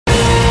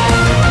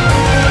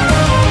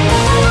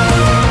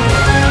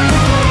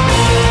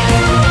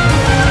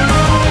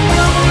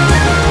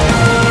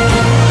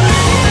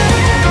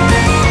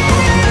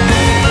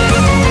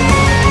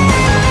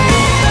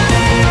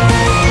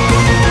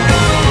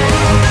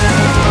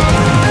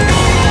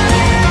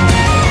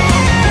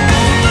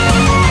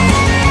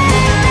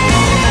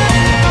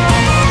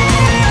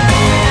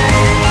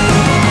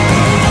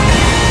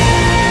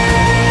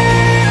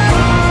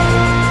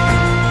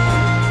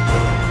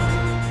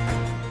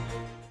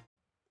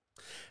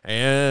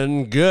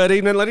And good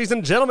evening, ladies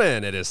and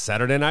gentlemen. It is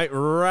Saturday night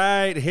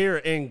right here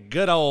in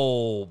good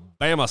old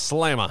Bama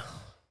Slamma.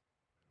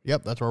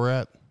 Yep, that's where we're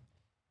at.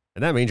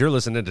 And that means you're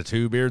listening to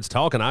Two Beards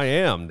Talk, and I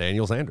am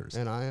Daniel Sanders.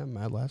 And I am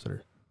Matt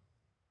Lassiter.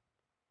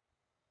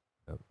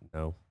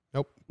 No.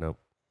 Nope.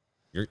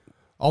 You're...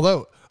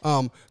 Although,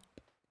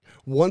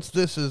 once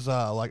this is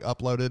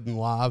uploaded and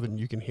live and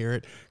you can hear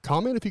it,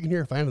 comment if you can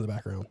hear a fan in the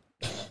background.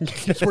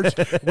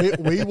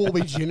 we will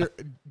be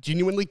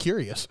genuinely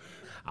curious.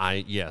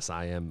 I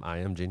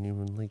am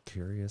genuinely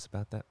curious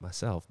about that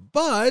myself.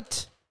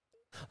 But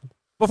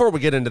before we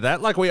get into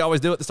that, like we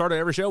always do at the start of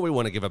every show, we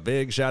want to give a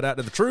big shout out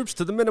to the troops,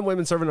 to the men and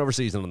women serving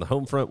overseas and on the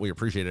home front. We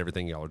appreciate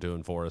everything y'all are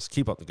doing for us.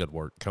 Keep up the good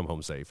work. Come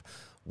home safe.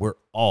 We're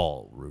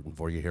all rooting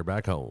for you here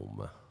back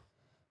home.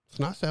 It's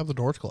nice to have the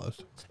doors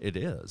closed. It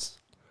is.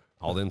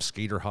 All them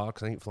skeeter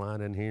hawks ain't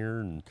flying in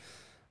here, and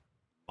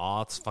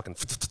moths fucking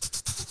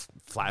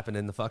flapping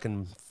in the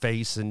fucking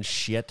face and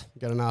shit.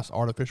 Got a nice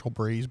artificial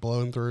breeze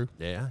blowing through.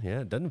 Yeah.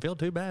 It doesn't feel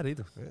too bad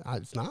either.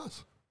 It's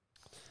nice.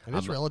 And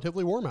it's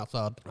relatively warm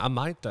outside. I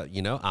might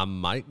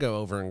go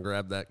over and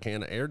grab that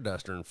can of air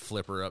duster and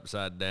flip her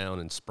upside down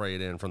and spray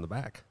it in from the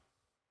back.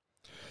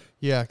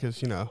 Yeah, because,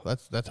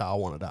 that's how I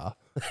want to die.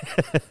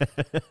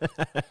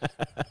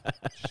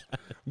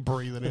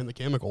 Breathing in the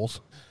chemicals.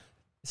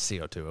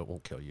 CO2, it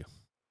won't kill you.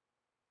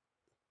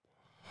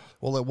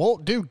 Well, it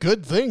won't do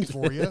good things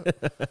for you.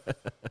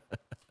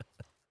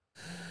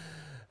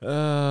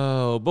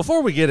 Oh,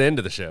 before we get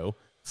into the show,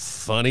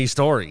 funny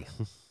story.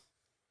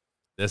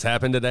 This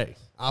happened today.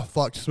 I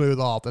fucked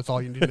smooth off. That's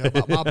all you need to know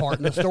about my part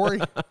in the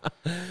story.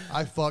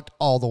 I fucked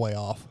all the way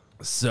off.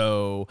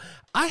 So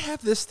I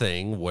have this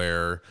thing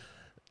where,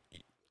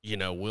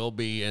 we'll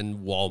be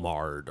in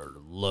Walmart or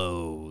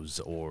Lowe's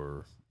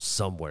or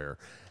somewhere,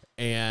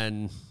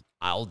 and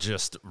I'll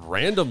just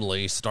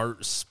randomly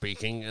start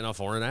speaking in a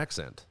foreign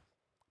accent.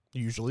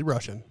 Usually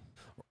Russian.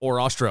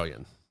 Or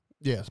Australian.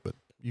 Yes, but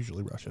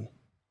usually Russian.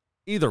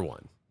 Either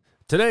one.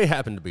 Today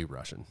happened to be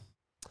Russian.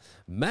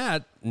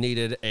 Matt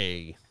needed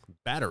a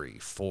battery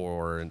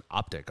for an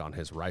optic on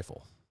his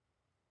rifle.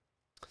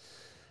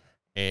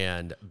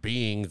 And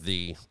being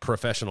the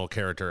professional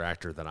character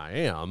actor that I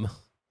am,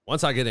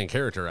 once I get in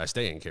character, I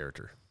stay in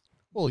character.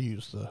 We'll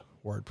use the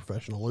word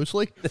professional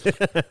loosely.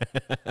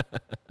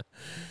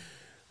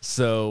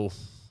 So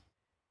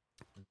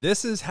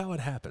this is how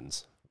it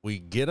happens. We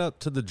get up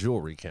to the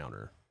jewelry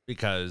counter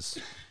because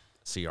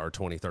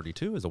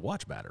CR2032 is a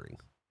watch battery.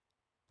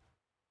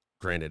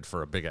 Granted,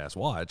 for a big-ass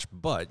watch,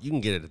 but you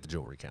can get it at the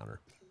jewelry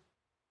counter.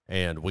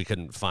 And we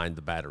couldn't find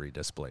the battery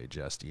display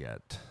just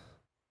yet.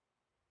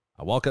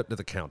 I walk up to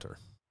the counter,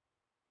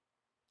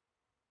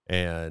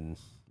 and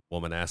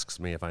woman asks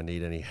me if I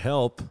need any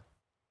help,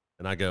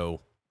 and I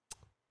go,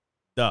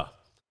 duh.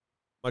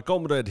 My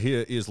comrade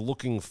here is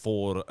looking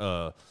for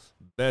a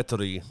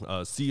battery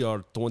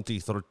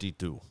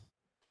CR2032.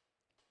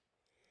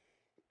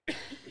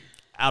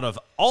 Out of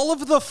all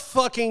of the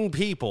fucking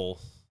people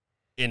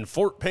in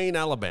Fort Payne,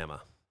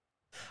 Alabama,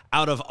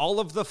 out of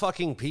all of the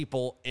fucking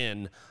people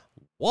in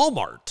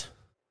Walmart,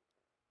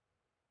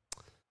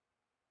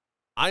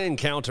 I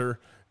encounter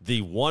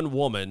the one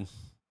woman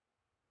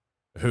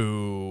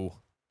who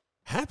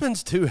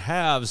happens to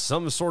have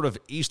some sort of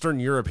Eastern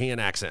European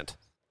accent.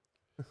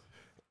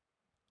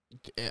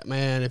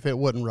 Man, if it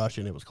wasn't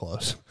Russian, it was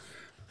close.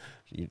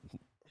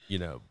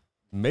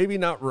 Maybe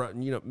not,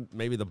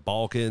 maybe the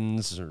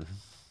Balkans or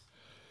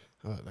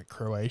like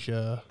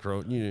Croatia.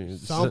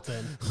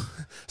 Something.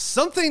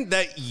 Something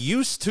that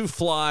used to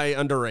fly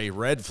under a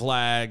red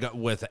flag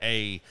with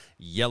a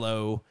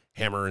yellow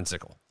hammer and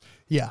sickle.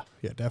 Yeah,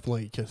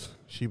 definitely, because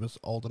she was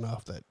old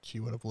enough that she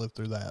would have lived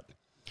through that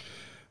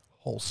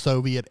whole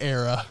Soviet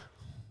era.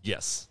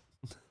 Yes.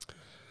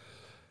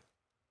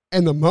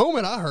 And the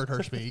moment I heard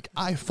her speak,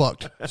 I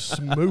fucked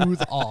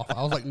smooth off.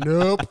 I was like,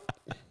 nope.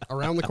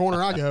 Around the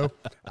corner I go.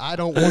 I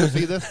don't want to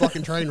see this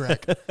fucking train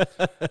wreck.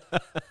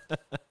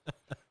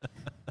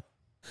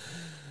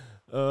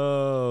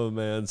 Oh,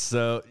 man.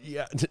 So,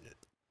 yeah.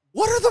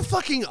 What are the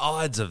fucking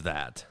odds of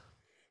that?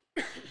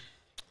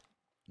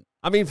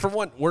 I mean, for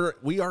one,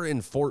 we are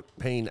in Fort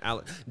Payne,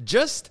 Alabama.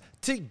 Just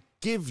to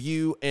give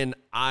you an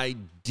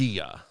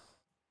idea,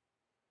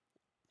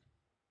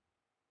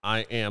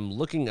 I am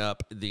looking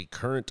up the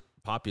current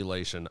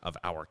population of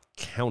our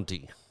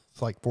county.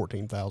 It's like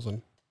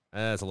 14,000.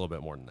 That's a little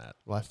bit more than that.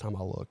 Last time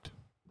I looked.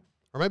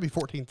 Or maybe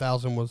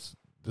 14,000 was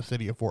the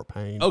city of Fort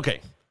Payne. Okay.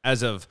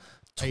 As of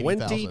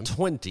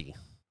 2020,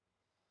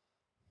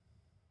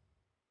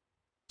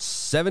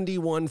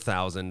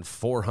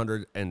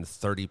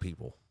 71,430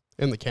 people.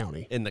 In the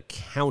county. In the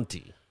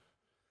county.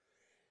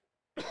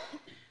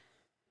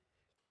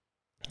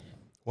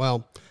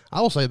 Well,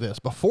 I will say this.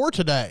 Before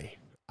today,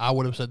 I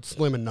would have said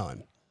slim and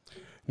none.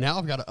 Now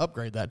I've got to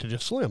upgrade that to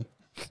just slim.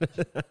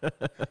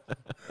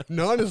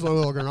 None is no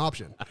longer an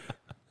option.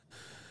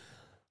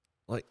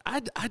 Like, I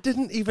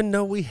didn't even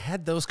know we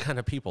had those kind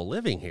of people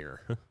living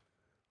here.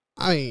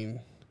 I mean,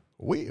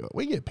 we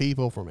get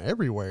people from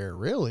everywhere,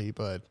 really,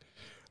 but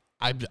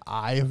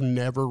I've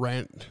never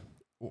ran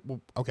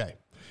Okay.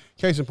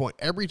 Case in point,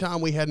 every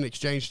time we had an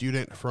exchange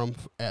student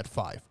at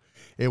Fife,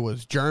 it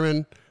was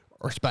German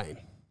or Spain.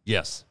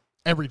 Yes.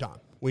 Every time.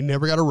 We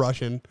never got a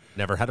Russian.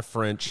 Never had a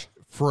French.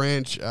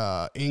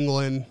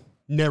 England.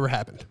 Never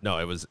happened. No,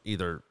 it was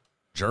either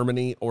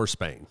Germany or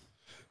Spain.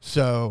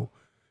 So,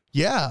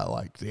 yeah,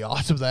 like the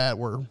odds of that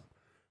were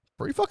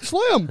pretty fucking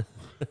slim.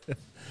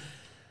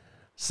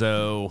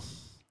 So,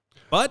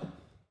 but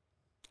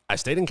I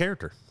stayed in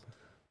character.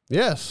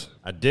 Yes.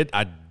 I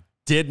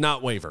did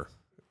not waver.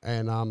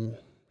 And I'm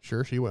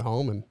sure she went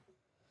home and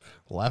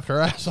laughed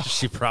her ass off.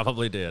 She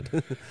probably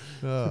did.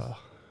 It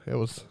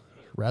was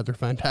rather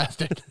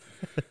fantastic.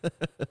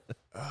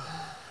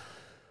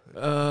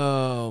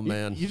 Oh,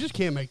 man. You just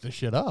can't make this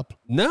shit up.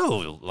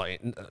 No,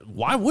 like,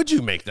 why would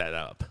you make that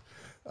up?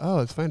 Oh,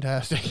 it's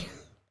fantastic.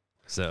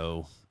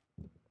 So,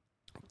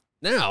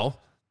 now,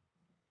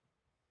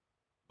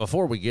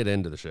 before we get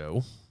into the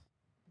show,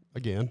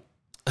 Again,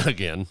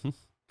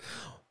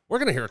 we're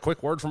going to hear a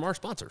quick word from our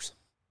sponsors.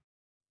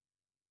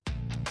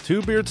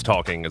 Two Beards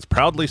Talking is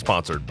proudly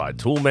sponsored by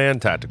Toolman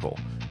Tactical.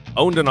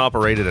 Owned and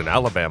operated in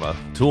Alabama,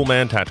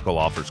 Toolman Tactical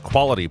offers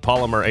quality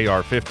polymer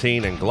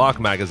AR-15 and Glock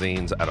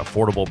magazines at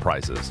affordable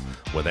prices.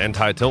 With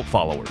anti-tilt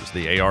followers,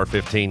 the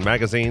AR-15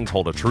 magazines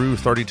hold a true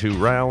 32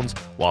 rounds,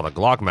 while the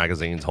Glock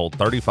magazines hold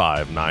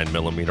 35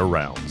 9mm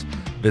rounds.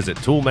 Visit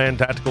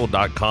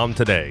ToolmanTactical.com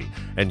today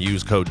and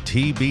use code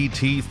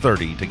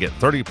TBT30 to get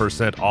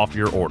 30% off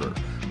your order.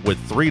 With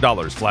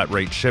 $3 flat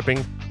rate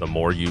shipping, the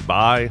more you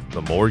buy,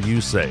 the more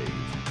you save.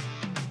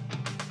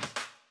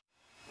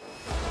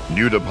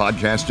 New to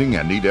podcasting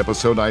and need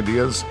episode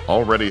ideas?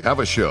 Already have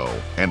a show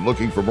and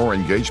looking for more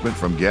engagement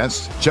from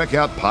guests? Check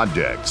out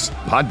Poddecks.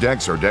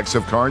 Poddecks are decks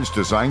of cards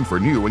designed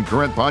for new and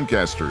current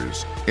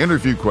podcasters.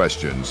 Interview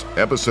questions,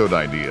 episode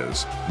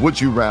ideas,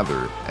 would you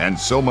rather, and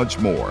so much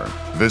more.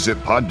 Visit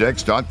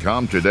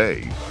poddecks.com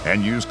today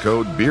and use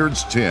code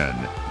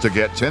BEARDS10 to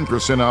get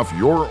 10% off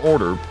your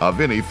order of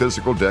any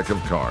physical deck of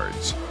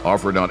cards.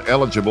 Offer not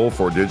eligible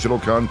for digital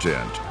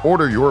content.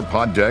 Order your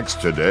Poddecks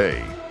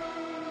today.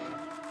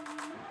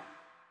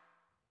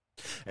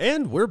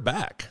 And we're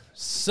back.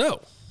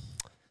 So,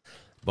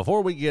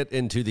 before we get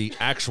into the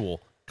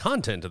actual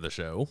content of the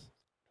show,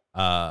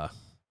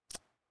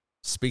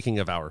 speaking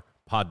of our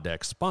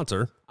Poddeck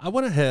sponsor, I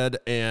went ahead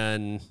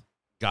and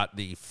got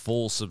the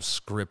full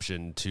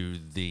subscription to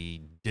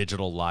the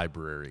digital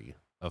library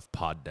of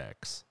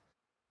Poddecks.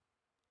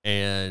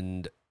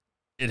 And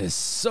it is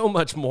so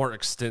much more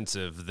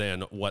extensive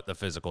than what the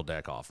physical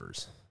deck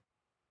offers.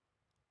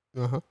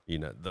 Uh-huh. You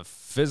know, the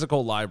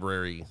physical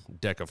library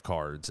deck of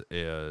cards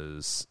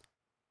is,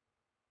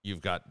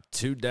 you've got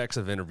 2 decks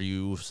of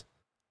interviews,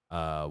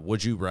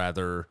 would you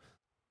rather,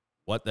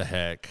 what the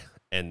heck,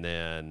 and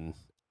then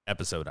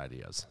episode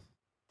ideas.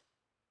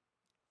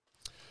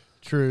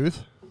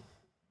 Truth.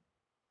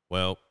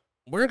 Well,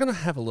 we're going to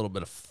have a little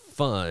bit of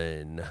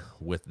fun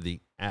with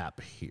the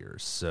app here.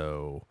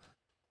 So,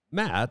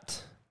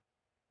 Matt,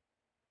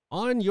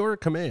 on your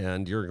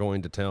command, you're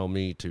going to tell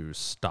me to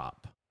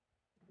stop.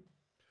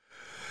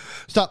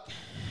 Stop.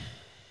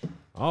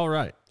 All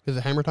right. Is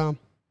it hammer time?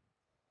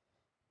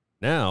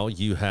 Now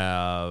you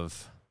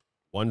have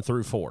 1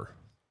 through 4.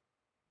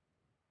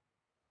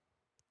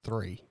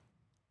 3.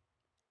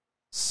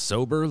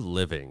 Sober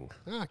living.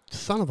 Ah,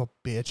 son of a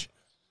bitch.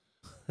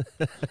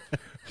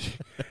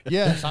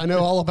 Yes, I know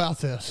all about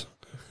this.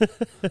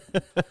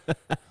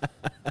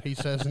 He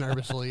says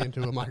nervously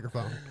into a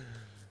microphone.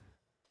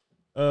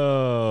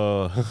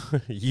 Oh,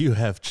 you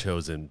have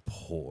chosen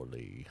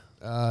poorly.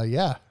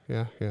 Yeah.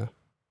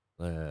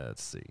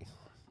 Let's see.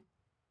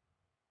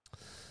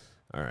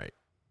 All right.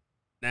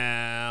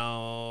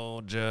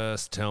 Now,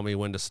 just tell me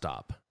when to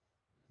stop.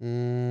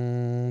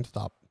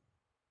 Stop.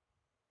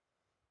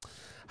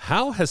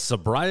 How has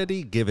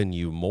sobriety given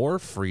you more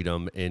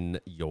freedom in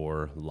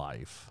your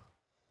life?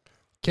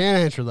 Can't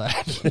answer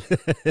that.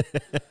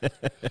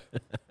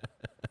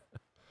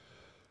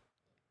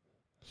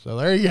 So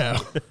there you go.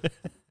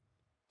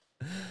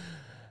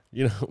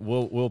 You know,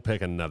 we'll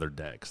pick another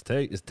deck.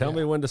 Tell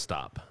me when to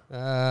stop.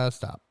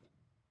 Stop.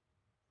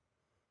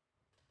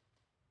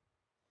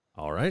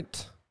 All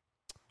right.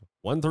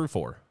 1 through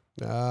 4.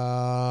 3.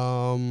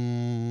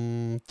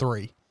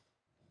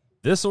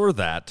 This or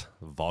That,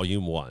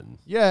 Volume 1.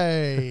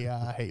 Yay!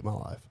 I hate my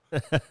life.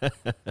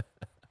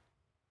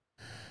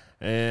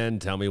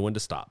 And tell me when to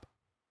stop.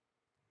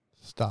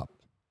 Stop.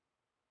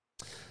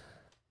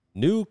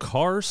 New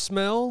car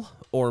smell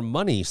or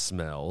money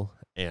smell,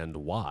 and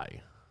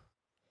why?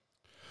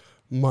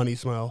 Money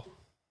smell.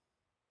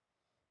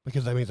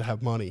 Because that means I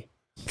have money.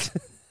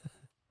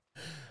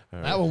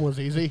 All That one was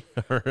easy.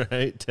 All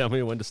right. Tell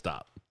me when to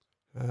stop.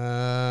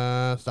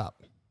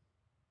 Stop.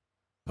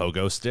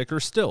 Pogo stick or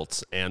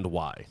stilts, and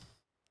why?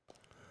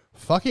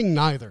 Fucking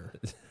neither.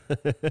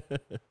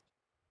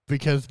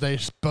 Because they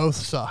both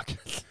suck.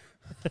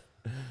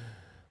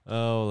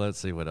 Oh, let's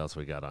see what else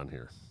we got on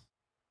here.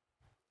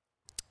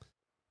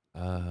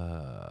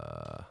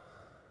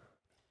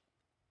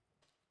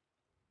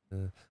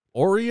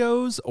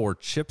 Oreos or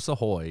Chips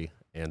Ahoy,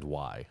 and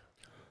why?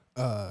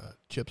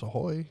 Chips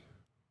Ahoy,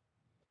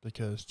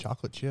 because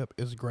chocolate chip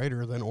is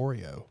greater than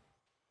Oreo.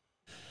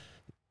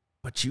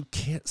 But you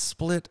can't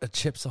split a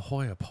Chips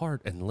Ahoy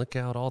apart and lick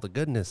out all the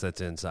goodness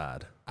that's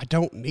inside. I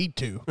don't need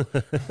to.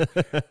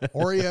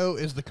 Oreo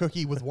is the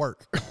cookie with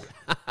work.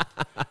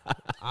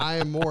 I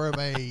am more of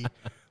a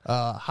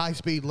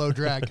high-speed,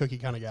 low-drag cookie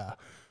kind of guy.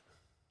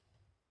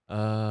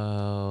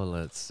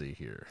 Let's see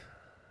here.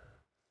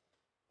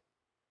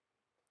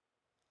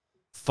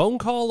 Phone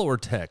call or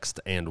text,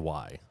 and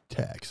why?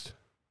 Text.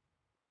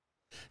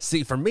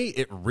 See, for me,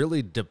 it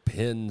really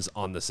depends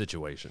on the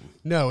situation.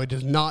 No, it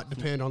does not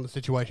depend on the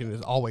situation. It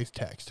is always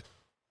text.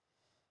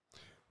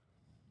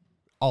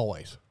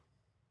 Always.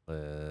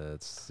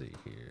 Let's see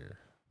here.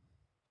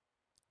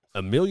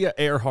 Amelia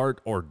Earhart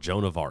or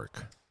Joan of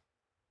Arc?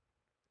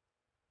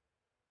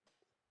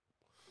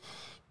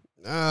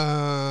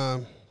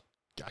 I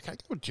gotta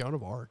go with Joan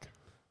of Arc.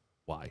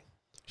 Why?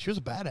 She was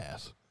a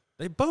badass.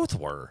 They both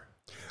were.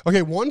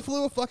 Okay, one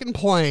flew a fucking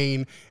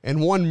plane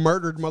and one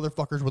murdered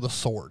motherfuckers with a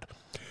sword.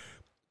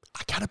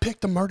 I gotta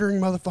pick the murdering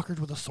motherfuckers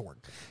with a sword.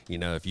 You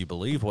know, if you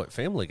believe what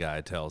Family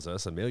Guy tells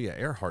us, Amelia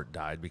Earhart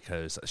died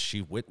because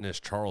she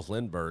witnessed Charles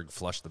Lindbergh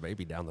flush the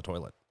baby down the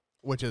toilet.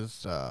 Which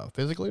is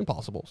physically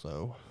impossible,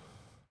 so...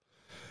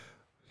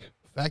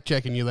 Fact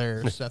checking you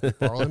there, Seth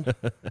MacFarlane.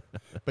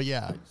 But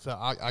yeah, so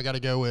I got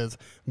to go with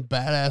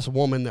badass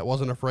woman that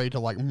wasn't afraid to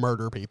like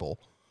murder people.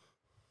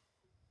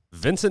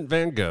 Vincent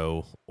van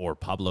Gogh or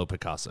Pablo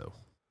Picasso?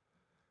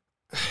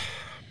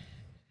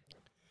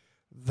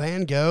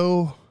 Van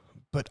Gogh,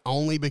 but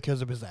only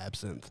because of his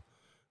absinthe.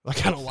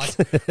 Like I don't like.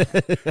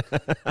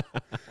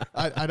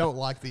 I don't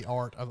like the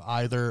art of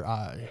either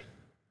eye.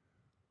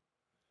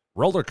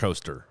 Roller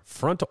coaster,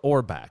 front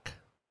or back?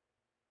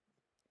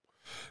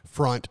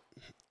 Front.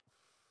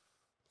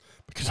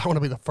 Because I want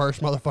to be the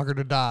first motherfucker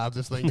to die if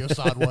this thing goes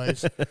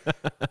sideways.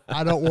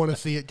 I don't want to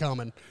see it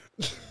coming.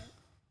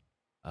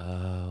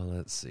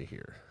 Let's see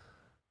here.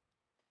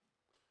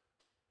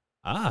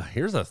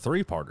 Here's a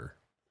three-parter.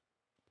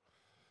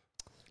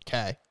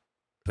 Okay.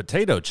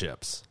 Potato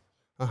chips.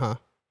 Uh-huh.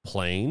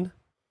 Plain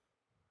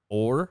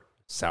or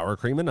sour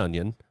cream and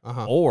onion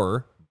Uh-huh.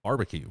 or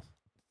barbecue.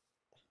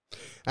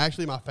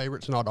 Actually, my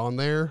favorite's not on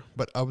there,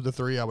 but of the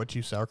three, I would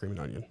choose sour cream and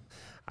onion.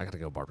 I got to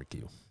go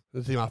barbecue.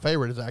 See, my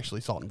favorite is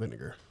actually salt and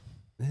vinegar.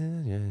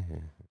 Yeah.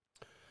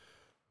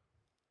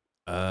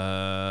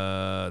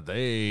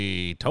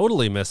 They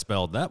totally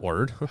misspelled that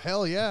word.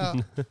 Hell yeah.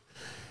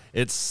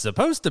 It's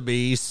supposed to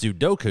be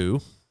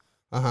Sudoku.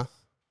 Uh-huh.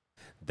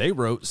 They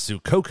wrote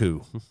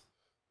Sukoku.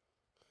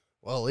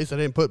 Well, at least I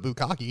didn't put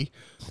bukkake.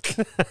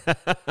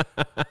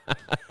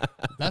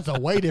 That's a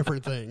way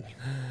different thing.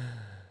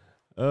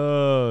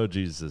 Oh,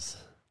 Jesus.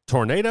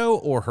 Tornado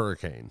or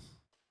hurricane?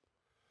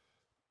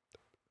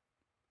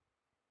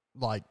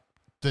 Like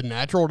the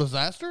natural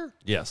disaster?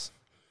 Yes.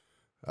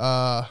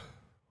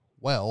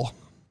 Well,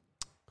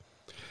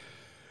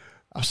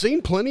 I've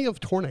seen plenty of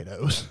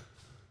tornadoes.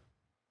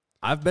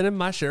 I've been in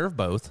my share of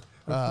both.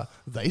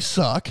 They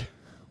suck.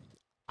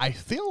 I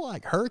feel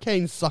like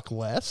hurricanes suck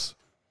less.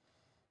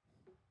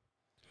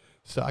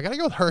 So I got to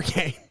go with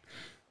hurricane.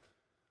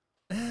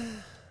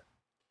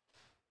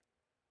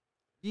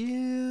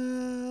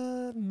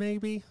 Yeah,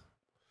 maybe.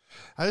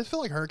 I just feel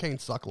like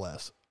hurricanes suck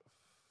less.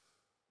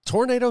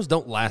 Tornadoes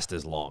don't last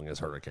as long as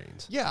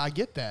hurricanes. Yeah, I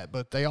get that,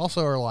 but they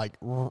also are like...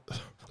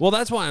 Well,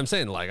 that's why I'm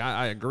saying, like,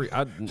 I agree.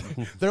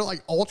 They're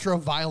like ultra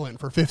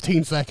violent for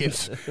 15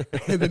 seconds,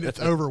 and then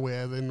it's over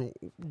with, and,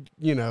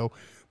 you know,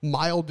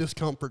 mild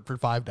discomfort for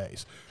 5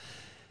 days.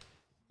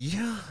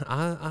 Yeah,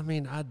 I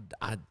mean,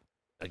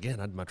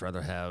 I'd much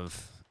rather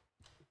have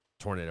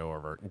tornado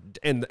over.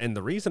 And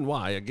the reason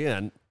why,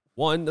 again,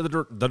 one,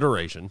 the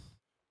duration.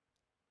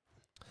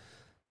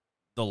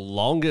 The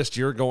longest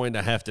you're going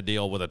to have to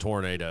deal with a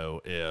tornado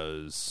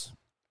is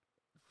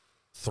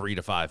 3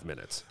 to 5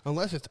 minutes.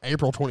 Unless it's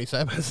April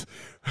 27th,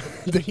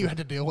 then you had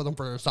to deal with them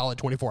for a solid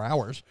 24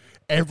 hours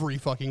every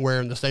fucking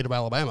where in the state of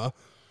Alabama.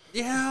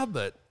 Yeah,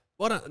 but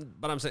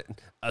I'm saying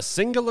a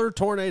singular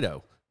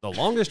tornado, the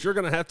longest you're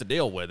going to have to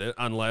deal with it,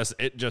 unless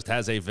it just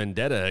has a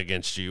vendetta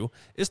against you,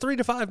 is 3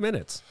 to 5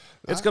 minutes.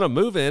 It's going to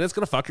move in, it's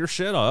going to fuck your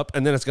shit up,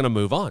 and then it's going to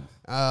move on.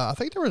 I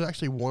think there was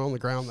actually one on the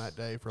ground that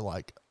day for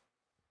like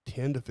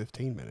 10 to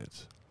 15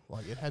 minutes.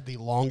 Like it had the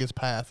longest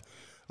path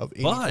of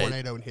any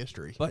tornado in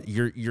history. But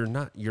you're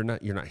not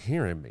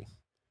hearing me.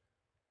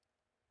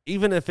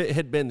 Even if it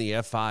had been the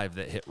F5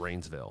 that hit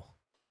Rainsville,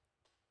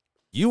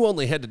 you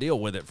only had to deal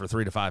with it for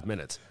 3 to 5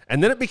 minutes,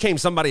 and then it became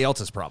somebody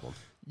else's problem.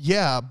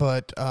 Yeah,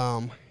 but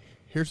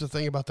here's the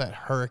thing about that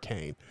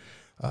hurricane.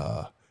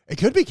 It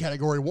could be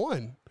Category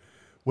 1,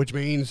 which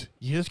means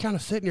you just kind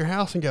of sit in your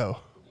house and go,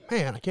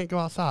 man, I can't go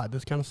outside.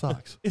 This kind of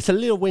sucks. It's a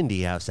little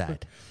windy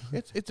outside.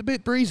 It's a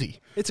bit breezy.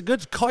 It's a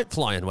good kite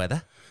flying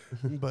weather.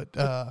 But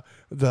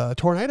the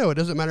tornado, it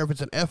doesn't matter if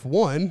it's an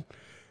F1,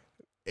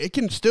 it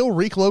can still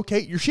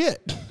relocate your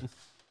shit.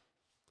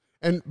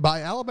 And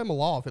by Alabama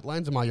law, if it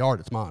lands in my yard,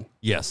 it's mine.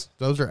 Yes.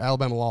 Those are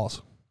Alabama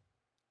laws.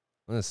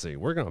 Let's see.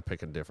 We're going to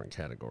pick a different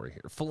category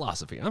here.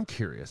 Philosophy. I'm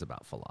curious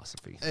about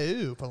philosophy.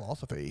 Ooh,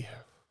 philosophy.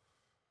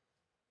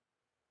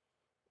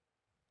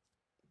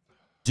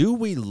 Do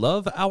we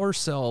love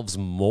ourselves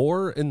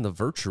more in the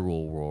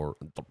virtual world?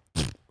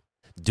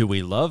 Do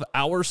we love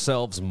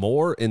ourselves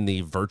more in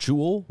the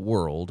virtual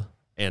world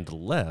and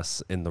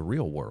less in the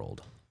real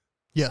world?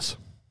 Yes.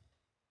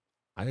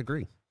 I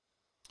agree.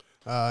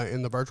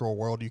 In the virtual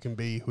world, you can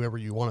be whoever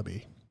you want to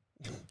be.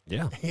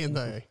 Yeah. In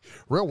the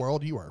real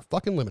world, you are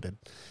fucking limited.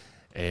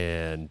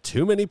 And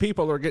too many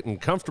people are getting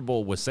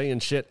comfortable with saying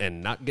shit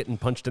and not getting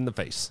punched in the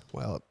face.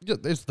 Well,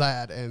 it's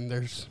that, and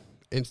there's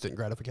instant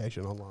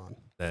gratification online.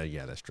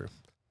 Yeah, that's true.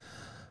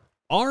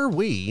 Are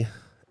we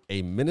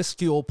a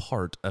minuscule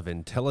part of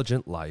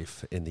intelligent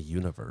life in the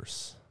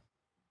universe?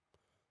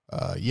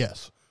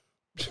 Yes.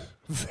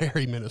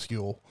 Very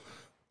minuscule.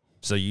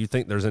 So you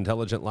think there's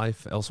intelligent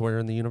life elsewhere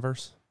in the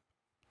universe?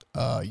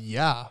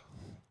 Yeah.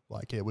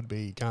 Like, it would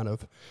be kind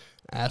of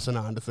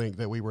asinine to think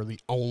that we were the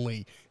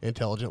only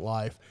intelligent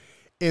life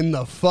in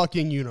the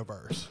fucking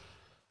universe.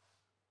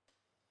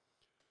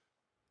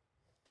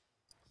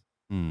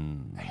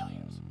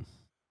 Aliens.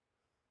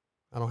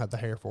 I don't have the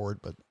hair for it,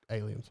 but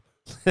aliens.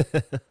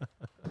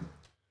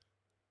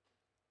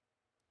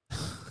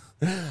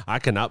 I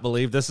cannot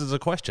believe this is a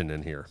question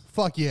in here.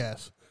 Fuck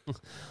yes.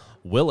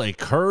 Will a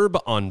curb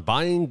on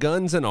buying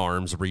guns and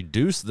arms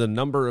reduce the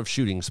number of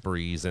shooting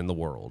sprees in the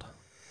world?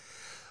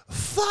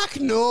 Fuck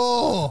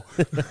no.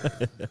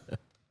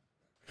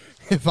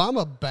 If I'm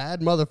a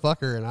bad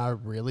motherfucker and I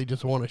really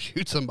just want to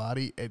shoot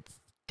somebody, it's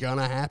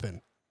gonna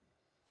happen.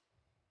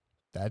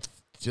 That's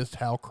just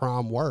how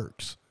crime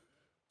works.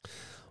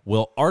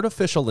 Will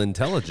artificial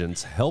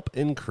intelligence help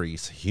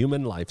increase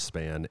human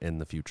lifespan in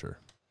the future?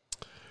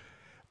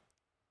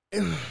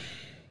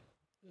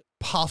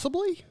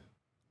 Possibly.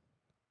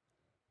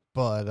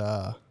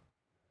 But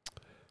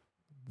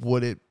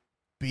would it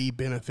be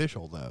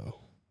beneficial though?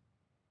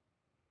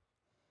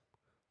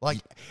 Like,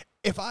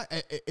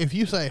 if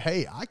you say,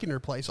 hey, I can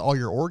replace all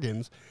your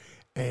organs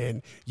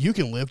and you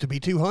can live to be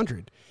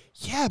 200.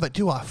 Yeah, but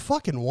do I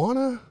fucking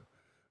wanna?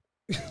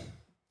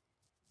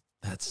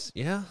 That's,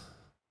 yeah.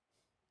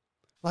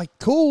 Like,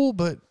 cool,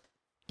 but,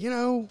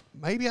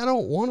 maybe I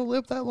don't want to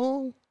live that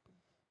long.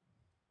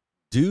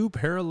 Do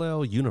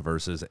parallel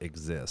universes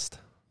exist?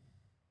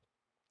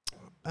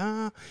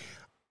 I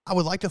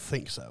would like to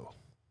think so.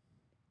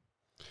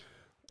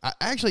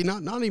 Actually,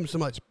 not even so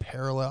much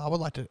parallel. I would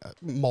like to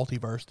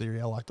multiverse theory.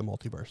 I like the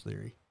multiverse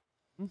theory.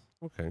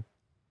 Okay.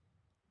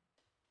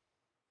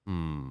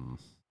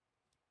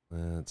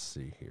 Let's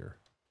see here.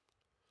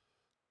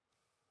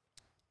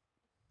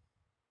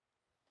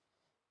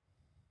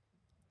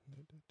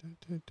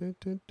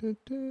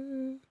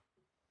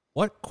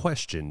 What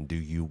question do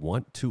you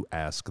want to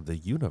ask the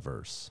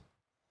universe?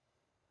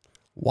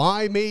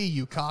 Why me,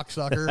 you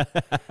cocksucker?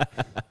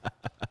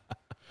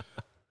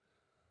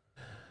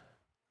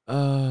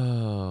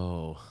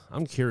 Oh,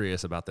 I'm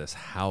curious about this.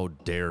 How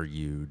dare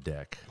you,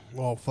 deck?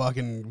 Well,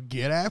 fucking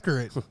get after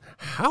it.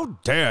 How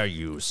dare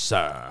you,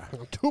 sir?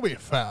 To be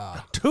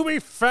fair. To be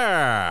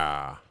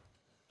fair.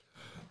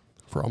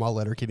 For all my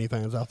Letterkenny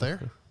fans out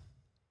there.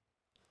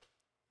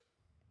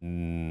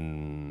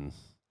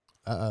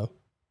 Uh-oh.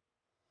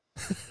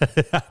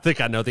 I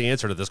think I know the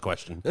answer to this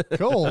question.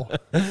 Cool.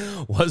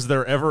 Was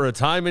there ever a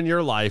time in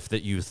your life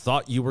that you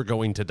thought you were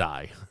going to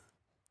die?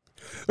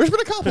 There's been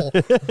a couple.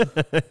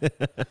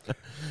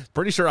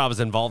 Pretty sure I was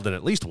involved in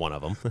at least one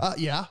of them.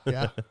 Yeah.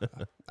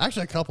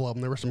 Actually, a couple of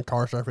them. There were some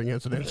car surfing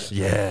incidents.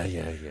 Yeah.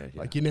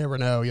 Like, you never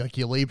know. Like,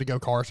 you leave to go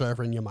car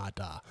surfing, you might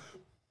die.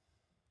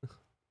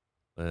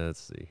 Let's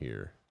see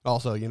here.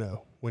 Also,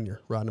 when you're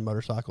riding a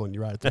motorcycle and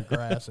you ride it through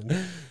grass and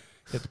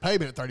hit the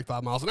pavement at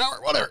 35 miles an hour,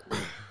 whatever.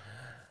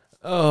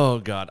 Oh,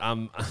 God.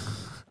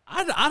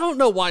 I don't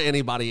know why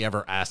anybody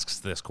ever asks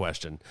this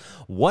question.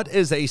 What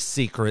is a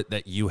secret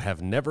that you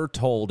have never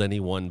told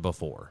anyone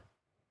before?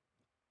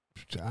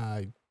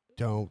 I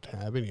don't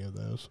have any of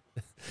those.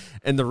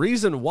 And the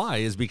reason why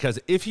is because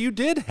if you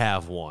did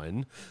have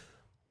one,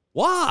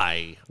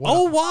 why?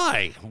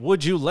 Why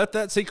would you let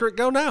that secret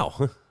go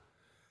now?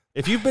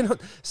 If you've been,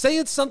 say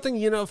it's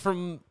something,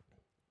 from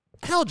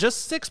hell,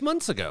 just 6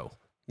 months ago.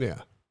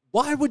 Yeah.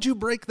 Why would you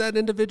break that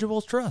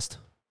individual's trust?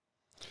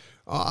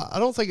 I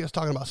don't think it's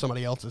talking about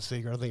somebody else's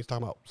secret. I think it's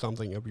talking about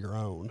something of your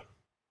own.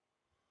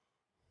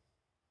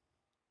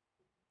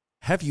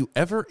 Have you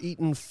ever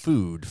eaten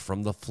food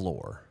from the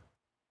floor?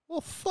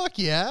 Well, fuck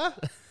yeah.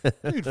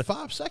 Dude,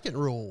 5-second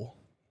rule.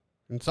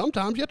 And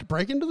sometimes you have to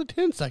break into the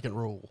 10-second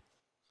rule.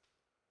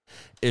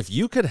 If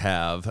you could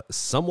have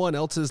someone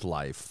else's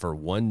life for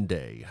one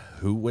day,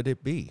 who would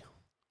it be?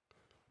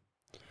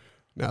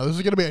 Now, this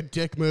is going to be a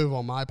dick move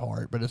on my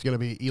part, but it's going to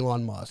be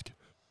Elon Musk.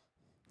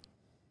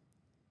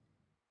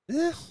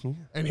 Yeah.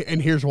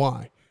 And here's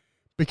why.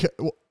 Because,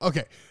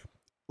 okay,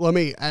 let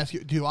me ask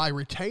you, do I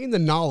retain the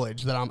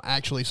knowledge that I'm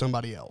actually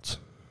somebody else?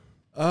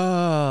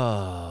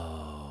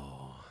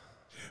 Oh.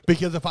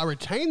 Because if I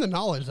retain the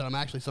knowledge that I'm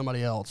actually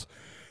somebody else,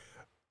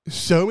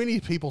 So many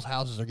people's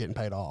houses are getting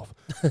paid off.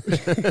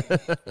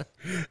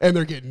 And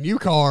they're getting new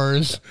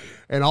cars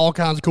and all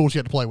kinds of cool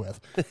shit to play with.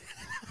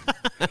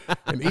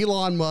 And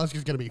Elon Musk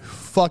is going to be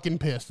fucking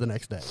pissed the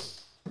next day.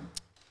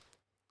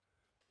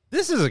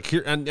 This is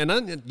you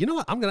know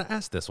what? I'm going to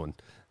ask this one.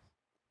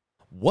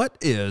 What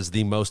is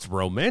the most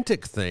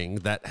romantic thing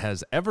that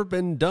has ever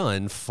been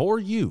done for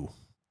you?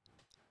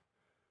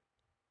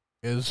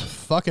 Is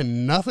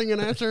fucking nothing an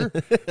answer?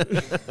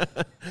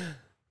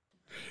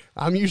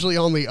 I'm usually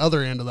on the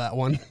other end of that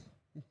one.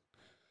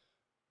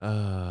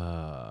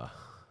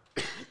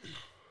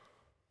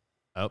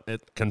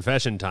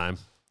 Confession time.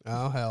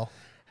 Oh, hell.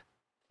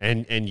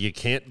 And you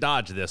can't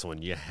dodge this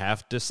one. You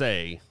have to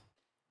say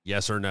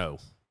yes or no.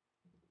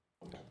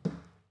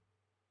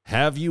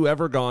 Have you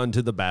ever gone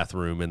to the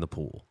bathroom in the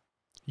pool?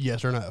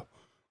 Yes or no?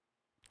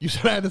 You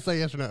said I had to say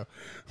yes or no.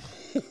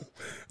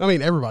 I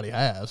mean, everybody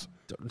has.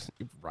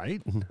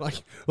 Right? Like,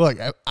 look,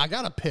 I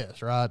got to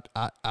piss, right?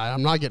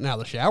 I'm not getting out of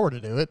the shower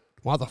to do it.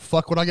 Why the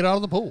fuck would I get out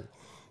of the pool?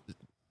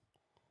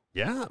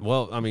 Yeah.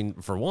 Well, I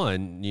mean, for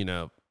one,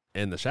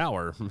 in the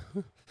shower,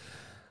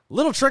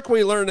 little trick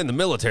we learned in the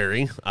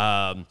military,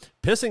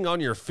 pissing on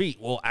your feet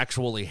will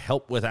actually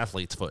help with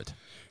athlete's foot.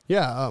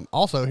 Yeah.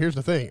 Also, here's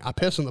the thing. I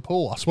piss in the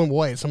pool. I swim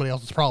away. It's somebody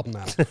else's problem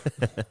now.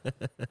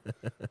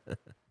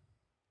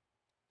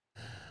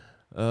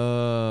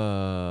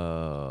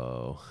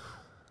 Oh,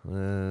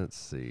 let's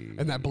see.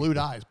 And that blue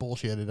dye is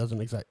bullshit. It doesn't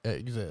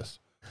exist.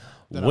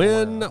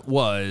 When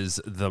was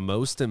the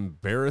most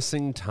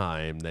embarrassing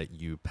time that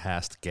you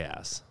passed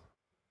gas?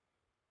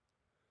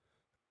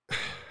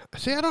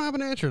 See, I don't have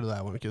an answer to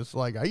that one because,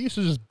 like, I used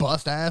to just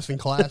bust ass in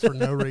class for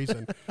no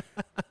reason.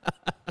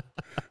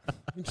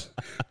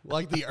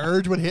 Like, the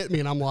urge would hit me,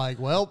 and I'm like,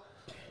 well,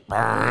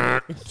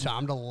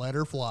 time to let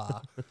her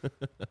fly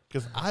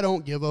because I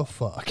don't give a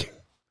fuck.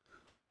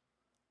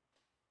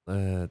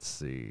 Let's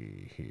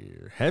see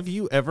here. Have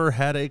you ever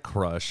had a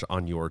crush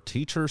on your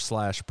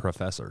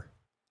teacher/professor?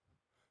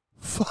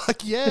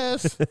 Fuck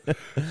yes.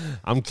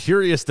 I'm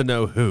curious to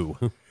know who.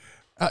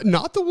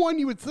 Not the one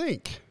you would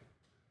think.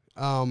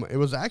 It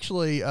was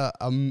actually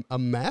a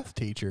math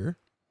teacher.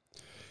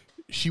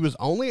 She was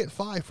only at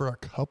 5 for a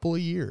couple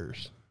of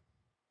years.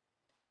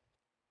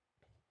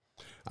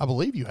 I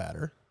believe you had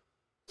her.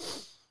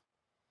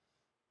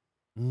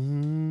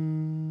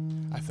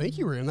 I think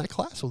you were in that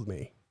class with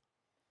me.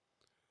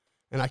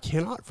 And I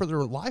cannot for the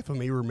life of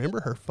me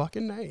remember her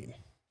fucking name.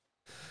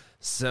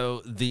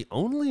 So the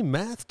only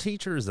math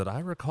teachers that I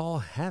recall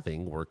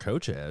having were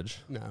Coach Edge.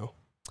 No.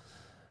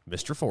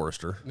 Mr.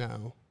 Forrester.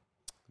 No.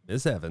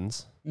 Ms.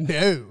 Evans.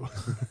 No.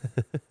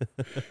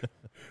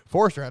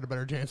 Forrester had a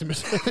better chance than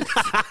Miss Evans.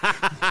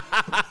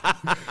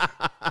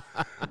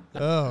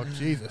 Oh,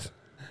 Jesus.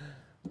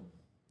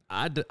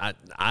 I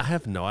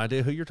have no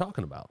idea who you're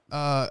talking about.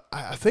 I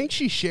think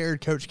she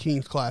shared Coach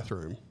King's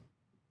classroom.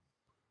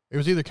 It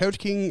was either Coach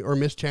King or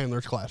Miss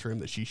Chandler's classroom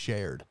that she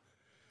shared.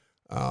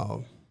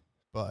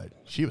 But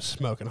she was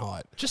smoking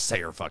hot. Just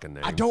say her fucking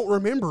name. I don't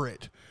remember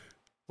it.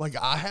 Like,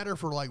 I had her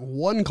for, like,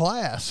 one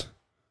class.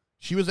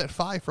 She was at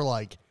 5 for,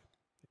 like,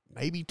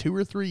 maybe 2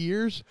 or 3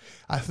 years.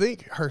 I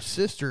think her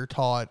sister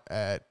taught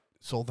at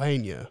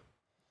Sylvania.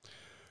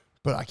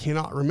 But I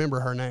cannot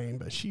remember her name.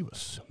 But she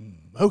was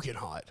smoking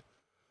hot.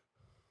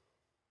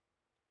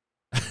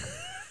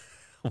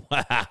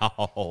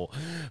 Wow.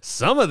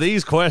 Some of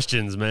these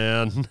questions,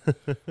 man.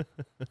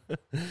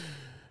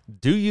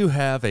 Do you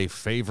have a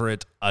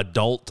favorite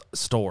adult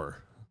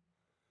store?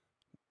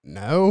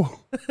 No.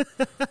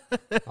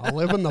 I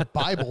live in the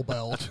Bible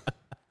Belt.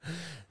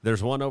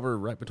 There's one over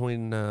right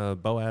between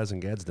Boaz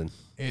and Gadsden.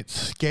 It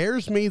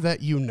scares me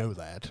that you know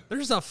that.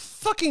 There's a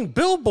fucking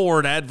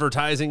billboard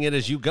advertising it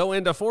as you go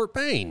into Fort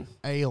Payne.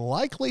 A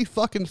likely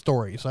fucking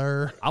story,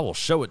 sir. I will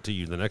show it to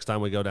you the next time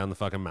we go down the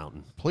fucking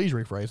mountain. Please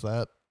rephrase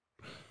that.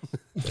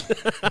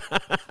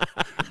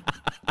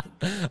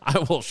 I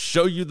will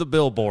show you the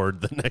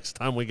billboard the next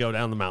time we go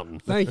down the mountain.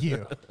 Thank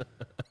you.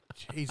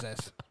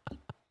 Jesus.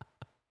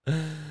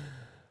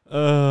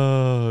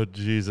 Oh,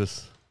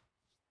 Jesus.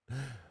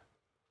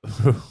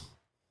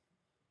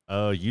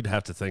 Oh, you'd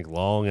have to think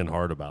long and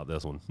hard about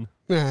this one.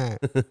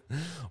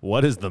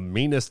 What is the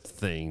meanest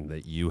thing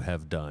that you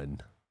have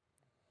done?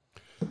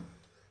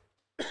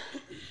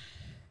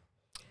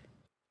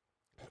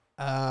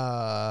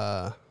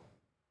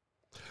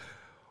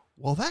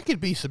 Well, that could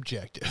be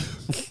subjective.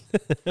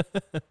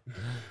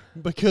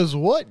 Because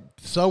what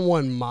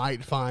someone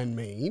might find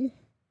mean,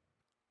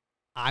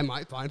 I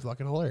might find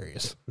fucking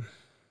hilarious.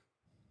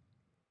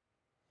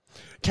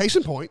 Case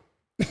in point,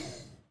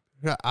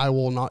 I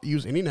will not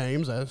use any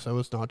names so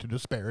as not to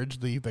disparage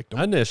the victim.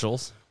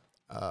 Initials.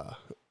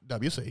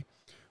 WC.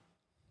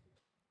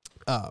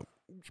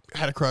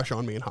 Had a crush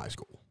on me in high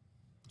school.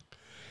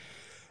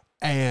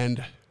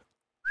 And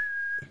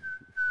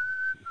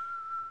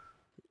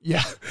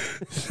yeah.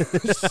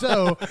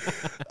 So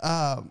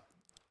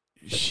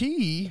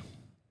she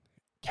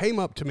came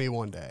up to me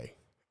one day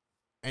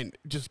and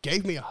just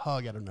gave me a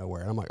hug out of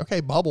nowhere. And I'm like,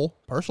 okay, bubble,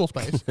 personal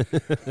space.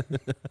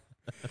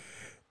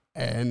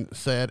 And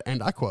said,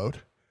 and I quote,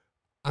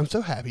 I'm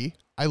so happy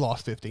I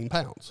lost 15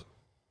 pounds.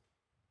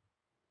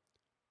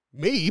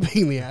 Me,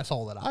 being the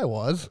asshole that I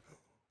was,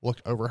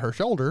 looked over her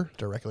shoulder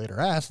directly at her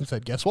ass and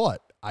said, guess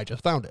what? I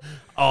just found it.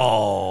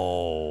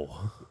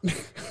 Oh.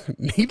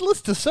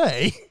 Needless to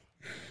say,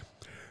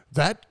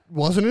 that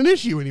wasn't an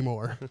issue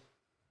anymore.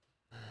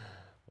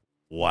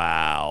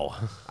 Wow.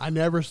 I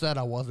never said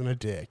I wasn't a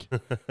dick.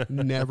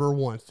 Never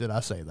once did I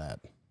say that.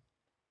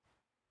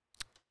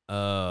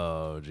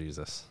 Oh,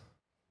 Jesus.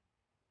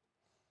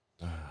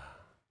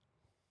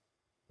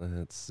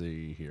 Let's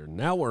see here.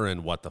 Now we're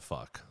in what the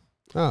fuck.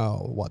 Oh,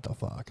 what the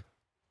fuck?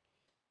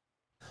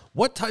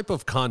 What type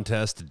of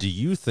contest do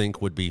you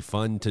think would be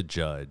fun to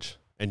judge?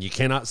 And you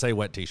cannot say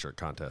wet t-shirt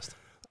contest.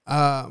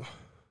 Well,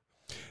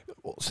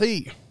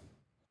 see,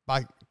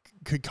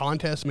 could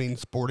contest mean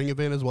sporting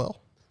event as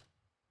well?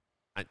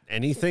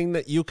 Anything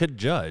that you could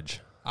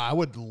judge. I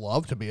would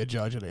love to be a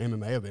judge at an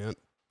MMA event.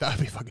 That'd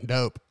be fucking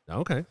dope.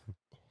 Okay.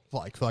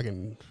 Like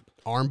fucking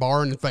arm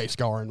bar and face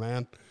scarring,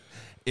 man.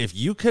 If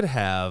you could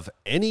have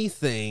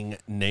anything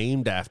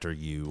named after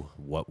you,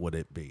 what would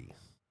it be?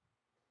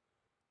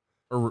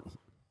 Or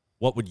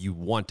what would you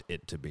want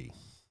it to be?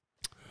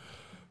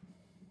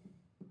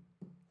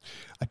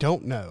 I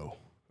don't know.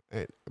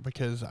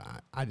 Because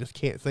I just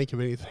can't think of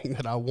anything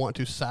that I want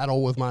to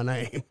saddle with my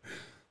name.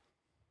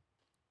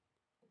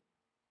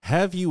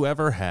 Have you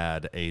ever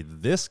had a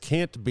this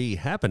can't be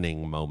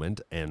happening moment,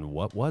 and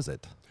what was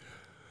it?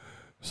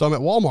 So I'm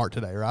at Walmart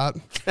today, right?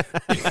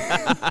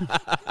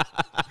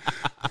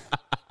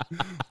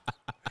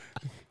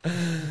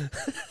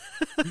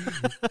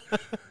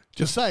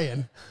 Just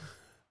saying.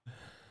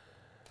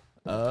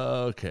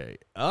 Okay.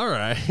 All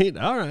right.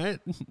 All right.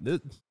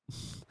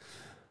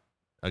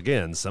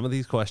 Again, some of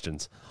these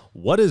questions.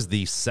 What is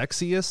the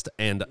sexiest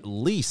and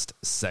least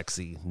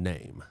sexy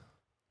name?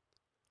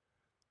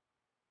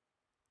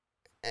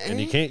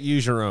 And you can't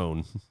use your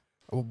own.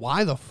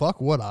 Why the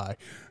fuck would I?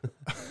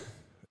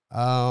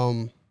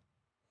 I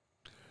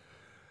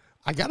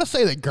gotta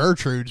say that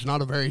Gertrude's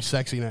not a very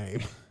sexy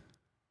name.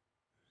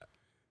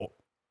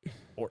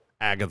 Or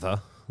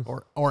Agatha.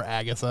 Or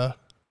Agatha.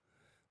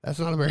 That's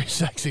not a very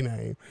sexy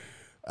name.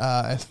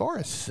 As far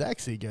as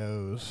sexy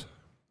goes,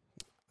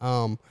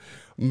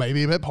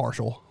 maybe a bit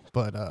partial,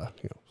 but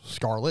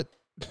Scarlett.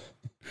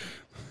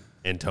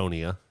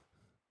 Antonia.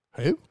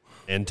 Who?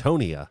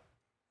 Antonia.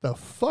 The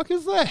fuck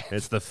is that?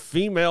 It's the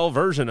female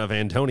version of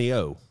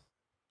Antonio.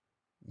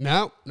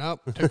 Nope.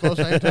 Too close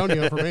to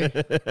Antonio for me.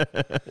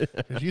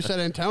 Because you said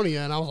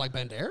Antonia, and I was like,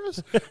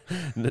 Banderas?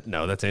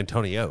 No, that's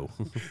Antonio.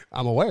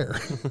 I'm aware.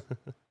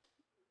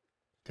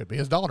 Could be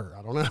his daughter.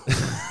 I don't know.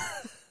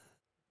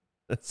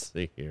 Let's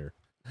see here.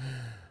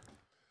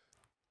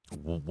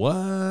 What?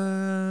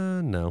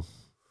 No.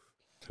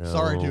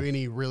 Sorry to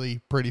any really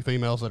pretty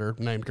females that are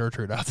named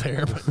Gertrude out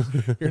there,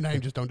 but your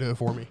name just don't do it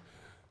for me.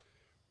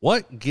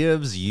 What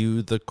gives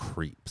you the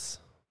creeps?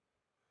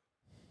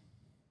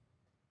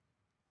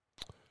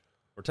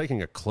 We're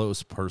taking a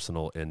close,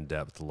 personal,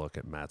 in-depth look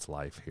at Matt's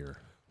life here.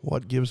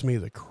 What gives me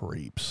the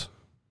creeps?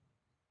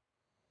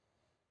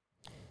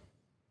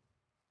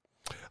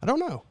 I don't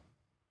know.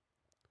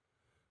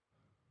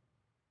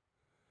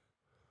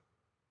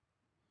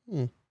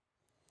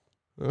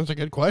 That's a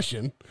good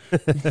question.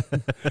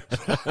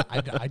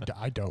 I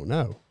don't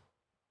know.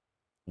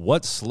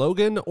 What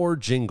slogan or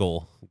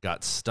jingle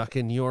got stuck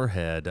in your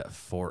head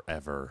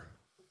forever?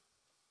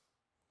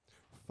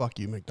 Fuck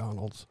you,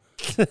 McDonald's.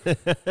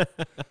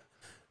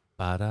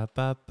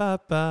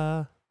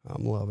 Ba-da-ba-ba-ba.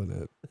 I'm loving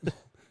it.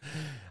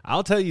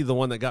 I'll tell you the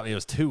one that got me. It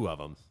was two of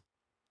them.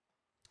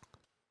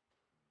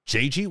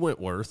 J.G.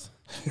 Wentworth.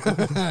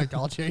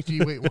 Call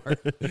J.G.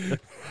 Wentworth.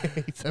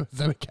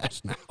 877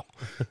 cash now.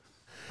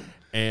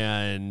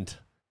 And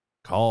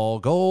call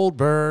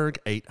Goldberg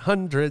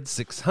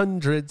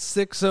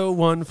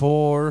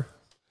 800-600-6014.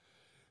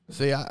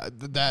 See,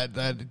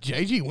 that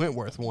J.G.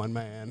 Wentworth one,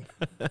 man.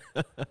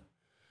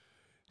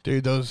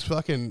 Dude, those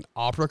fucking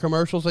opera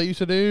commercials they used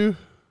to do.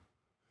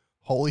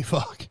 Holy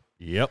fuck.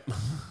 Yep.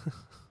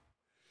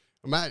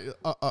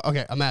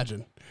 Okay,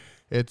 imagine.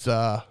 It's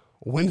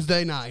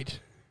Wednesday night.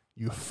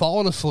 You've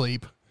fallen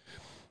asleep.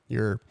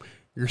 You're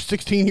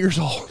 16 years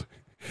old.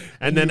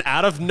 And then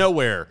out of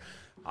nowhere,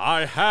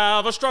 I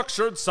have a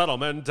structured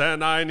settlement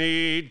and I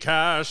need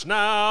cash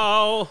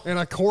now. And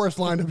a chorus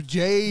line of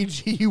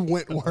J.G.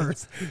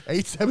 Wentworth,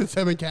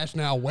 877 cash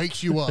now,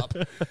 wakes you up.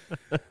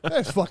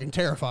 That's fucking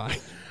terrifying.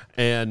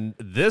 And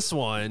this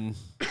one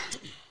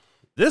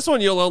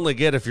you'll only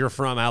get if you're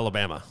from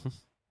Alabama.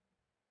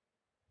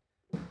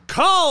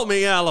 Call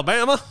me,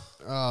 Alabama.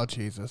 Oh,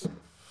 Jesus.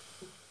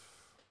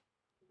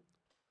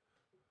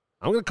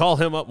 I'm going to call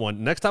him up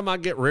one. Next time I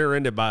get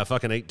rear-ended by a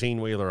fucking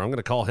 18-wheeler, I'm going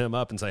to call him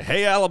up and say,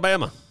 hey,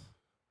 Alabama.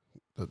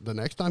 The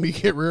next time you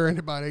get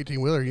rear-ended by an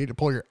 18-wheeler, you need to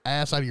pull your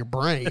ass out of your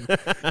brain.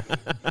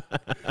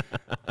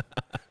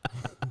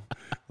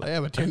 They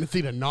have a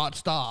tendency to not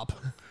stop.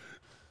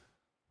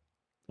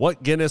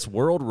 What Guinness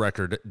World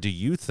Record do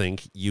you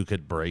think you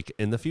could break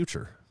in the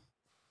future?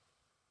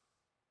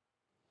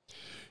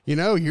 You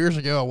know, years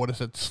ago, I would have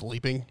said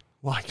sleeping.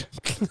 Like,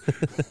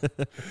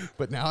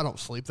 but now I don't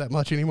sleep that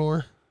much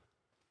anymore.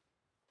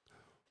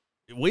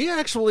 We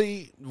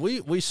actually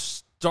we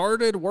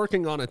started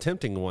working on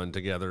attempting one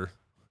together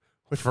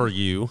for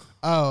you.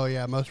 Oh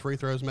yeah, most free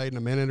throws made in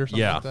a minute or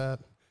something like that.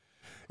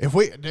 If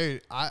we,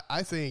 dude,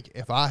 I think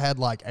if I had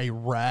like a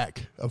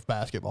rack of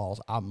basketballs,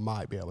 I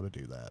might be able to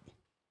do that.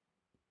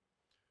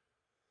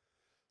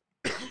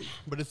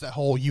 But it's that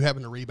whole you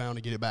having to rebound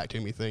to get it back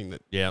to me thing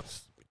that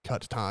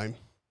cuts time.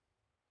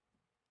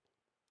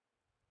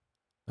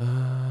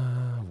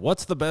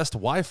 What's the best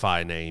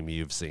Wi-Fi name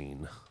you've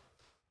seen?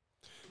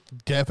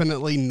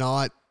 Definitely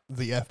not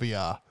the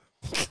FBI.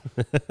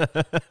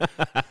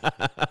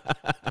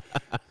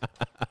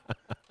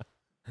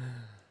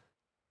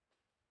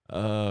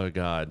 Oh,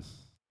 God.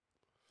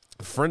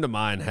 A friend of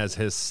mine has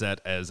his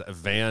set as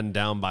Van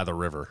Down by the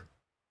River.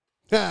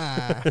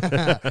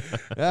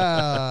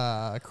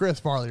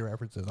 Chris Farley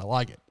references. I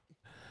like it.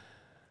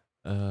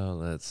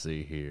 Let's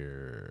see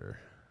here.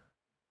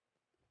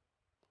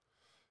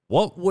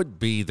 What would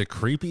be the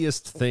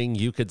creepiest thing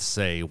you could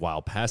say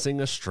while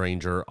passing a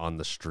stranger on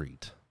the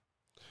street?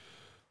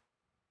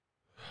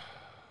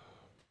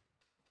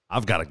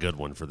 I've got a good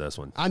one for this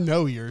one. I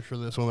know yours for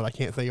this one, but I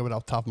can't think of it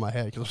off the top of my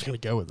head because I was going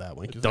to go with that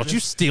one. Don't you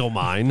steal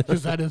mine?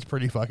 Because that is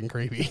pretty fucking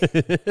creepy.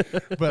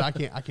 But I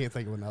can't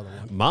think of another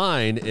one.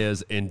 Mine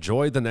is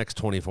enjoy the next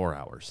 24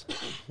 hours.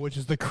 Which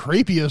is the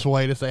creepiest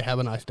way to say have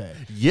a nice day.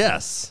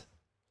 Yes.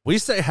 We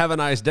say have a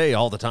nice day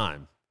all the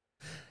time.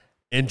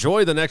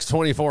 Enjoy the next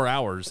 24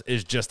 hours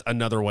is just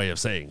another way of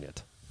saying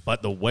it.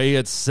 But the way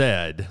it's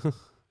said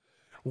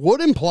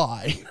would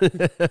imply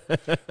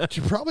that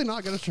you're probably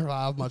not going to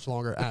survive much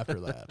longer after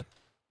that.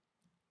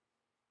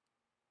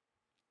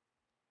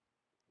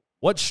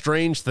 What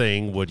strange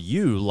thing would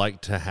you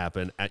like to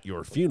happen at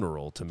your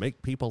funeral to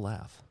make people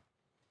laugh?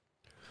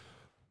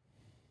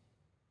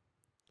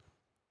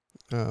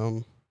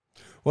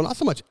 Well, not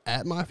so much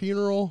at my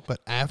funeral, but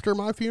after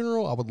my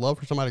funeral, I would love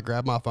for somebody to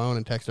grab my phone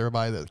and text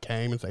everybody that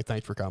came and say,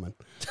 thanks for coming.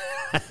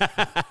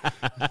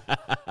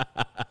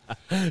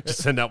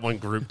 Just send out one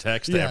group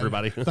text to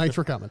everybody. Thanks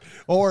for coming.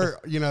 Or,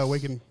 we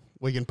can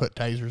put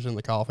tasers in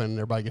the coffin and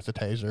everybody gets a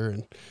taser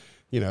and,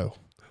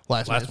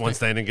 last one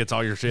standing gets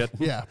all your shit.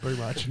 Yeah, pretty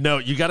much. No,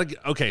 you got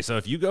to, okay, so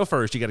if you go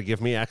first, you got to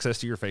give me access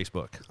to your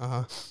Facebook.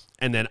 Uh-huh.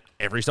 And then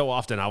every so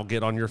often, I'll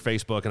get on your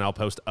Facebook and I'll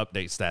post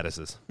update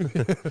statuses.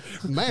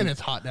 Man, it's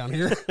hot down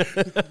here.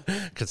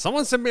 Could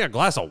someone send me a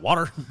glass of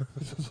water?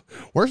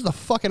 Where's the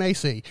fucking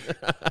AC?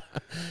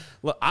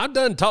 Look, I've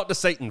done talk to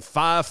Satan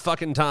 5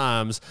 fucking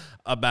times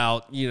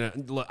about,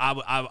 look,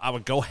 I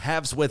would go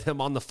halves with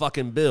him on the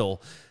fucking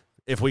bill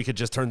if we could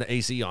just turn the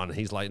AC on. And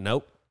he's like,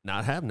 nope,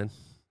 not happening.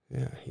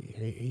 Yeah,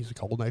 he's a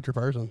cold-natured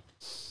person.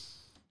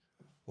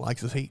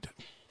 Likes his heat.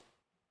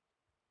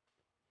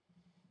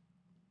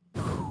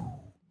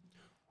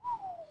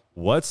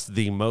 What's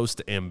the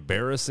most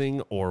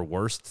embarrassing or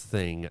worst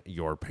thing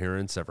your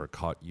parents ever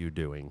caught you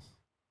doing?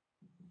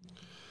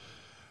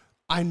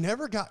 I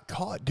never got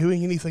caught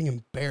doing anything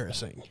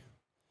embarrassing.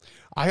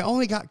 I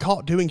only got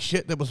caught doing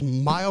shit that was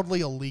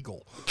mildly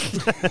illegal.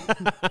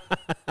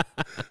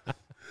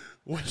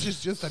 Which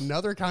is just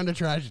another kind of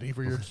tragedy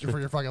for your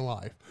fucking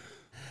life.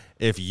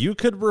 If you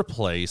could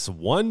replace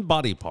one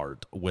body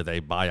part with a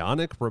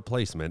bionic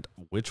replacement,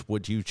 which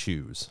would you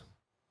choose?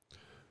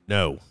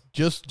 No.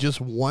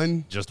 Just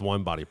one? Just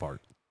one body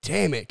part.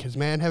 Damn it, because,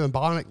 man, having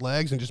bionic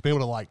legs and just being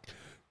able to,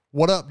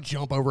 what up,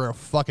 jump over a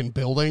fucking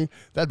building,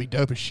 that'd be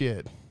dope as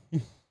shit.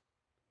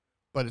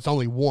 But it's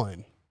only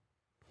one.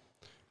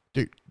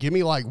 Dude, give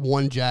me,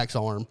 one Jack's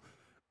arm.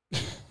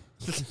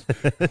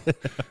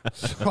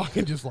 So I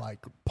can just,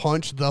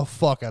 punch the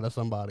fuck out of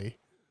somebody.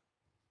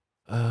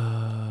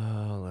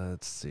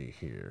 Let's see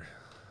here.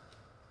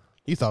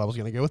 You thought I was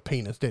going to go with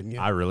penis, didn't you?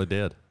 I really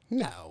did.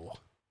 No.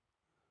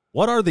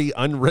 What are the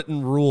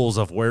unwritten rules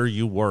of where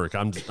you work?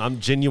 I'm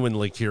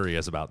genuinely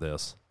curious about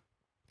this.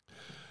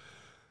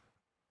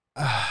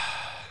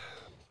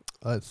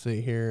 Let's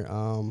see here.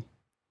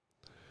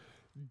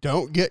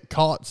 Don't get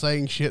caught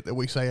saying shit that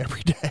we say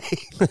every day.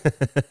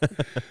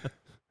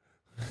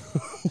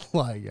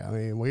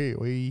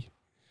 We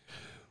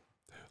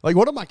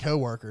one of my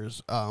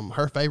coworkers,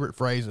 her favorite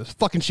phrase is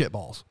fucking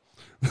shitballs.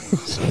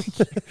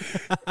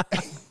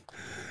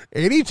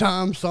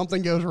 Anytime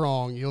something goes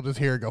wrong, you'll just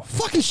hear her go,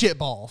 fucking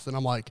shitballs. And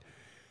I'm like,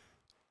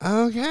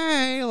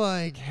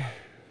 okay,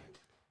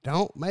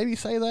 don't maybe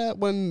say that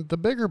when the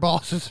bigger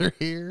bosses are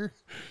here.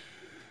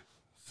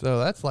 So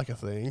that's a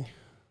thing.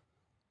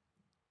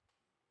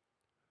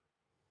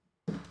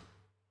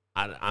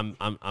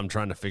 I'm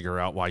trying to figure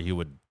out why you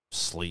would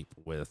sleep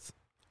with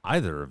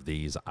either of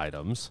these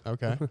items.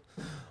 Okay.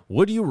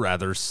 Would you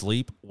rather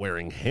sleep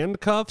wearing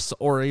handcuffs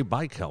or a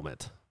bike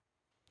helmet?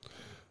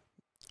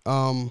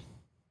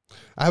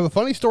 I have a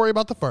funny story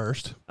about the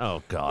first.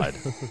 Oh, God.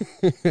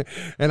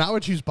 And I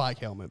would choose bike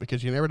helmet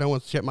because you never know when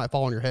shit might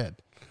fall on your head.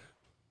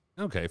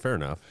 Okay, fair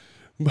enough.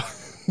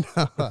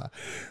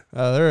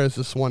 There is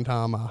this one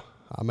time I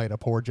made a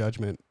poor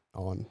judgment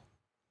on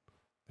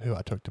who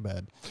I took to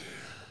bed.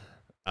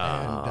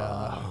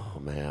 Oh,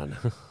 man.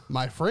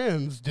 My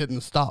friends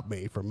didn't stop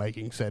me from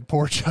making said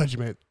poor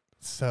judgment.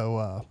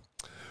 So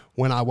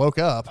when I woke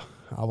up,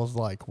 I was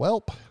like,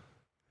 "Welp,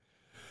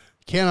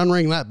 can't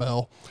unring that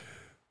bell."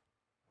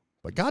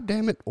 But God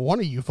damn it, one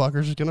of you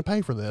fuckers is going to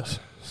pay for this.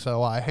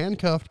 So I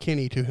handcuffed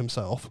Kenny to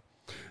himself.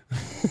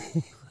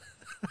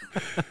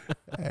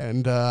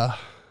 And,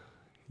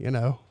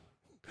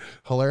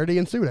 hilarity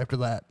ensued after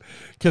that.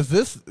 Because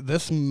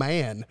this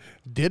man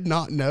did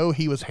not know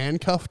he was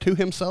handcuffed to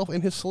himself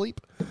in his sleep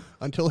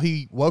until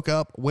he woke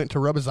up, went to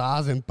rub his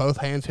eyes, and both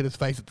hands hit his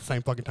face at the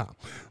same fucking time.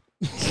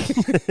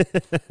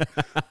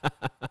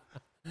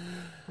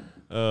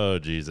 Oh,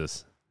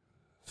 Jesus.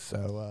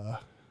 So,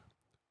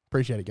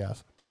 appreciate it,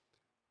 guys.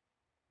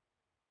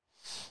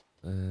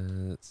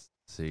 Let's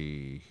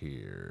see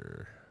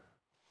here.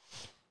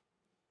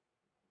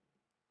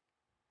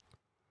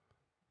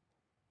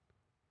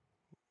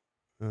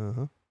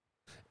 Uh-huh.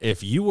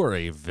 If you were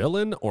a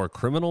villain or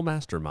criminal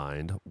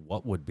mastermind,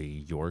 what would be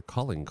your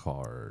calling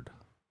card?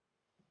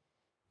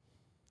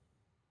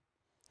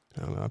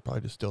 I don't know. I'd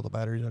probably just steal the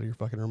batteries out of your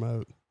fucking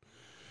remote.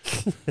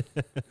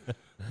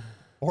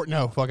 Or,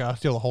 no, fuck it. I'll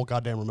steal the whole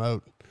goddamn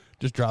remote.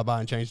 Just drive by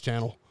and change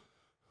channel.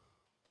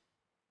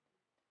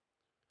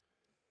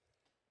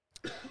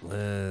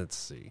 Let's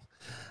see.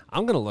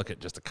 I'm going to look at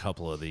just a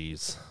couple of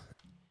these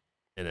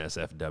in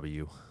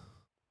SFW.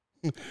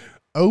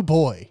 Oh,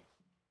 boy.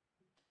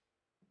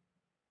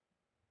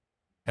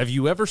 Have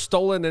you ever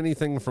stolen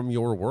anything from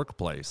your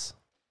workplace?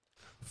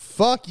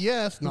 Fuck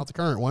yes. Not the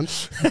current one.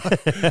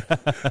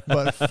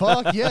 But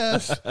fuck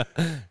yes.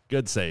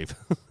 Good save.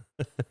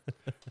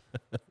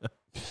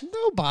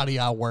 Nobody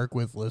I work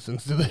with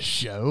listens to this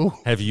show.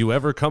 Have you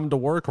ever come to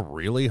work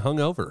really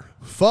hungover?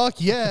 Fuck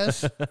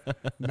yes.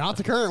 Not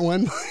the current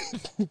one.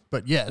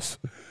 But yes.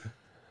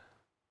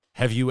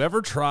 Have you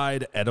ever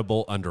tried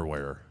edible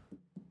underwear?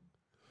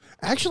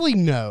 Actually,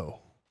 no.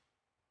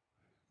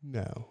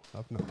 No,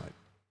 I've not.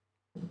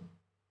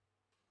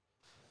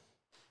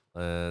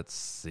 Let's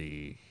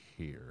see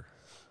here.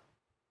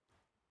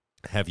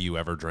 Have you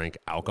ever drank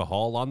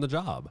alcohol on the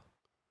job?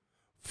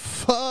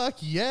 Fuck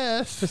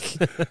yes.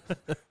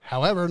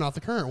 However, not the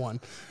current one.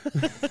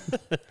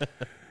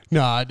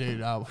 No,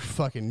 dude, I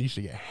fucking used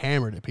to get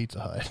hammered at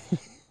Pizza Hut.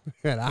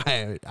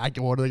 And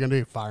what are they going to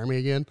do? Fire me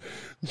again?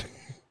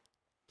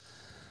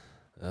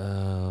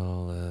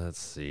 Oh, let's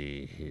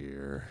see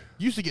here.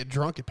 Used to get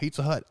drunk at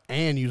Pizza Hut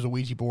and use a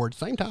Ouija board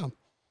same time.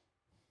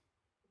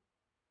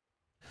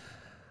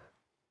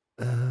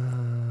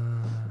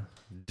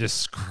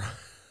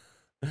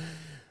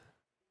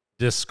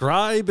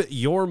 Describe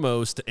your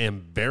most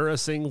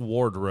embarrassing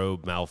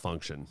wardrobe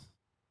malfunction.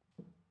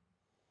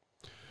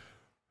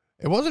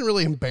 It wasn't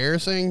really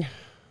embarrassing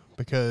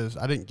because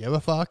I didn't give a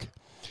fuck.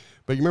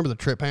 But you remember the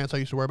trip pants I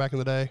used to wear back in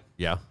the day?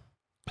 Yeah.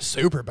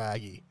 Super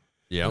baggy.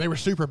 Yeah. And they were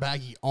super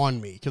baggy on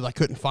me because I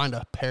couldn't find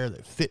a pair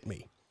that fit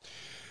me.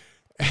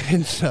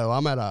 And so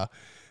I'm at a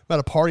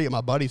party at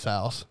my buddy's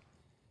house.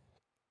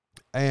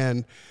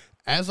 And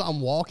as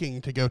I'm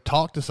walking to go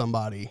talk to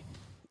somebody,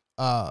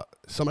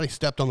 somebody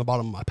stepped on the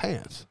bottom of my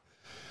pants.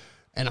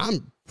 And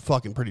I'm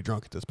fucking pretty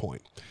drunk at this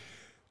point.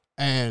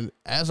 And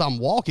as I'm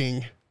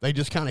walking, they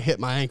just kind of hit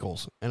my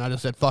ankles. And I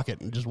just said, fuck it,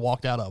 and just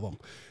walked out of them.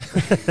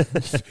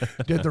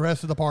 Did the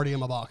rest of the party in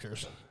my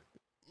boxers.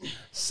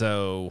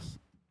 So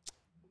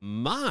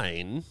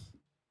mine,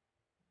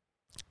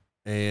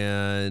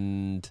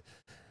 and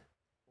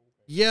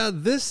yeah,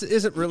 this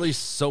isn't really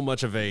so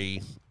much of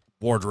a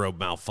wardrobe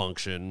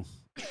malfunction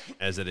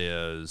as it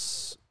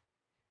is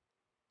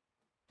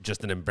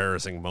just an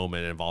embarrassing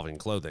moment involving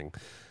clothing.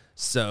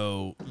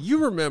 So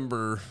you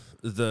remember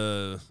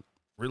the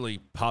really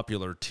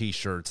popular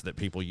T-shirts that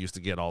people used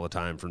to get all the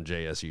time from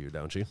JSU,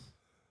 don't you?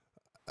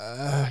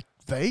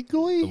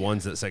 Vaguely? The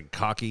ones that said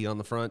cocky on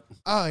the front?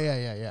 Oh,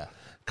 yeah.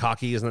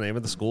 Cocky is the name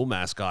of the school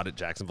mascot at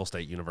Jacksonville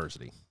State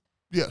University.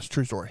 Yes,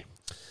 true story.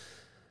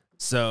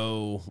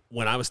 So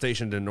when I was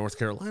stationed in North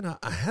Carolina,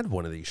 I had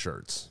one of these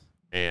shirts,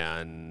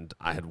 and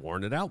I had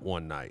worn it out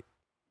one night.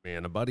 Me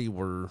and a buddy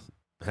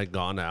had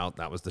gone out.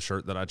 That was the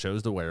shirt that I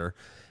chose to wear.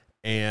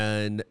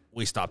 And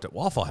we stopped at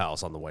Waffle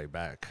House on the way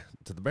back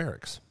to the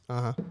barracks.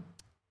 Uh-huh.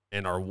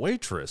 And our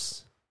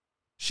waitress,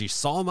 she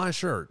saw my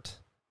shirt,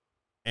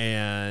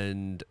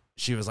 and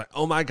she was like,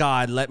 "Oh, my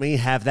God, let me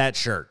have that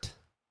shirt."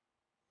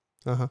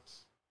 Uh-huh.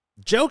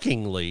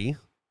 Jokingly,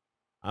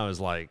 I was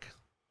like,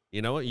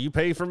 "You know what? You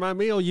pay for my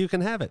meal, you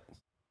can have it."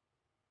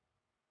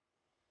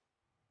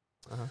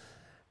 Uh-huh.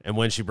 And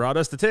when she brought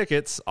us the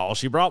tickets, all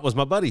she brought was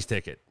my buddy's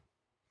ticket.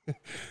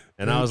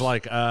 And I was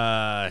like,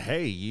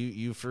 "Hey,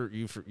 you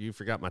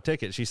forgot my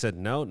ticket." She said,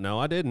 "No,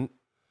 I didn't.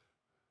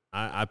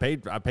 I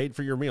paid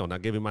for your meal. Now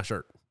give me my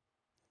shirt."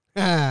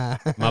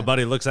 My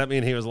buddy looks at me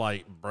and he was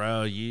like,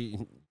 "Bro,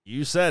 you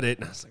said it."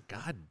 And I was like,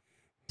 "God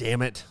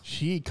damn it."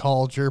 She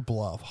called your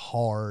bluff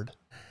hard.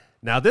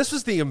 Now, this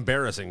was the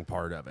embarrassing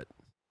part of it.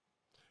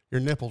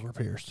 Your nipples were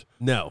pierced.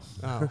 No.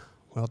 Oh,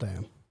 well,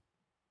 damn.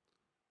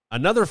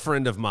 Another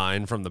friend of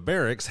mine from the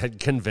barracks had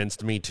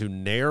convinced me to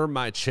nair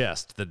my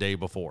chest the day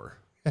before.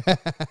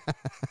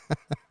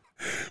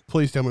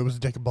 Please tell me it was a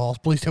dick and balls.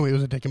 Please tell me it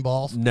was a dick and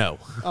balls. No.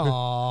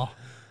 Aw.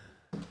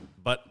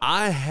 But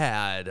I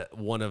had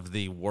one of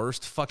the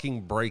worst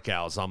fucking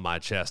breakouts on my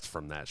chest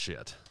from that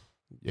shit.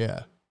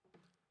 Yeah.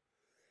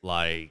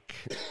 Like,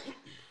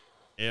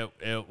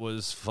 it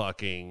was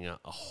fucking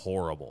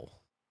horrible.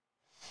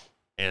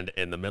 And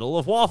in the middle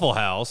of Waffle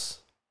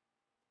House,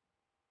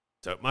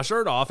 took my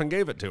shirt off and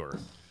gave it to her.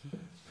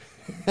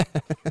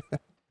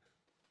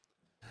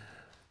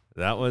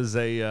 That was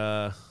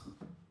that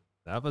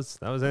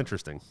was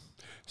interesting.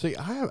 See,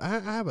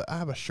 I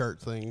have a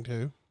shirt thing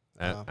too.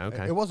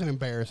 Okay. It wasn't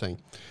embarrassing.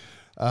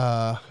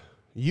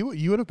 You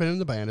would have been in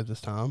the band at this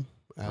time,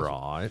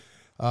 Right.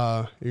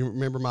 You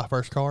remember my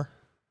first car?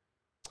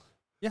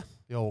 Yeah.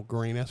 The old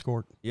green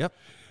Escort. Yep.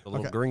 The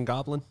little green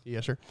goblin.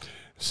 Yes, sir.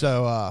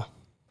 So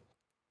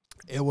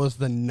it was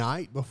the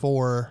night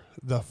before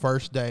the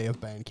first day of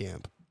band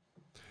camp,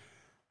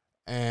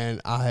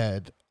 and I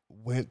had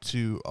went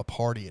to a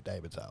party at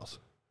David's house.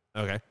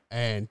 Okay.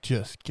 And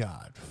just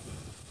got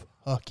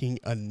fucking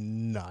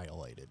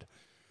annihilated.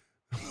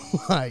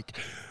 Like,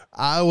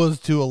 I was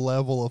to a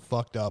level of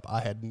fucked up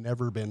I had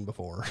never been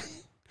before.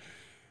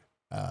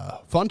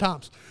 Fun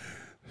times.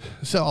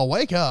 So I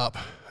wake up,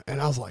 and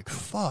I was like,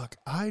 fuck,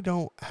 I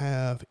don't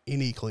have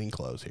any clean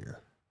clothes here.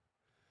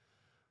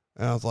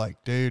 And I was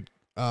like, dude,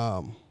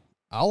 I'll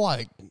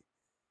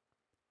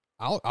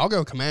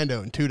go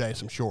commando in 2 days,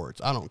 some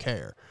shorts. I don't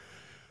care.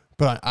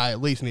 But I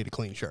at least need a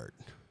clean shirt.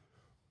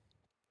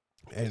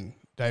 And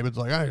David's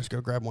like, I just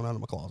go grab one out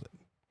of my closet.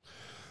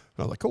 And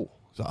I was like, cool.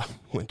 So I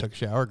went and took a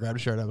shower, grabbed a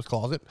shirt out of his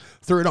closet,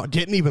 threw it on.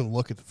 Didn't even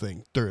look at the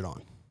thing, threw it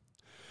on.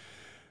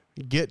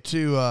 Get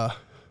to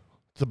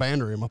the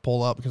band room. I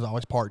pull up because I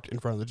always parked in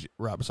front of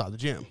right beside the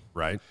gym.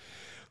 Right.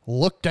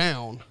 Look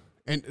down,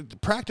 and the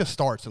practice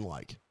starts in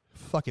like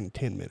fucking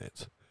 10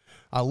 minutes.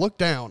 I look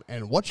down,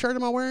 and what shirt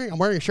am I wearing? I'm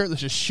wearing a shirt that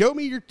says, show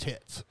me your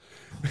tits.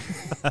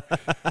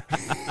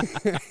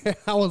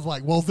 I was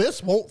like, well,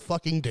 this won't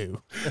fucking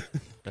do.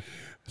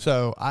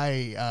 So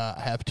I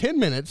have 10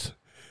 minutes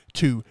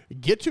to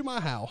get to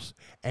my house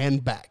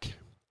and back,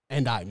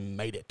 and I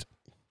made it.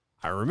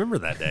 I remember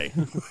that day.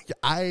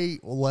 I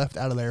left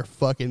out of there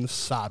fucking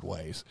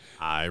sideways.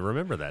 I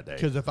remember that day.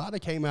 Because if I'd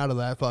have came out of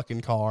that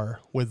fucking car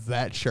with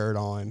that shirt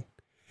on,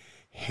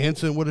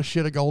 Henson would have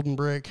shit a golden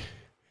brick.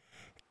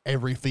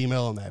 Every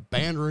female in that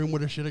band room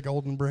would have shit a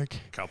golden brick.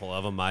 A couple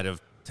of them might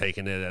have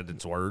taken it at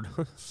its word.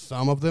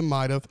 Some of them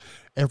might have.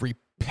 Every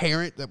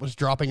parent that was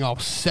dropping off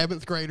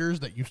 7th graders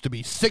that used to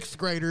be 6th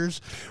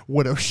graders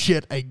would have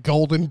shit a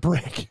golden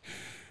brick.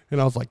 And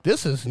I was like,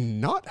 this is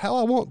not how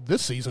I want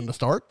this season to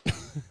start.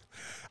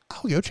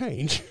 I'll go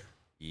change.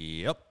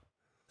 Yep.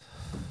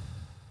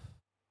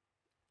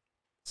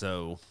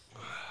 So,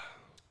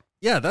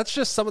 yeah, that's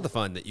just some of the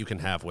fun that you can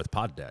have with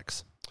pod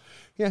decks.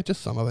 Yeah,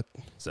 just some of it.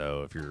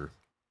 So if you're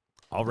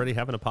already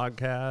having a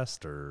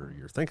podcast or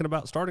you're thinking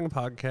about starting a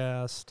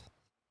podcast,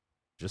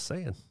 just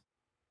saying.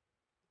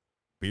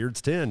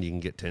 Beards 10, you can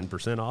get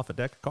 10% off a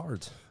deck of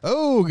cards.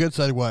 Oh, good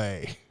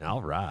segue.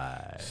 All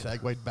right.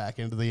 Segued back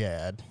into the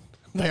ad.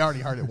 They already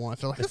heard it once.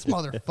 They're like, this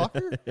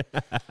motherfucker.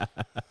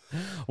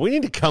 We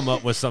need to come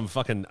up with some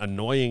fucking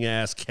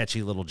annoying-ass,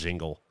 catchy little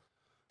jingle.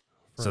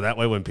 So that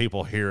way when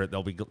people hear it,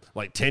 they'll be,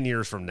 like 10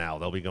 years from now,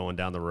 they'll be going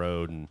down the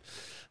road and,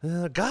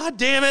 God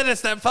damn it,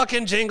 it's that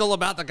fucking jingle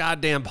about the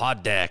goddamn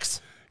pod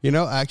decks. You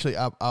know, actually,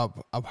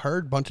 I've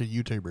heard a bunch of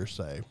YouTubers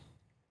say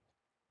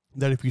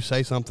that if you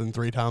say something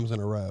 3 times in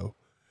a row,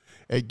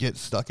 it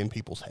gets stuck in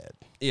people's head.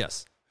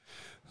 Yes.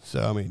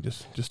 So, I mean,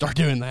 just start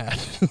doing that.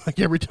 Like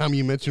every time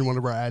you mention one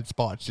of our ad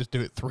spots, just do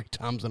it 3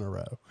 times in a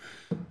row.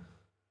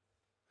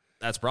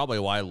 That's probably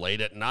why late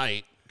at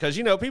night, because,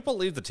 you know, people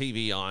leave the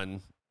TV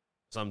on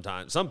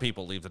sometimes. Some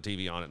people leave the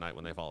TV on at night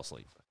when they fall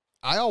asleep.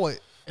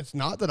 It's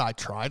not that I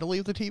try to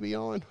leave the TV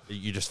on.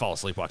 You just fall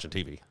asleep watching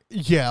TV.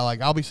 Yeah,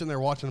 like I'll be sitting there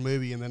watching a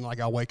movie and then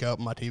like I'll wake up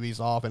and my TV's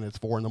off and it's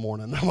 4 a.m.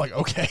 and I'm like,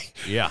 okay.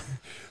 Yeah.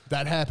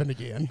 That happened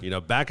again. You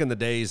know, back in the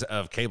days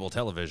of cable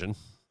television.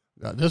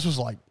 This was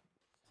like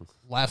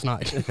last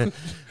night.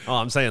 Oh,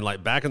 I'm saying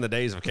like back in the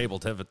days of cable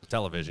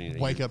television.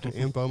 Wake up to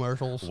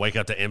infomercials. Wake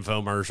up to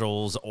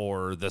infomercials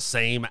or the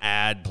same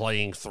ad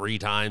playing 3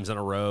 times in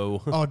a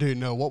row. Oh, dude,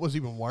 no. What was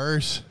even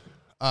worse?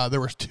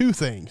 There was 2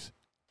 things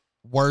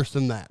worse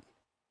than that.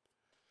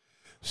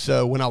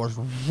 So when I was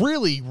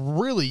really,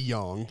 really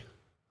young,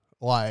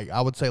 like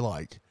I would say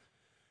like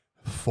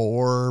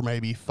 4,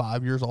 maybe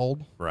 5 years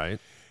old. Right.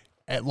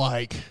 At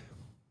like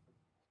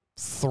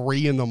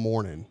 3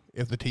 a.m,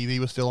 if the TV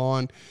was still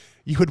on,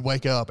 you would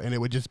wake up and it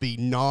would just be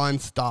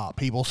nonstop.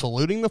 People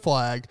saluting the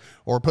flag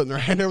or putting their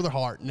hand over their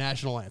heart,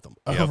 national anthem,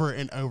 over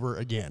and over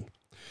again.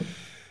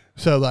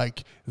 So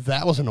like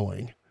that was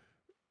annoying.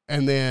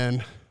 And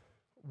then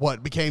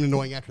what became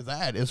annoying after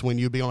that is when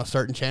you'd be on a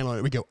certain channel and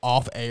it would go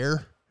off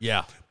air.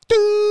 Yeah.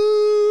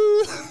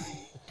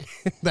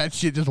 That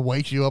shit just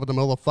wakes you up in the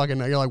middle of the fucking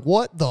night. You're like,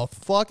 what the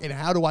fuck and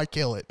how do I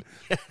kill it?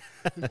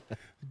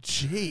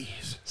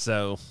 Jeez.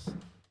 So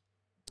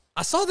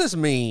I saw this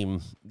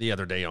meme the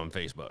other day on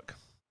Facebook.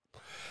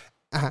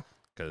 Uh-huh.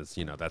 because,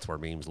 that's where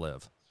memes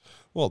live.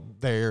 Well,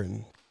 there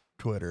and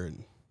Twitter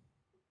and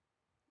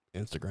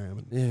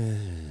Instagram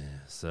and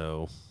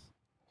So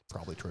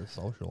probably Truth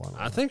Social.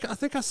 I think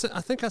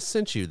I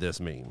sent you this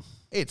meme.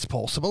 It's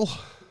possible.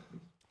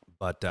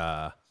 But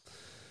I'm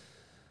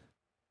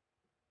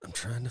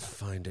trying to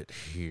find it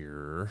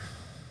here.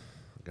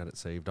 I got it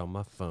saved on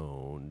my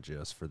phone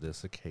just for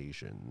this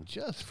occasion.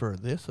 Just for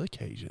this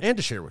occasion. And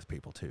to share with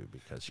people, too,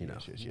 because,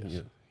 Yes.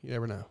 You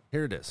never know.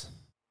 Here it is.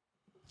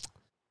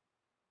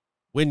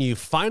 When you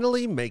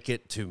finally make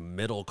it to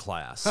middle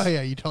class. Oh,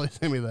 yeah, you totally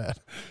sent me that.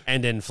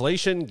 And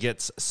inflation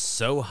gets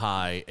so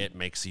high, it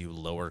makes you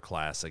lower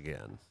class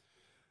again.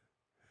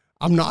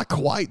 I'm not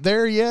quite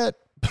there yet,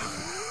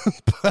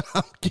 but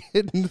I'm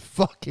getting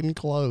fucking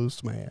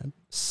close, man.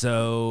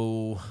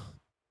 So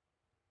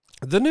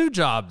the new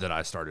job that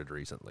I started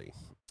recently,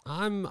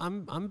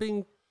 I'm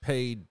being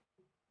paid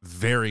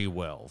very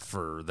well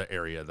for the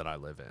area that I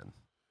live in.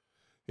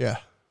 Yeah.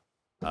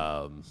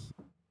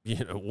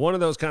 One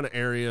of those kind of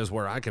areas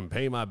where I can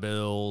pay my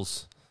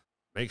bills,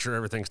 make sure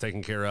everything's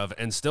taken care of,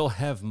 and still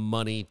have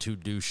money to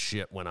do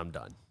shit when I'm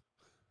done.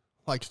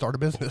 Like start a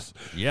business.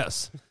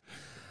 Yes.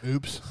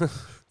 Oops.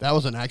 That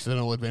was an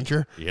accidental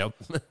adventure. Yep.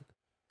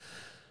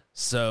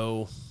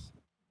 So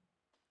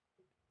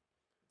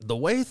the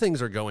way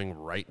things are going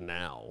right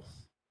now,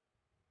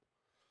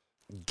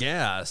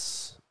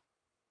 gas,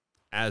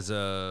 as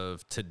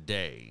of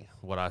today,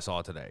 what I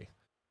saw today,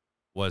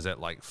 was at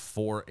like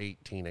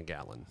 $4.18 a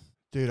gallon.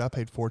 Dude, I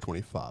paid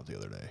 $4.25 the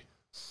other day.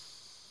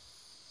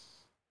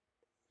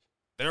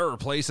 There are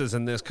places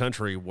in this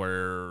country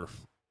where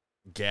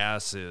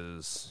gas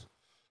is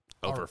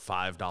over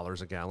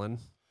 $5 a gallon,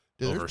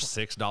 Dude, over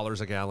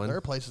 $6 a gallon. There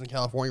are places in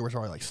California where it's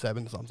already like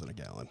 7-something a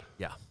gallon.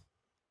 Yeah.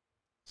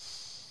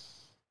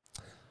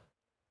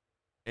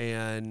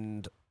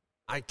 And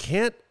I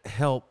can't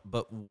help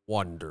but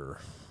wonder,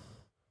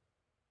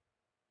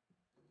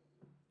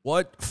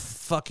 what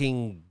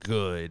fucking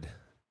good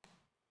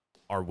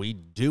are we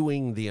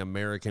doing the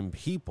American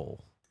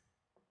people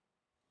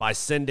by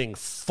sending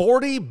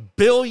 $40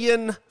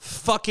 billion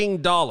fucking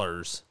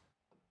dollars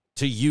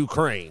to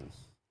Ukraine?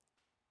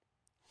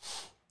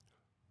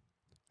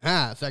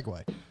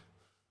 Segue.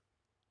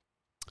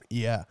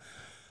 Yeah.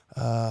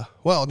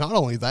 Well, not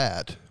only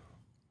that,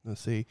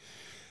 let's see,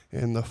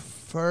 in the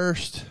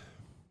first,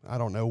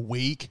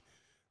 week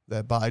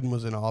that Biden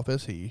was in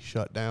office, he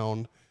shut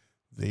down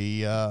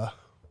the,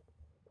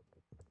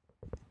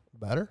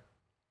 better?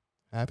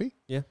 Happy?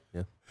 Yeah.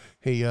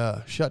 He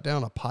shut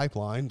down a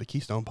pipeline, the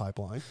Keystone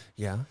Pipeline.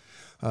 Yeah.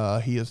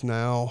 He has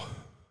now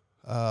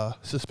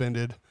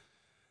suspended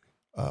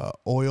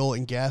oil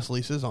and gas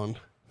leases on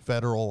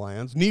federal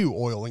lands, new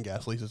oil and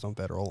gas leases on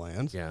federal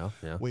lands. Yeah.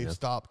 We've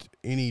stopped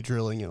any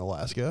drilling in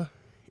Alaska,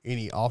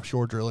 any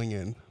offshore drilling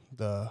in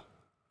the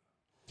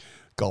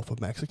Gulf of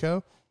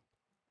Mexico.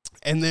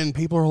 And then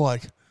people are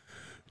like,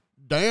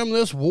 damn,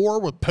 this war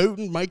with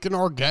Putin making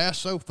our gas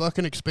so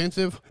fucking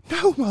expensive.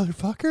 No,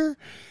 motherfucker.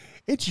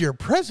 It's your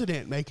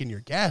president making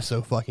your gas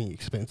so fucking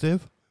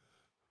expensive.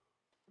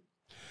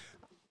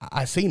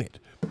 I've seen it.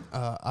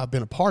 I've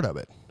been a part of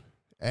it.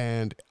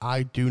 And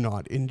I do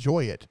not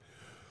enjoy it.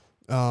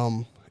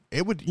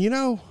 It would,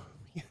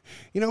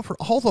 for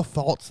all the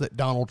faults that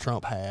Donald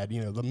Trump had,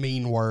 the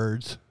mean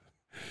words,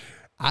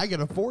 I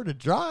could afford to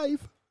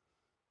drive.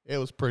 It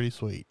was pretty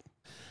sweet.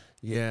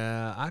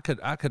 Yeah, I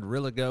could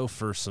really go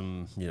for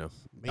some,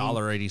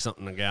 $1.80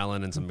 something a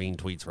gallon and some mean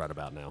tweets right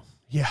about now.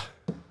 Yeah.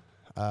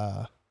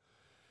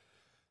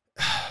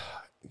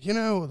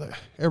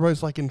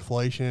 Everybody's like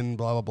inflation,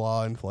 blah, blah,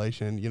 blah,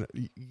 inflation.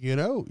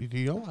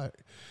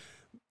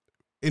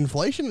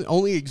 Inflation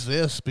only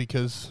exists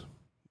because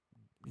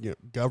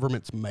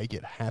governments make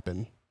it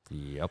happen.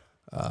 Yep.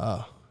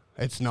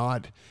 It's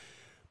not,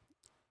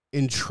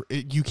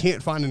 you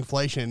can't find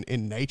inflation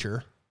in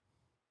nature.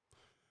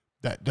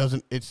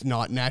 It's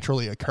not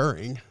naturally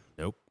occurring.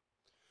 Nope.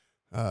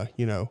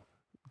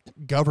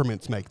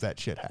 Governments make that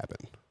shit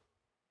happen.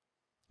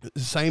 The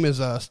same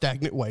as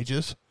stagnant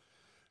wages.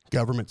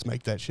 Governments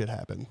make that shit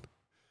happen.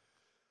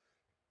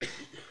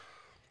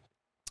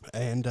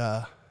 And,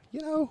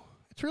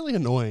 it's really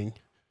annoying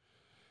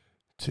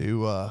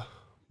to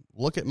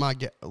look at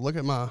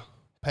my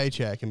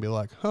paycheck and be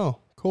like, oh,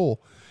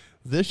 cool.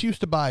 This used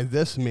to buy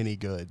this many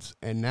goods,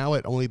 and now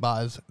it only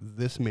buys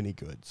this many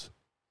goods.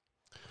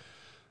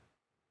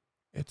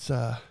 It's,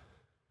 I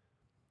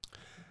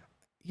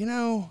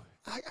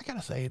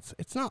gotta say,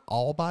 it's not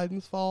all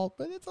Biden's fault,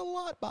 but it's a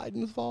lot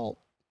Biden's fault.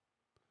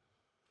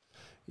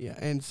 Yeah,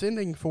 and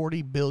sending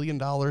 $40 billion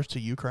to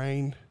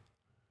Ukraine,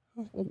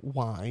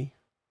 why?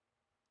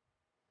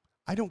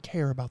 I don't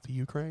care about the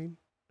Ukraine.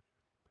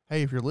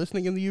 Hey, if you're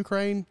listening in the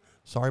Ukraine,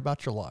 sorry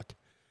about your luck.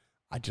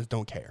 I just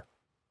don't care.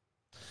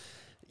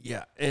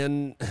 Yeah,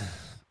 and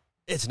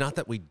it's not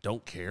that we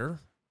don't care.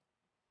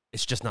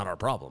 It's just not our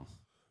problem.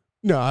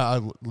 No, I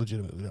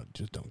legitimately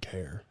just don't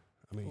care.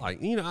 I mean,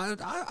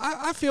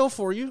 I feel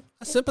for you.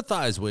 I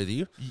sympathize with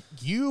you.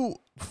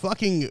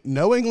 fucking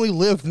knowingly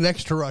lived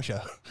next to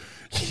Russia.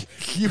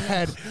 You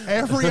had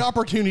every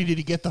opportunity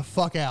to get the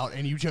fuck out,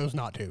 and you chose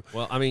not to.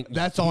 Well, I mean,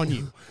 that's on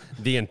you.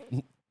 The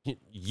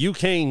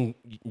Ukraine,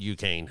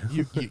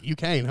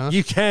 huh?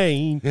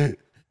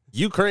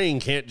 Ukraine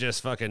can't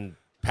just fucking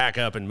pack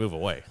up and move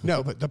away.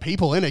 No, but the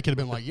people in it could have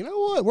been like, you know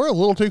what? We're a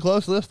little too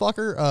close to this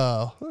fucker.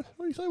 What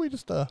do you say we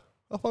just up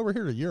over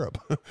here to Europe?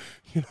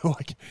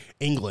 Like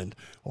England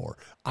or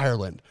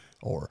Ireland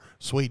or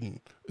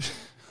Sweden.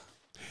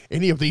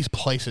 Any of these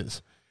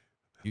places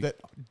that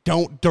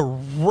don't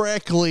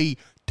directly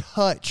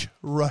touch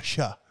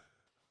Russia.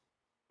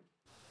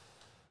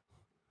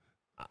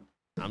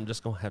 I'm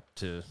just going to have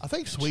to I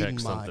think Sweden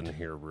check something might.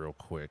 here real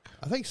quick.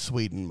 I think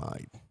Sweden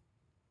might.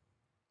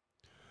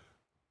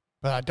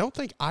 But I don't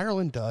think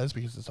Ireland does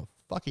because it's a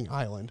fucking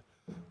island.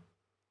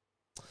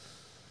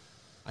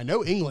 I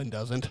know England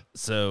doesn't.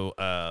 So,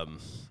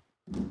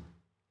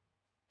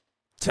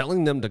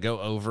 telling them to go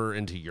over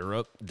into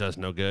Europe does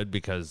no good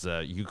because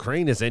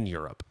Ukraine is in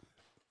Europe.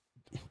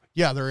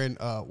 Yeah, they're in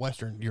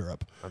Western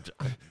Europe.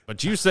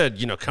 But you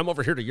said, come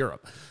over here to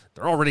Europe.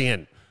 They're already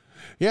in.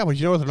 Yeah, but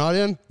you know what they're not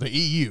in? The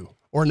EU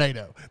or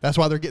NATO. That's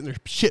why they're getting their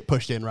shit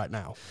pushed in right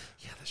now.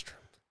 Yeah, that's true.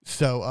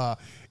 So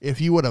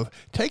if you would have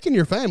taken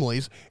your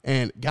families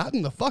and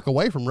gotten the fuck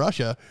away from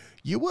Russia,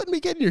 you wouldn't be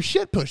getting your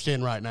shit pushed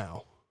in right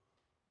now.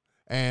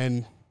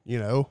 And,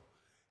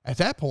 at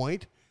that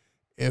point,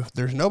 if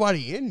there's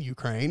nobody in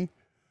Ukraine,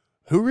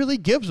 who really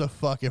gives a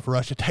fuck if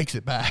Russia takes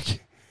it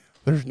back?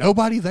 There's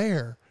nobody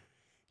there.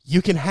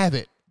 You can have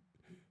it.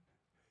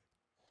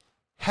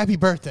 Happy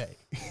birthday.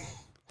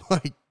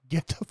 Like,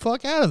 get the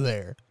fuck out of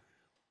there.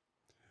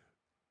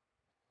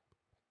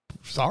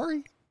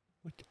 Sorry.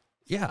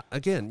 Yeah,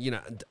 again,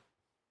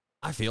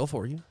 I feel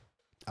for you.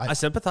 I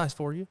sympathize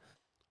for you,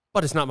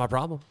 but it's not my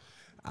problem.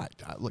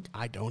 Look,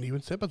 I don't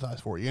even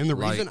sympathize for you. And the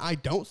reason I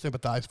don't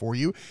sympathize for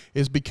you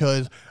is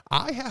because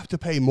I have to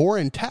pay more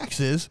in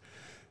taxes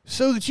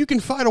so that you can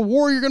fight a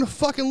war you're going to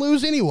fucking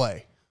lose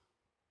anyway.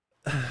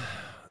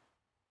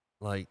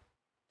 Like,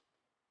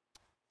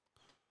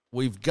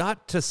 we've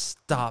got to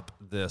stop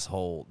this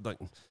whole,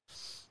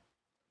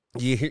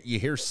 you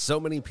hear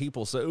so many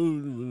people say,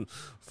 oh,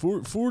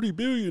 $40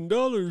 billion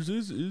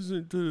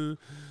isn't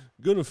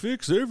going to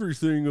fix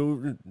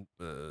everything.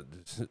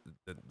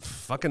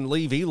 Fucking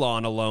leave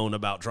Elon alone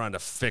about trying to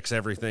fix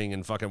everything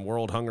and fucking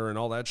world hunger and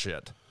all that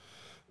shit.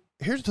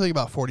 Here's the thing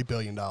about $40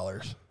 billion.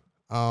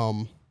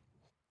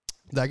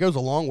 That goes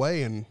a long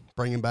way in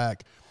bringing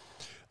back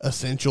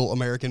essential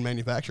American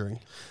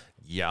manufacturing.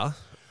 Yeah.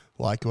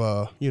 Like,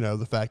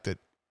 the fact that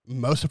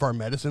most of our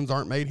medicines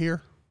aren't made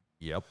here.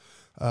 Yep.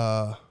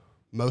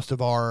 Most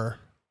of our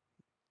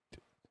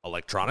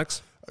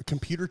electronics,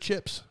 computer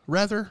chips,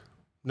 rather,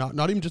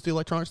 not even just the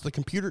electronics,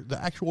 the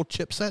actual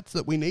chipsets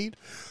that we need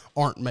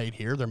aren't made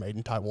here. They're made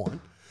in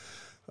Taiwan.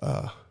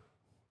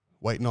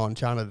 Waiting on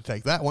China to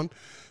take that one.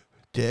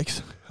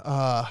 Dicks.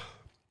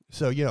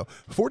 So,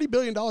 $40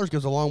 billion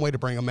goes a long way to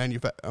bring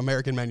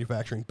American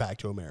manufacturing back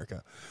to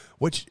America,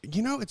 which,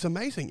 it's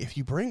amazing. If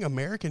you bring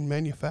American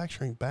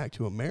manufacturing back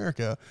to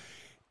America,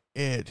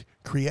 it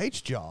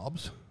creates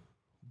jobs,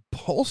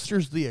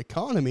 bolsters the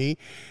economy,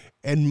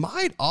 and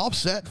might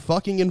offset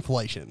fucking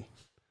inflation.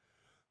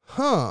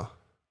 Huh.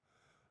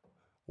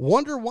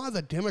 Wonder why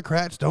the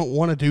Democrats don't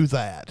want to do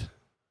that.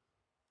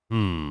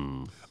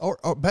 Or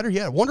better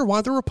yet, wonder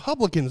why the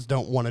Republicans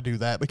don't want to do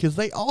that, because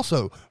they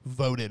also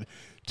voted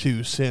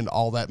to send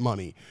all that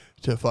money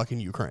to fucking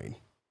Ukraine.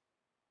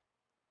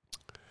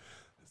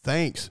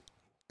 Thanks,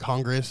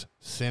 Congress,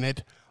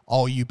 Senate,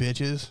 all you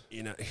bitches.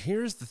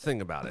 Here's the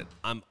thing about it.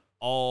 I'm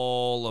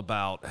all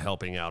about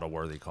helping out a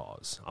worthy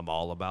cause. I'm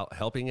all about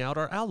helping out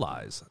our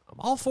allies. I'm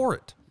all for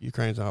it.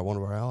 Ukraine's not one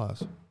of our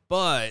allies.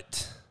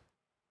 But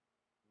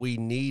we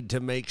need to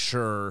make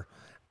sure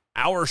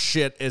our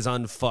shit is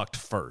unfucked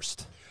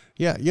first.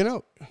 Yeah,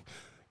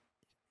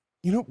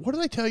 what do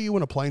they tell you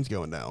when a plane's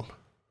going down?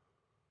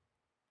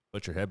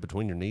 Put your head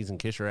between your knees and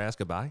kiss your ass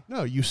goodbye?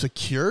 No, you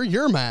secure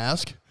your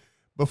mask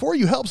before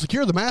you help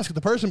secure the mask of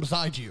the person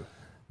beside you.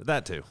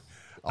 That too.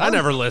 I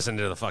never listened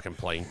to the fucking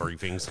plane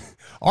briefings.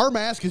 Our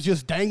mask is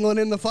just dangling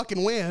in the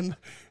fucking wind.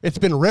 It's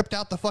been ripped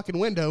out the fucking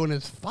window, and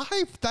it's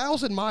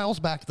 5,000 miles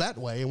back that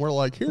way. And we're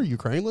like, here,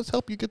 Ukraine, let's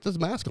help you get this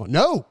mask on.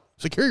 No,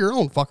 secure your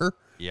own, fucker.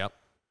 Yep.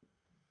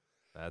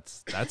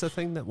 That's a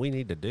thing that we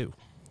need to do.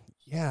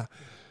 Yeah.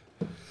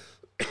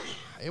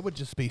 It would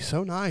just be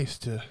so nice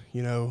to,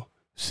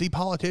 see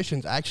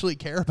politicians actually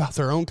care about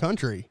their own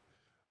country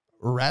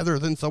rather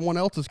than someone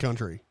else's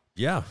country.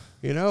 Yeah.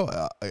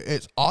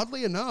 It's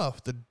oddly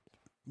enough that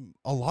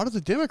a lot of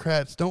the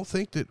Democrats don't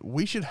think that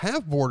we should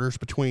have borders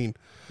between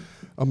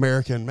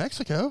America and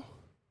Mexico.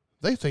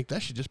 They think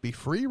that should just be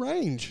free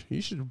range.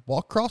 You should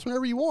walk across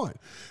whenever you want.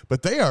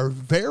 But they are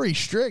very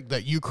strict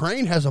that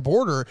Ukraine has a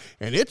border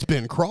and it's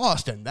been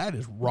crossed, and that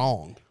is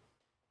wrong.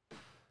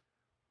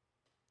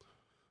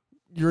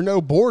 You're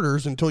no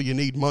borders until you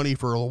need money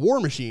for a war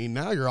machine.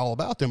 Now you're all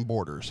about them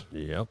borders.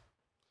 Yep.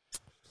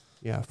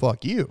 Yeah,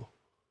 fuck you.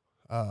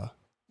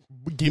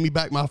 Give me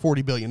back my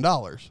 $40 billion.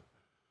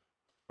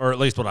 or at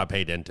least what I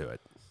paid into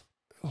it.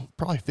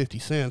 Probably 50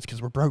 cents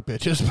because we're broke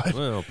bitches. But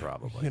Well,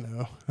 probably. you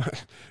know,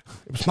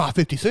 it was my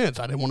 50 cents.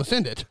 I didn't want to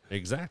send it.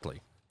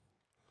 Exactly.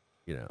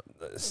 You know,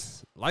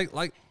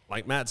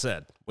 like Matt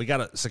said, we got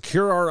to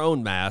secure our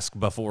own mask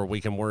before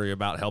we can worry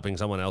about helping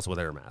someone else with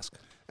their mask.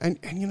 And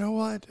you know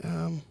what?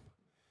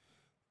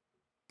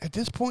 At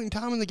this point in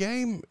time in the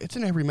game, it's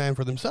an every man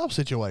for themselves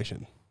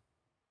situation.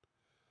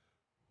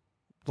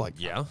 Like,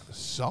 Yeah.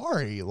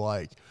 sorry,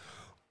 like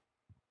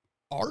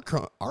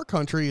our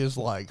country is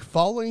like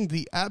falling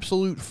the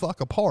absolute fuck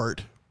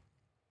apart,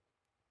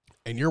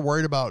 and you're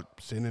worried about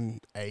sending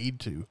aid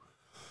to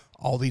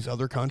all these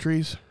other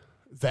countries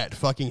that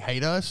fucking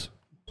hate us.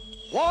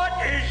 What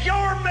is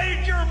your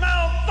major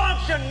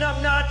malfunction,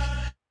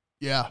 numbnuts?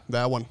 Yeah,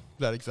 that one,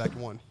 that exact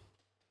one.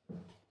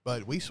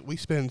 But we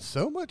spend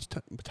so much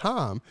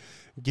time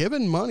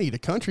giving money to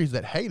countries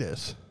that hate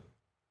us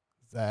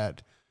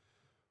that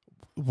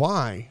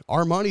why?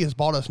 Our money has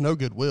bought us no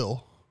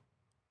goodwill.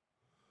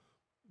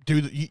 Do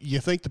you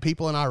think the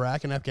people in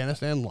Iraq and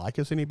Afghanistan like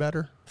us any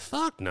better?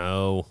 Fuck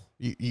no.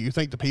 You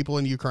think the people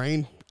in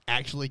Ukraine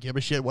actually give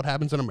a shit what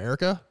happens in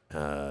America?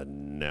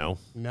 No.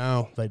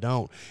 No, they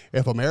don't.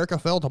 If America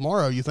fell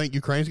tomorrow, you think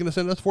Ukraine's going to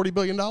send us $40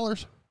 billion?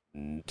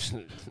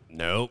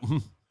 Nope.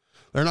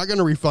 They're not going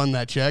to refund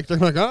that check. They're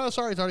like, oh,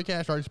 sorry, it's already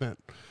cashed, already spent.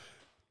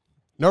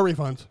 No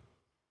refunds.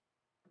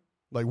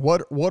 Like,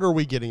 what are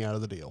we getting out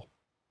of the deal?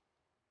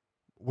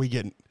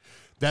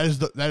 That is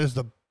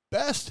the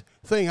best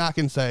thing I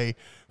can say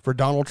for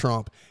Donald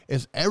Trump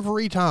is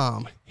every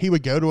time he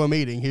would go to a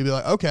meeting, he'd be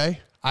like,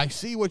 okay, I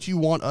see what you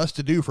want us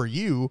to do for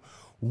you.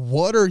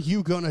 What are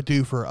you going to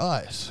do for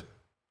us?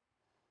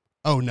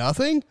 Oh,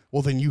 nothing?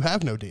 Well, then you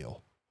have no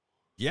deal.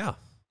 Yeah.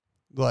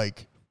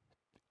 Like,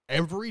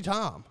 every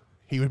time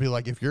he would be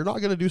like, if you're not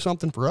going to do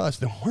something for us,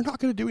 then we're not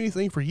going to do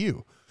anything for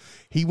you.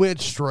 He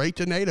went straight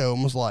to NATO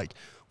and was like,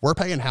 we're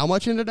paying how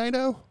much into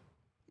NATO?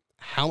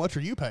 How much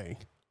are you paying?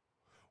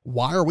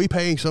 Why are we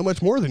paying so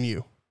much more than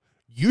you?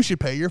 You should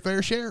pay your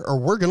fair share or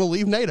we're going to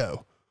leave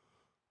NATO.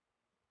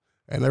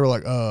 And they were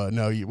like,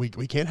 no,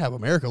 we can't have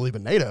America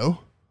leaving NATO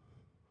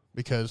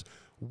because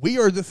we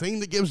are the thing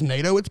that gives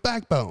NATO its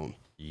backbone.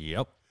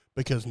 Yep.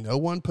 Because no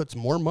one puts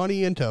more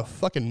money into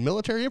fucking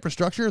military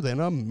infrastructure than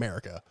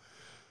America.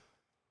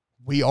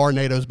 We are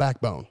NATO's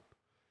backbone.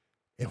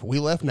 If we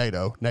left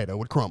NATO, NATO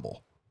would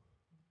crumble.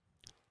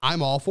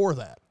 I'm all for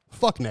that.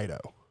 Fuck NATO.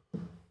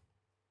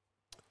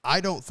 I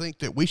don't think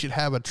that we should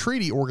have a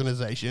treaty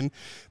organization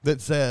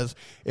that says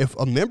if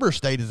a member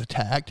state is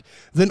attacked,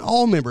 then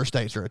all member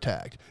states are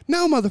attacked.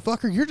 No,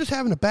 motherfucker, you're just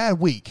having a bad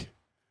week.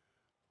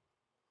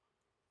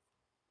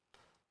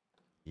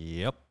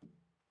 Yep.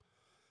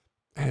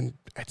 And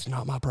it's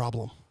not my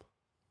problem.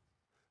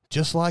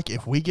 Just like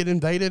if we get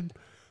invaded,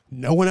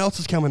 no one else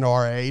is coming to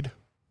our aid.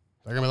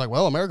 They're going to be like,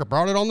 well, America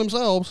brought it on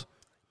themselves.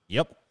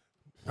 Yep.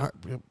 All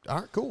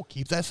right, cool.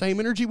 Keep that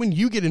same energy when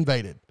you get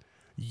invaded.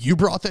 You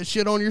brought that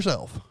shit on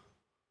yourself.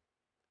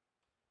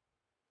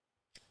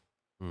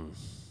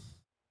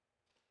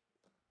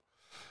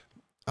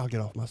 I'll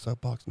get off my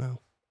soapbox now.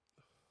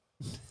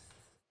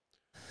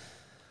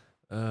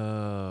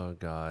 Oh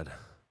God.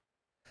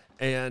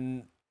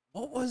 And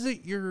what was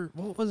it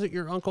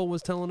your uncle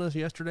was telling us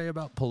yesterday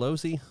about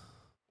Pelosi?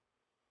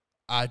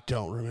 I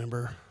don't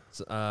remember.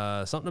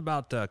 Something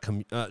about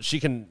she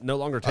can no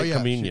longer take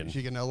communion.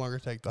 She can no longer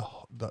take the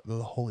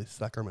holy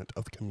sacrament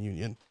of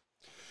communion.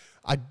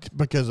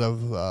 Because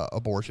of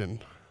abortion.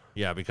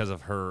 Yeah, because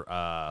of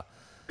her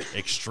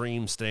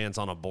extreme stance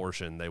on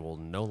abortion, they will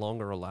no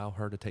longer allow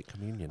her to take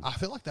communion. I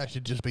feel like that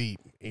should just be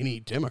any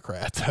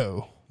Democrat,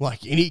 though.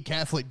 Like, any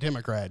Catholic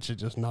Democrat should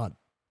just not,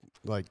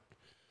 like,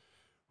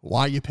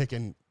 why are you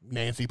picking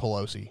Nancy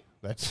Pelosi?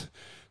 That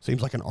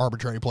seems like an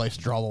arbitrary place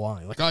to draw the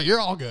line. Like, oh, you're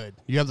all good.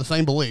 You have the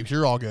same beliefs.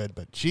 You're all good.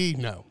 But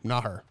no,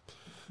 not her.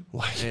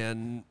 Like,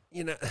 and,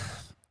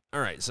 all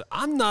right, so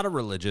I'm not a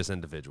religious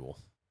individual.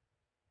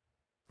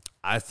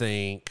 I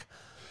think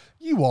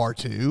you are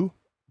too,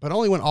 but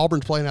only when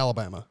Auburn's playing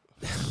Alabama.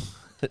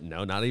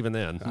 No, not even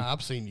then.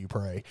 I've seen you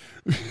pray.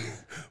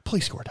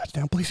 Please score a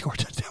touchdown. Please score a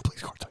touchdown. Please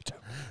score a touchdown.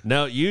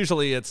 No,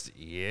 usually it's,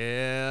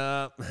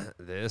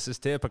 this is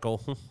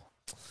typical.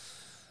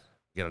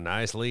 Get a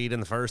nice lead in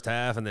the first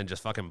half and then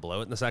just fucking blow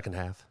it in the second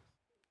half.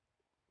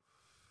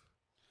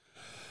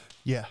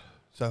 Yeah.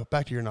 So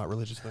back to your not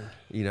religious thing.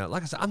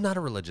 Like I said, I'm not a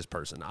religious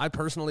person. I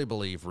personally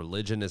believe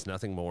religion is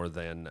nothing more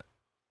than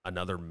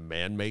another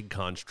man-made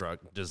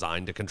construct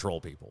designed to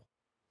control people.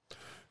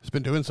 It's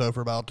been doing so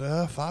for about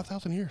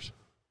 5,000 years.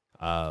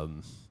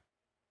 And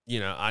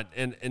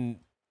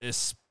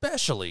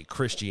especially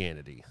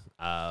Christianity.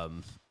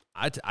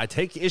 I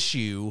take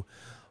issue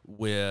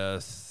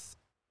with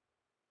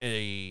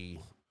a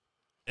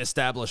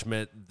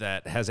establishment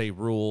that has a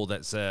rule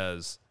that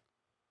says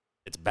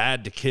it's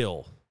bad to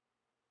kill,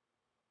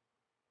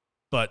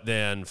 but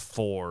then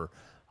for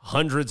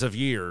hundreds of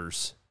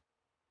years,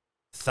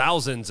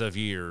 thousands of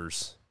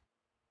years,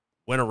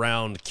 went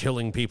around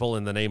killing people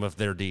in the name of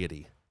their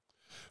deity.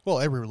 Well,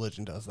 every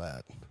religion does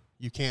that.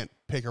 You can't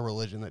pick a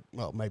religion that,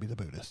 well, maybe the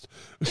Buddhist.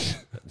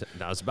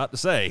 I was about to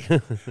say.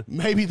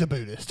 Maybe the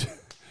Buddhist.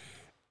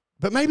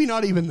 But maybe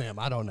not even them.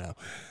 I don't know.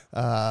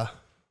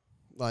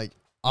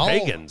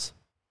 Pagans.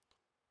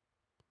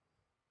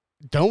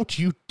 Don't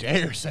you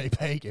dare say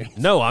pagans.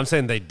 No, I'm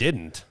saying they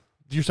didn't.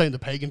 You're saying the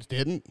pagans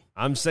didn't?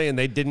 I'm saying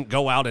they didn't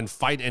go out and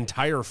fight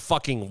entire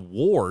fucking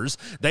wars.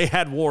 They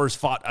had wars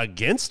fought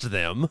against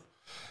them.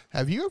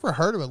 Have you ever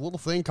heard of a little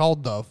thing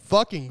called the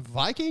fucking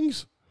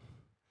Vikings?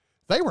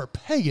 They were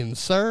pagans,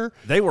 sir.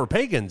 They were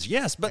pagans,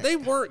 yes, but they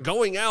weren't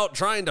going out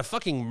trying to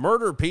fucking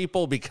murder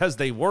people because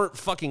they weren't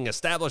fucking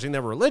establishing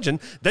their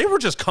religion. They were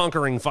just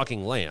conquering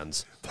fucking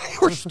lands. They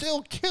were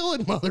still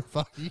killing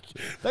motherfuckers.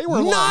 They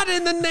were not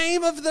in the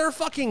name of their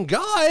fucking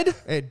god.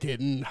 It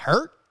didn't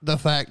hurt the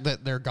fact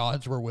that their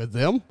gods were with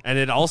them. And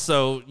it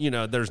also,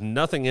 there's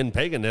nothing in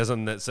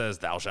paganism that says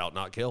thou shalt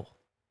not kill.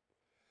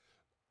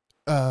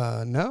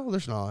 No,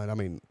 there's not. I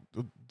mean,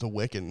 the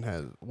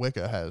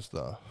Wicca has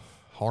the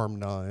harm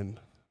none,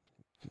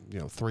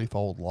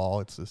 threefold law.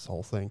 It's this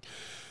whole thing.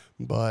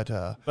 But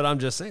I'm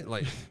just saying,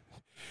 like,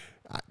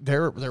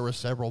 there were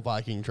several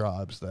Viking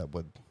tribes that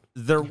would.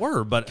 There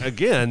were, but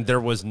again, there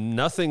was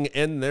nothing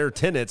in their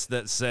tenets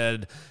that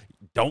said,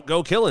 don't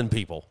go killing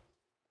people.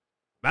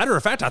 Matter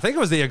of fact, I think it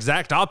was the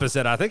exact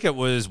opposite. I think it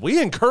was,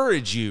 we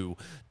encourage you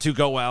to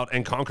go out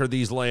and conquer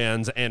these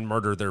lands and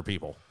murder their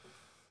people.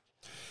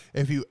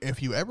 If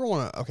you ever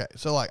want to, okay,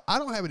 so like, I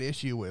don't have an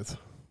issue with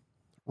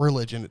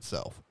religion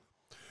itself.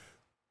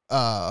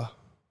 I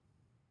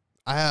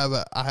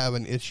have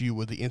an issue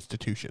with the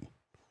institution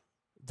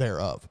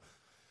thereof.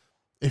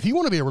 If you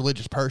want to be a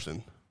religious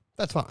person,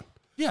 that's fine.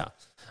 Yeah.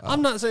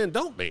 I'm not saying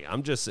don't be.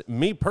 I'm just,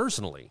 me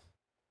personally,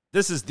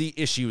 this is the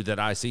issue that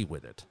I see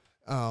with it.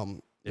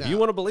 If you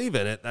want to believe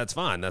in it, that's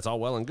fine. That's all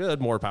well and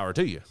good. More power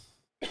to you.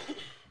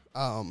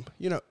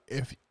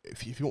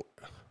 If you,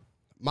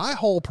 my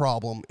whole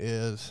problem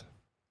is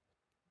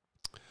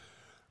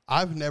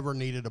I've never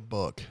needed a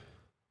book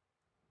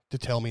to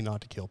tell me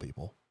not to kill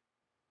people.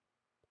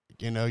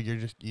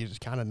 You just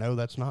kind of know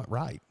that's not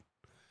right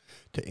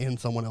to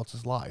end someone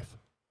else's life.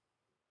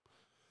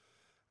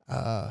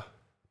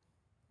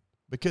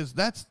 Because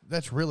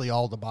that's really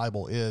all the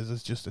Bible is.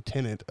 It's just a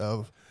tenet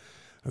of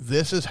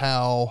this is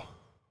how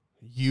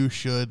you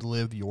should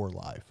live your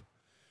life.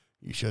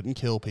 You shouldn't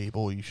kill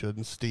people. You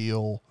shouldn't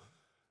steal.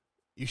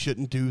 You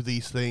shouldn't do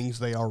these things.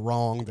 They are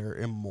wrong. They're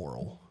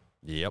immoral.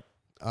 Yep.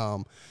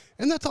 And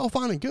that's all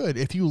fine and good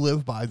if you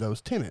live by those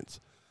tenets.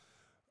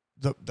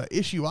 The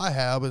issue I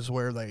have is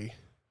where they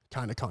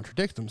kind of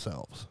contradict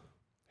themselves.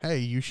 Hey,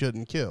 you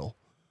shouldn't kill.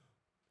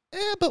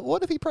 But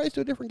what if he prays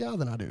to a different God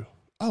than I do?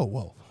 Oh,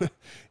 well,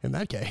 in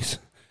that case,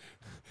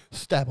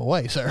 stab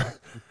away, sir.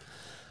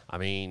 I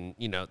mean,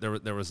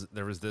 there was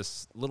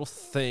this little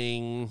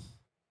thing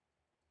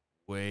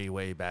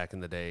way back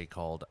in the day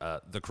called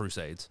the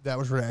Crusades. That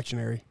was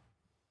reactionary.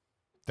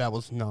 That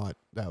was not,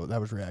 that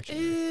was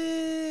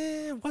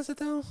reactionary. Was it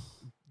though?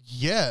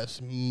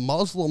 Yes,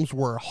 Muslims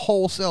were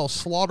wholesale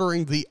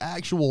slaughtering the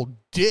actual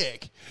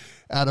dick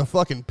out of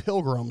fucking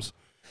pilgrims.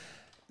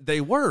 They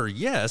were,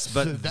 yes,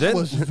 but that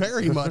was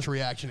very much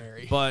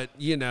reactionary. But,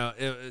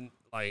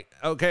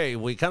 okay,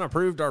 we kind of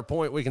proved our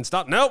point. We can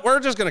stop. No, we're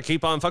just going to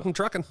keep on fucking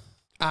trucking.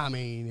 I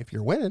mean, if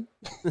you're winning.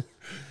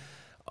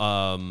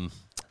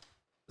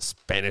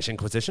 Spanish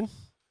Inquisition.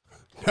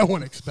 No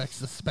one expects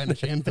the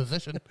Spanish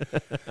Inquisition.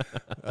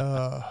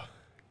 Yeah,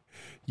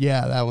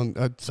 that one,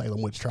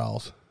 Salem Witch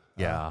Trials.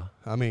 Yeah.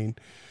 But I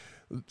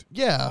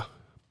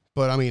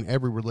mean,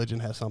 every religion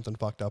has something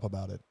fucked up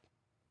about it.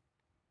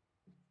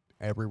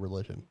 Every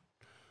religion.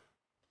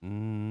 I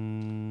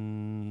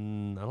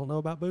don't know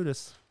about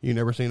Buddhists. You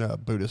never seen a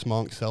Buddhist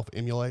monk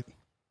self-immolate?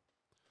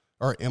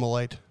 Or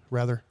immolate,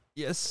 rather?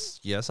 Yes,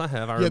 I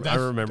have. I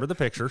remember the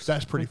pictures.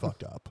 That's pretty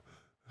fucked up.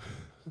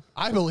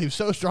 I believe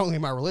so strongly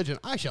in my religion,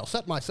 I shall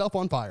set myself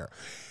on fire.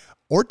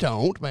 Or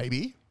don't,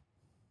 maybe.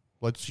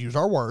 Let's use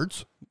our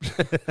words.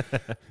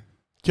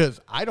 Because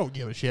I don't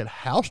give a shit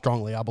how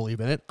strongly I believe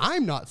in it.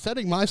 I'm not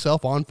setting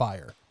myself on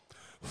fire.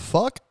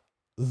 Fuck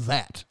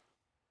that.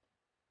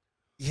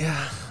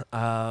 Yeah.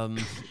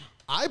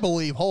 I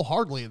believe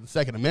wholeheartedly in the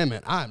Second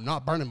Amendment. I'm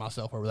not burning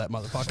myself over that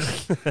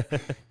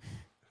motherfucker.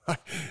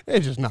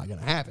 It's just not going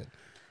to happen.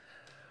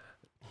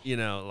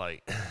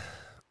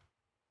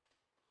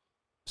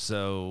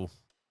 So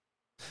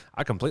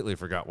I completely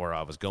forgot where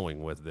I was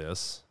going with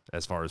this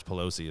as far as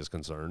Pelosi is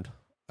concerned.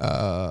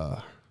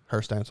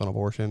 Her stance on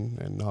abortion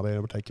and not being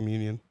able to take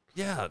communion.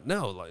 Yeah,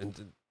 no,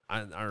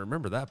 I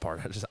remember that part.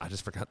 I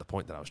just forgot the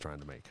point that I was trying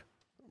to make.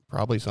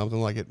 Probably something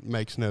like it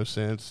makes no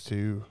sense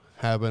to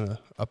have an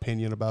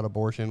opinion about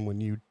abortion when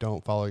you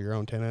don't follow your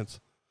own tenets.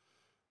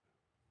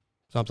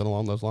 Something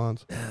along those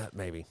lines.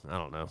 Maybe. I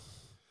don't know.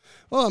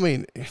 Well, I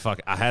mean... Fuck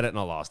it. I had it and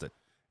I lost it.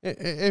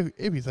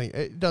 If you think...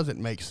 It doesn't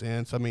make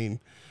sense. I mean,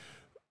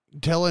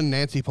 telling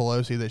Nancy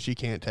Pelosi that she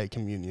can't take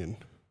communion,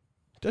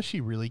 does she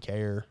really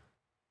care?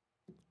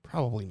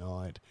 Probably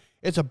not.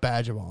 It's a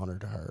badge of honor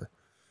to her.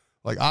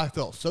 Like, I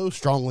felt so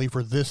strongly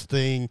for this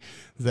thing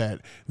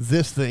that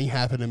this thing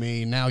happened to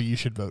me. Now you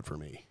should vote for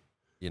me.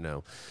 You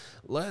know,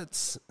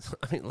 let's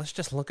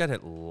just look at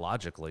it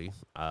logically.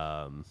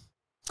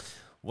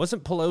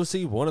 Wasn't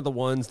Pelosi one of the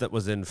ones that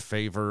was in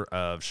favor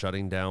of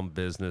shutting down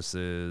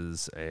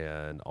businesses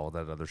and all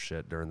that other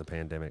shit during the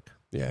pandemic?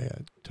 Yeah,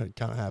 it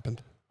kind of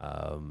happened.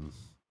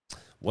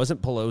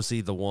 Wasn't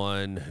Pelosi the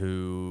one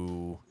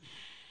who,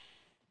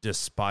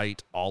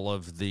 despite all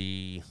of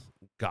the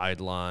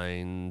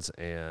guidelines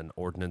and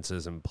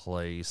ordinances in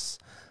place,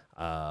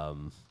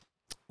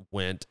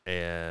 went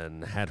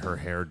and had her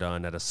hair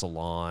done at a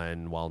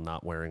salon while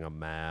not wearing a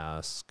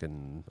mask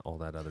and all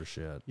that other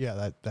shit?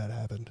 Yeah, that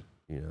happened.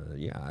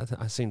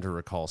 I seem to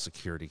recall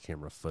security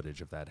camera footage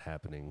of that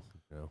happening.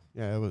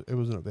 Yeah, it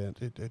was an event.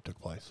 It took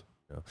place.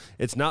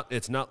 It's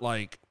not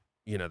like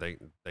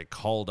they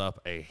called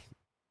up a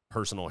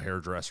personal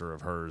hairdresser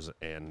of hers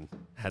and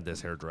had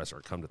this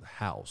hairdresser come to the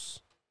house.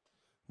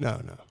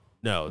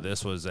 No,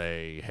 this was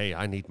hey,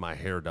 I need my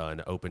hair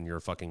done. Open your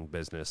fucking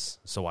business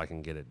so I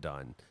can get it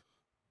done.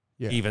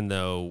 Yeah. Even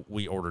though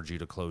we ordered you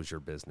to close your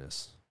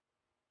business.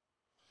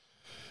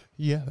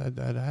 Yeah,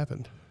 that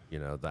happened.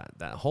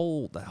 That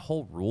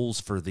whole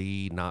rules for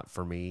thee, not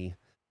for me.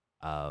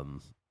 I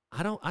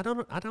don't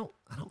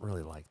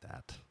really like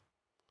that.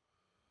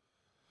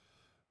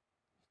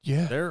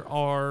 Yeah. There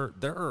are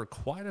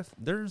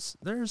there's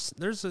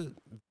a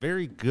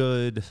very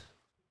good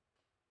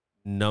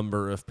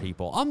number of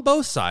people on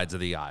both sides of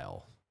the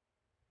aisle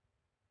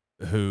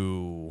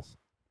who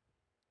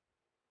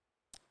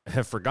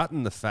have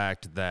forgotten the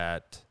fact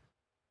that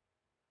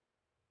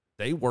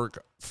they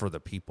work for the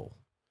people.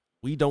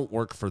 We don't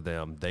work for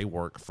them. They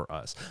work for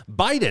us.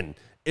 Biden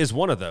is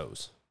one of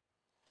those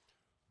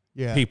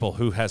people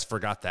who has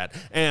forgot that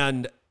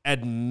and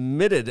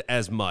admitted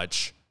as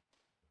much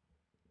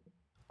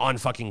on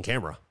fucking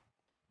camera.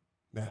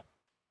 Yeah.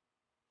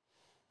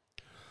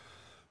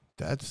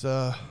 That's,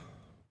 well,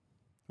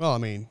 I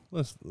mean,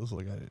 let's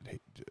look at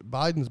it.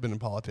 Biden's been in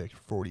politics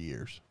for 40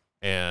 years.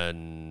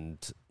 And,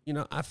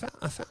 I found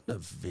a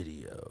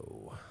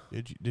video.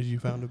 Did you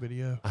find a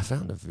video? I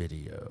found a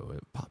video.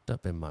 It popped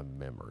up in my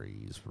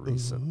memories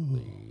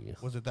recently. Ooh.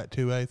 Was it that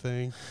 2A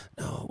thing?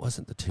 No, it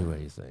wasn't the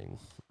 2A thing.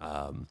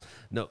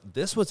 No,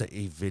 this was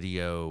a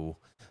video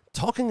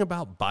talking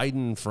about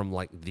Biden from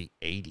like the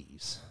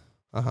 80s.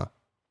 Uh-huh.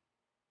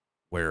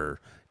 Where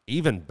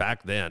even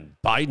back then,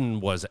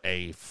 Biden was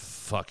a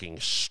fucking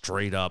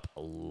straight up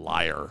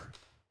liar.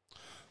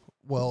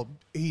 Well,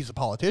 he's a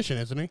politician,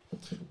 isn't he?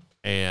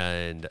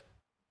 And,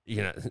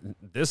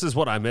 this is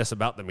what I miss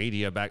about the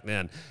media back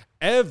then.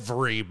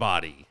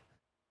 Everybody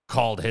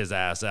called his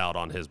ass out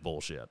on his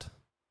bullshit.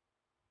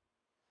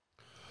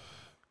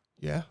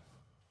 Yeah.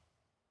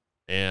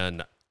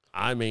 And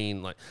I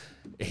mean, like,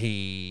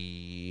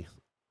 the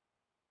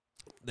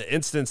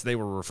instance they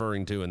were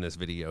referring to in this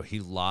video, he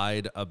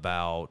lied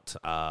about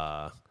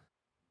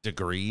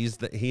degrees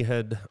that he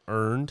had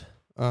earned.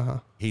 Uh-huh.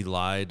 He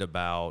lied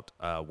about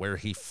where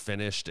he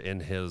finished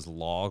in his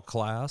law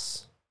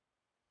class.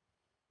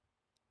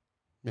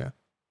 Yeah.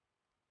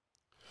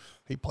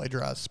 He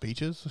plagiarized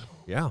speeches.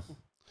 Yeah.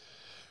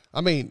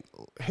 I mean,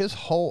 his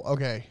whole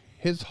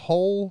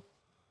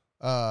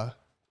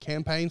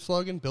campaign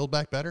slogan, Build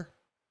Back Better,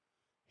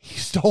 he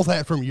stole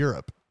that from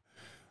Europe.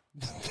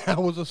 That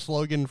was a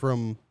slogan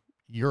from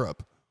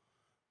Europe.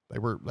 They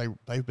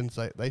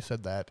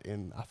said that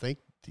in, I think,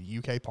 the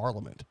UK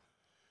Parliament.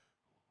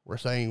 We're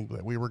saying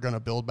that we were going to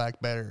build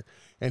back better,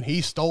 and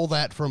he stole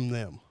that from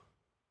them.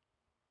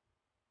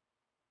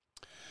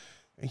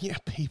 And yeah,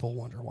 people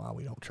wonder why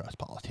we don't trust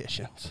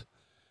politicians.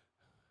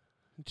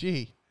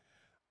 Gee,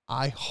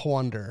 I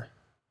wonder.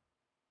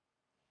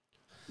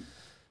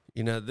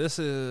 This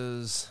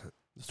is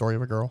The story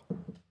of a girl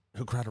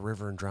who cried a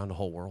river and drowned a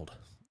whole world.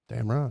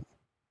 Damn right.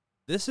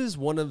 This is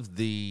one of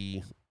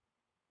the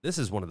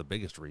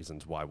biggest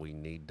reasons why we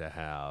need to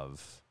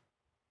have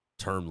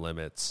term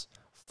limits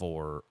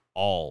for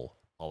all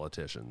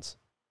politicians.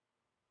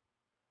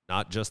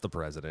 Not just the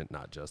president,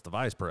 not just the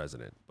vice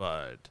president,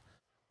 but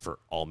for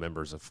all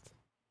members of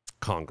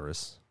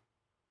Congress.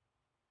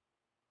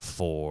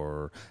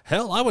 For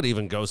hell, I would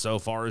even go so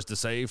far as to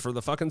say for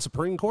the fucking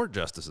Supreme Court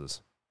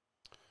justices.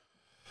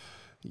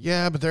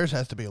 Yeah, but theirs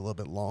has to be a little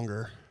bit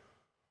longer.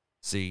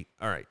 See,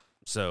 all right.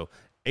 So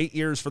 8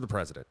 years for the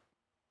president.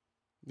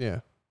 Yeah.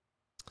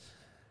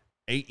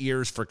 8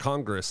 years for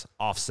Congress,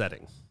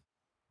 offsetting.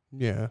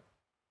 Yeah.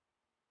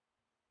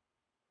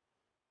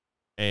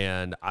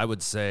 And I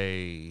would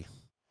say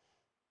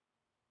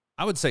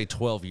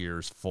 12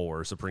 years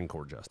for Supreme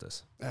Court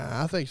justice.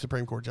 I think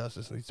Supreme Court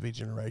justice needs to be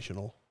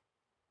generational.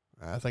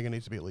 I think it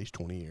needs to be at least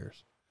 20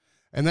 years.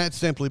 And that's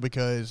simply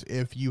because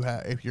if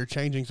you're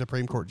changing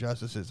Supreme Court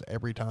justices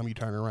every time you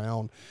turn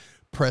around,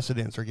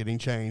 precedents are getting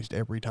changed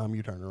every time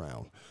you turn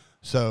around.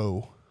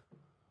 So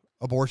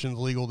abortion's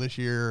legal this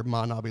year,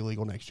 might not be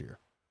legal next year.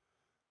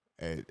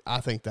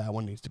 I think that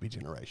one needs to be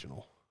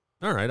generational.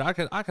 All right,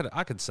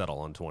 I could settle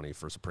on 20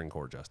 for Supreme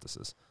Court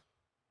justices.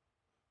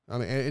 I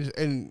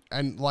mean,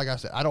 and like I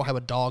said, I don't have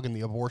a dog in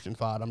the abortion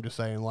fight. I'm just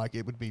saying, like,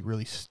 it would be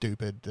really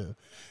stupid to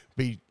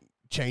be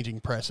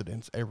changing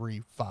precedents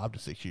every 5 to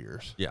 6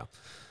 years. Yeah.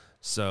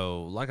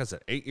 So, like I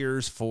said, 8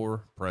 years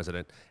for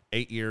president,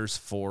 8 years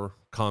for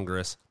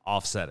Congress,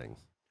 offsetting.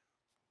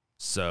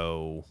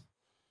 So,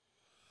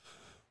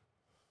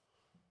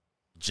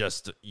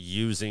 just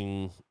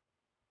using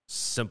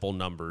simple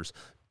numbers,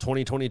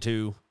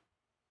 2022,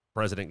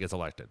 president gets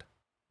elected.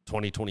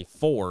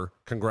 2024,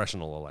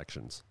 congressional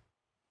elections.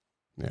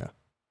 Yeah.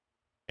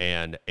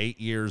 And 8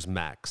 years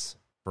max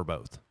for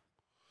both.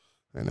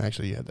 And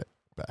actually, you had that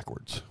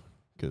backwards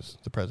because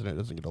the president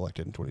doesn't get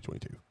elected in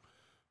 2022.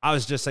 I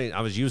was just saying,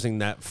 I was using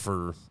that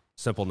for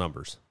simple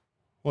numbers.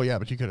 Well, yeah,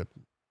 but you could have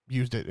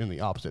used it in the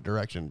opposite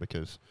direction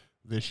because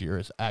this year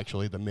is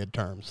actually the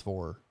midterms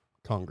for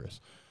Congress.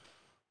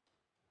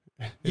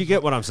 You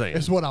get what I'm saying.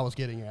 It's what I was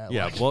getting at.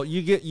 Yeah, like. well,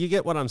 you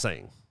get what I'm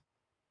saying.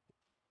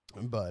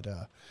 But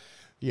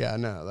yeah,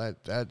 no,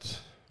 that's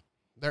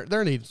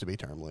there needs to be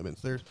term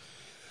limits. There's,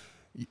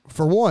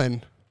 for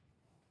one,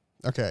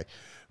 okay,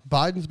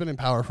 Biden's been in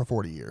power for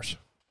 40 years.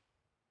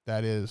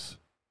 That is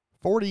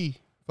 40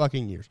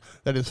 fucking years.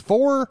 That is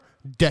 4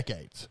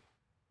 decades.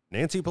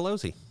 Nancy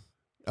Pelosi.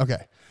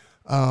 Okay.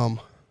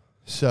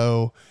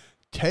 So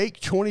take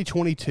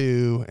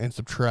 2022 and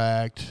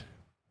subtract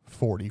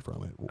 40 from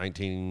it.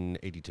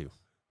 1982.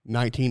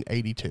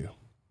 1982.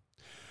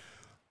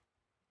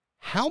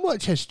 How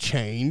much has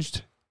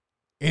changed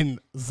in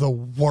the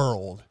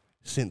world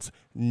since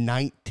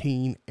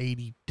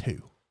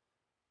 1982?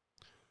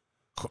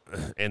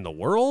 In the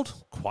world?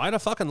 Quite a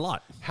fucking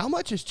lot. How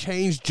much has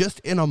changed just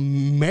in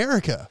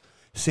America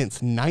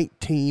since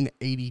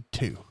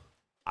 1982?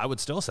 I would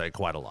still say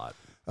quite a lot.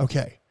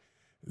 Okay.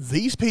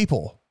 These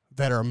people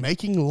that are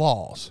making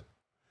laws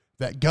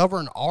that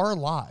govern our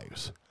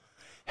lives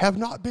have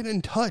not been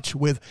in touch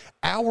with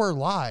our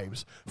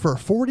lives for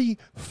 40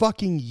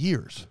 fucking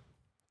years.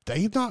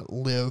 They've not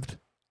lived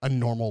a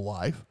normal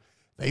life.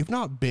 They've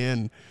not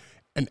been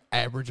an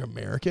average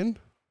American.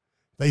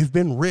 They've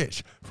been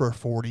rich for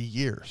 40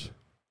 years.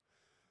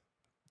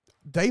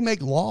 They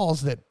make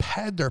laws that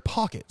pad their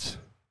pockets.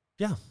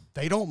 Yeah.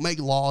 They don't make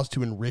laws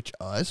to enrich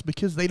us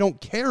because they don't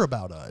care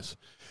about us.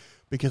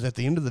 Because at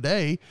the end of the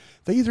day,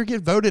 they either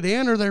get voted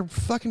in or they're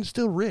fucking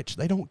still rich.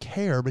 They don't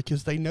care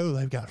because they know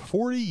they've got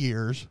 40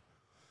 years.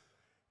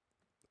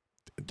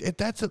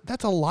 That's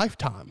a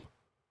lifetime.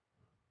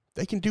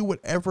 They can do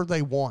whatever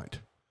they want.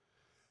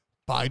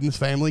 Biden's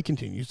family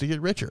continues to get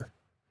richer.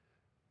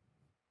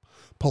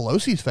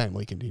 Pelosi's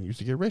family continues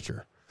to get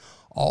richer.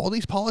 All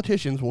these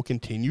politicians will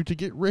continue to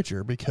get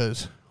richer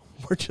because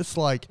we're just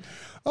like,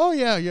 oh,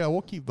 yeah,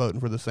 we'll keep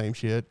voting for the same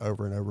shit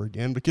over and over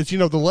again because,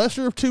 the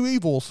lesser of two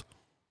evils,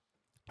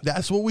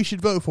 that's what we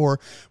should vote for.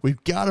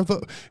 We've got to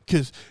vote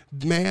because,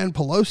 man,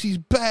 Pelosi's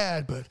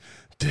bad, but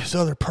this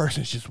other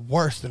person's just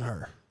worse than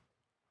her.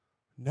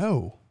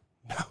 No,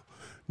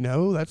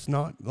 that's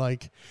not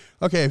like,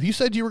 okay, if you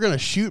said you were going to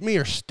shoot me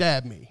or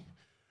stab me,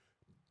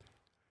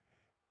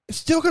 it's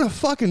still going to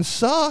fucking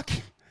suck.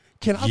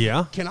 Can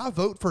I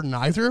vote for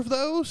neither of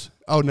those?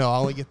 Oh, no, I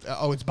only get,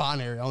 it's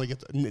binary. I only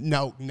get,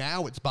 no,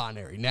 now it's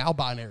binary. Now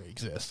binary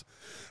exists.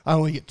 I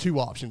only get 2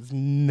 options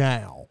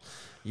now.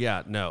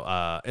 Yeah,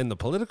 no, in the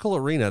political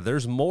arena,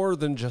 there's more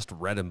than just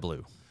red and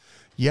blue.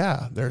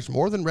 Yeah, there's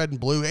more than red and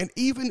blue. And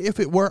even if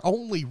it were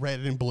only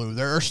red and blue,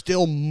 there are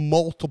still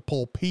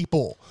multiple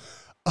people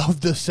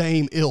of the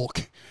same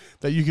ilk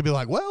that you could be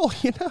like, well,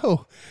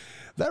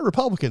 that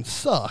Republican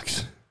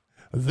sucks.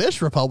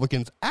 This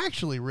Republican's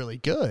actually really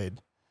good.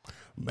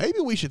 Maybe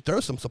we should throw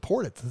some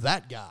support at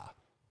that guy.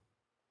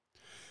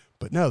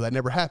 But no, that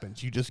never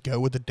happens. You just go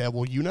with the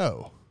devil you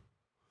know.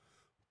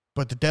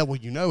 But the devil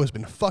you know has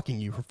been fucking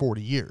you for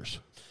 40 years.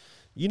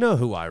 You know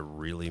who I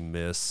really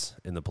miss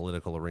in the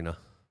political arena?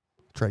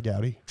 Trey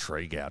Gowdy.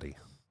 Trey Gowdy.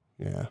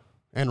 Yeah.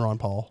 And Ron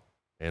Paul.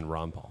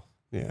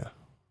 Yeah.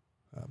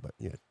 But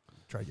yeah,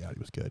 Trey Gowdy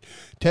was good.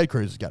 Ted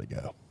Cruz has got to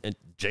go. And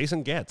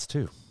Jason Getz,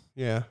 too.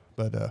 Yeah,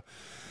 but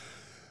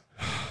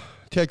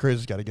Ted Cruz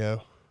has got to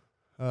go.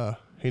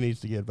 He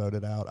needs to get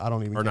voted out. I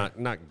don't even. Or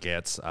not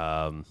Getz.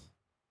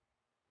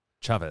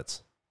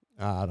 Chavez.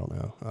 I don't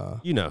know.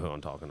 You know who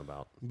I'm talking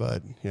about.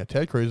 But yeah,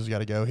 Ted Cruz has got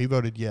to go. He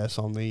voted yes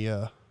on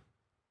the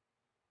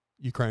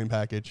Ukraine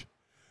package.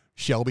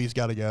 Shelby's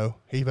got to go.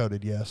 He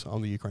voted yes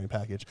on the Ukraine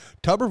package.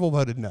 Tuberville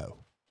voted no.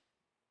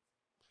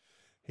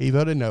 He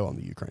voted no on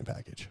the Ukraine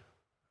package.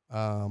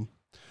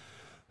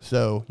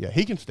 So yeah,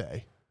 he can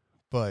stay.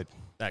 But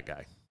that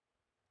guy.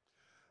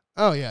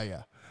 Oh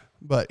yeah.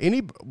 But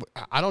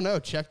I don't know.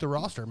 Check the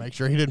roster. Make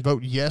sure he didn't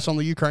vote yes on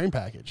the Ukraine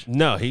package.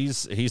 No,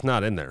 he's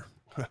not in there.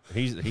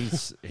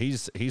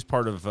 He's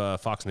part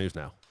of Fox News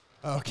now.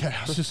 Okay,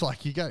 I was just like,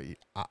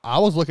 I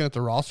was looking at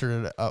the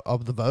roster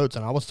of the votes,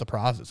 and I was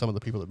surprised at some of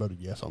the people that voted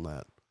yes on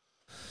that.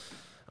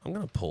 I'm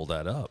gonna pull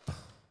that up.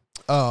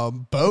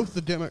 Both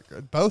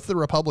the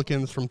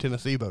Republicans from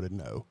Tennessee voted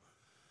no.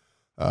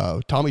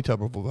 Tommy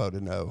Tuberville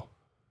voted no.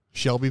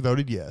 Shelby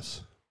voted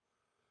yes.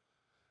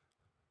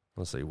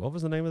 Let's see. What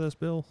was the name of this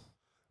bill?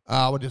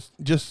 I would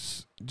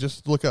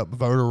just look up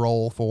voter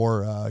roll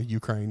for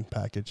Ukraine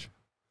package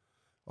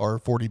or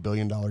 $40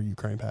 billion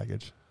Ukraine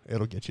package.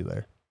 It'll get you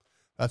there.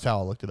 That's how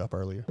I looked it up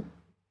earlier.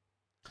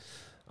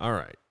 All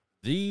right.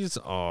 These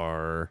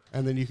are...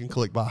 And then you can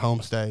click by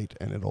home state,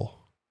 and it'll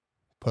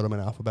put them in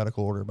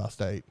alphabetical order by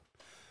state.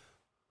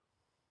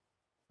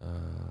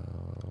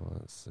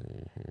 Let's see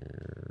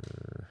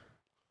here.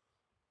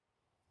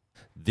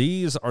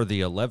 These are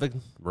the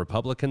 11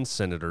 Republican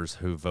senators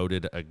who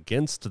voted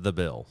against the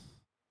bill,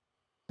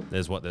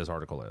 is what this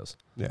article is.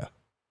 Yeah.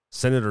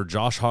 Senator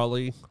Josh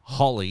Hawley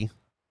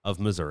of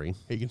Missouri.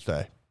 He can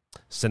stay.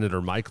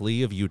 Senator Mike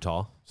Lee of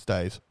Utah.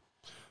 Stays.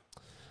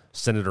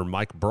 Senator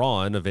Mike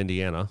Braun of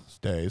Indiana.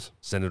 Stays.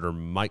 Senator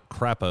Mike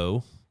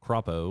Crapo,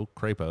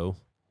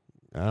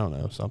 I don't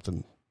know,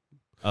 something.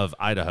 of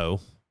Idaho.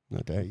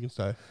 Okay, you can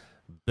stay.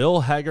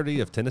 Bill Haggerty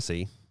of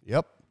Tennessee.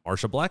 Yep.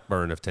 Marsha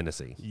Blackburn of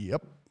Tennessee.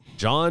 Yep.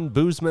 John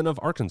Boozman of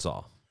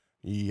Arkansas.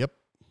 Yep.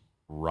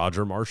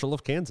 Roger Marshall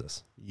of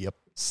Kansas. Yep.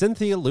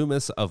 Cynthia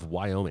Loomis of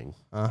Wyoming.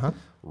 Uh-huh.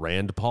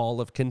 Rand Paul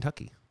of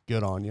Kentucky.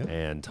 Good on you.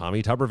 And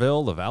Tommy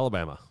Tuberville of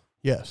Alabama.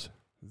 Yes.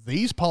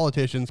 These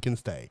politicians can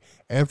stay.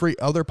 Every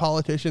other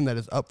politician that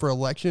is up for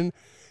election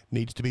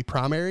needs to be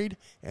primaried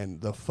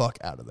and the fuck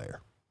out of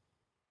there.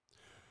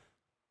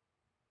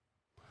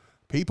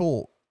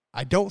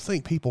 I don't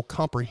think people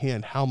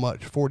comprehend how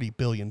much $40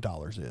 billion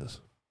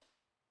is.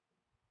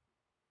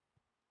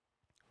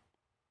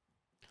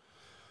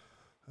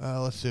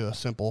 Let's do a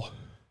simple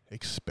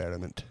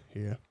experiment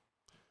here.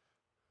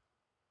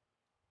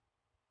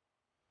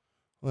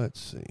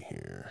 Let's see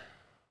here.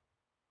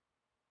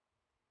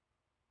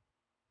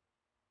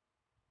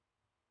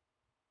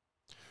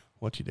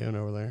 What you doing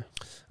over there?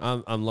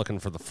 I'm looking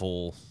for the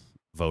full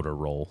voter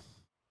roll.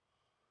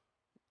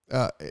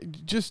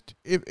 Just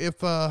if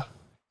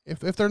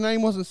their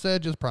name wasn't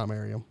said, just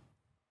primary them.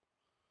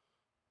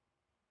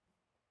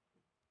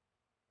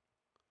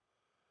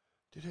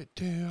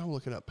 I'm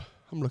looking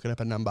up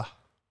a number.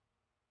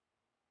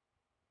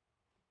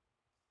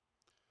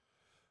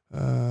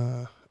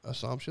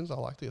 Assumptions. I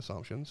like the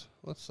assumptions.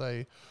 Let's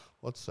say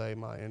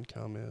my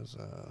income is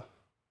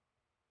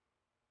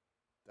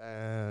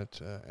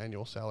that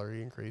annual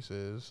salary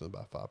increases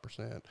about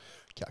 5%.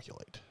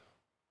 Calculate.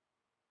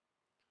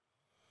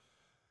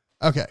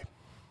 Okay.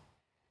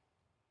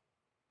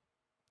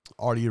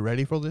 Are you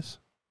ready for this?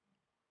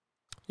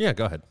 Yeah,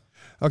 go ahead.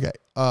 Okay.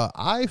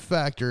 I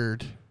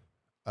factored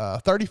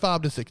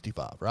 35 to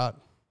 65, right?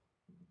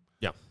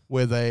 Yeah.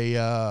 With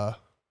a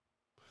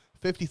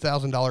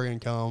 $50,000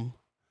 income,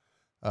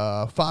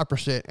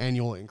 5%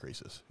 annual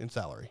increases in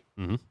salary.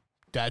 Mm-hmm.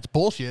 That's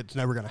bullshit. It's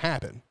never going to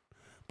happen.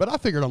 But I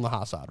figured on the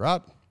high side,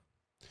 right?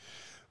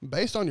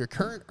 Based on your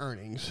current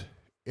earnings,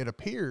 it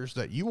appears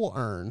that you will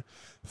earn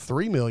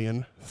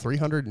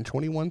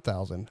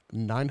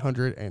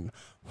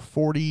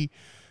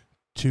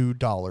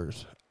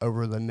 $3,321,942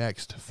 over the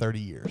next 30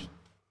 years.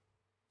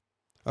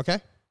 Okay?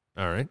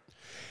 All right.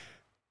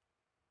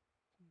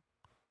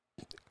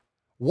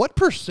 What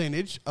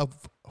percentage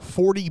of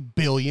 $40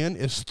 billion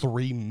is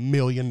 $3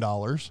 million?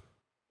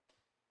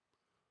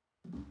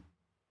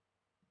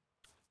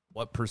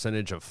 What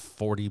percentage of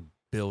 40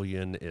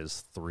 billion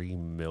is 3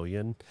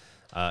 million?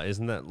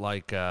 Isn't that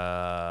like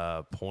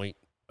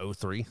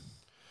 0.03?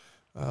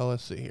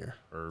 Let's see here.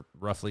 Or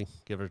roughly,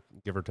 give or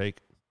take.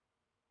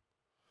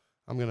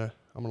 I'm gonna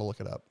look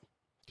it up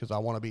because I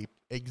want to be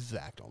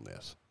exact on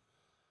this.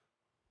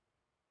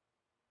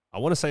 I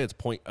want to say it's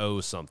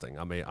 0.0 something.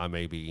 I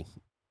may be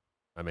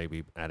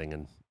adding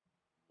in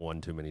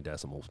one too many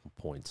decimal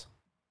points.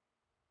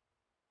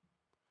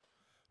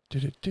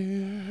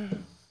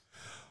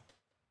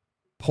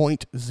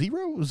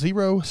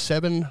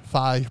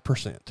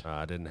 0.0075%.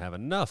 I didn't have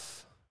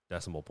enough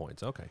decimal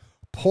points. Okay.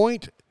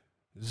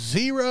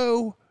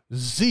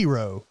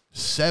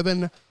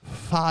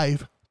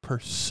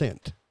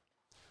 0.0075%.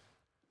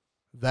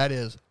 That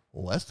is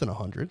less than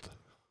 100th.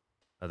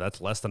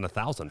 That's less than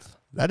 1,000th.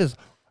 That is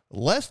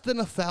less than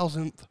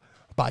 1,000th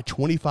by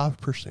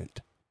 25%.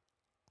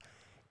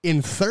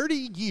 In 30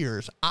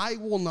 years, I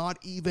will not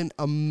even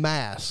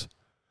amass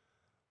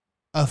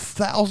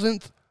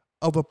 1,000th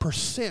of a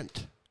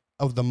percent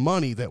of the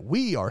money that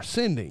we are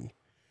sending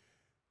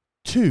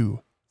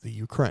to the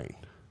Ukraine.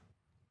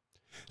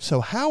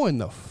 So how in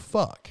the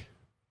fuck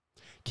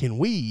can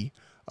we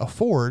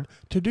afford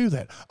to do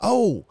that?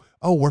 Oh,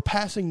 we're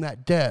passing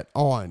that debt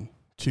on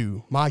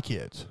to my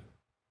kids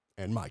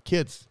and my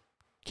kids'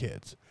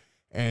 kids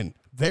and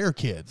their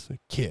kids'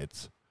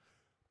 kids,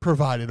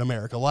 provided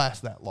America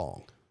lasts that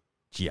long.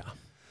 Yeah.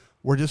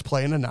 We're just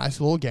playing a nice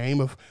little game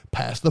of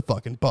pass the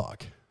fucking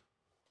buck.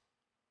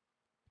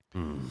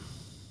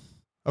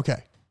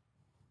 Okay.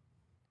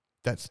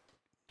 That's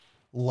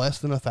less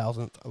than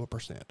 1,000th of a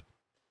percent.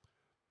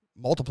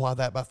 Multiply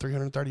that by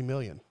 330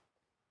 million.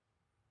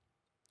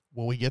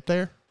 Will we get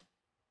there?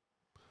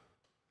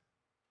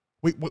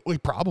 We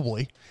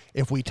probably,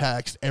 if we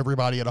taxed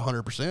everybody at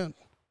 100%,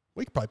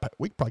 we could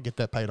probably get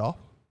that paid off.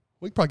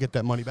 We could probably get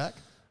that money back.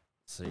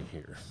 Let's see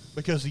here.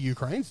 Because the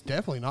Ukraine's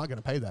definitely not going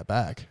to pay that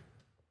back.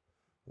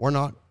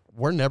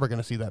 we're never going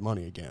to see that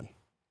money again.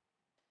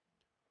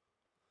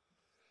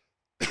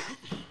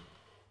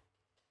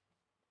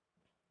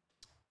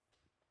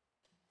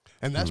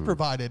 And that's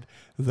provided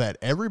that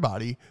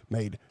everybody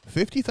made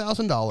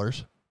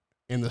 $50,000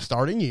 in the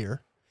starting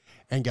year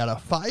and got a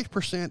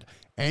 5%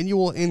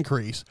 annual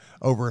increase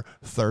over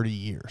 30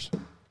 years.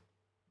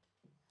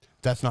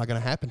 That's not going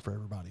to happen for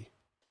everybody.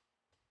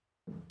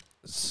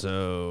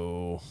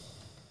 So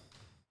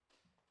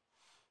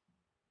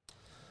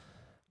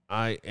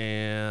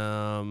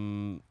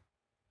I'm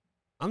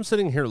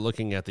sitting here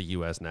looking at the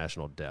U.S.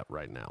 national debt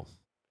right now.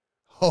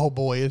 Oh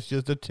boy, it's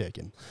just a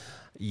ticking.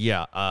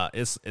 Yeah,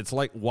 it's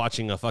like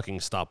watching a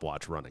fucking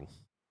stopwatch running.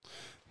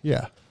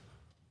 Yeah.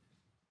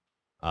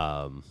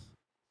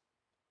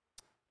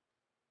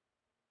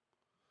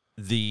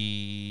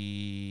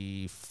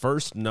 The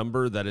first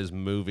number that is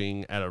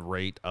moving at a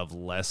rate of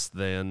less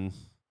than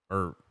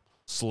or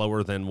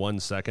slower than 1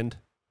 second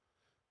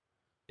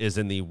is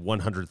in the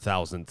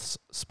 100,000th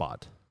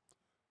spot.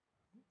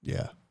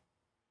 Yeah.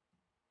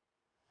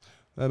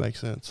 That makes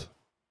sense.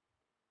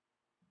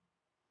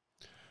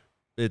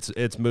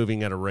 It's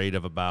moving at a rate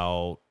of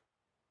about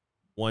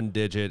 1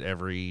 digit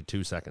every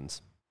 2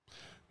 seconds.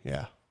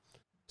 Yeah.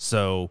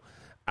 So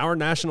our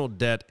national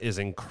debt is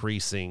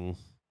increasing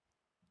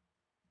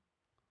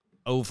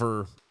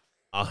over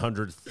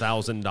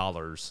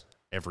 $100,000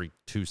 every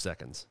 2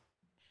 seconds.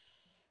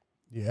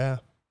 Yeah.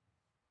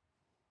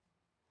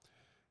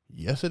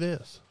 Yes, it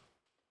is.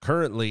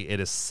 Currently,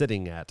 it is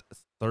sitting at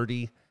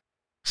 30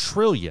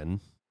 trillion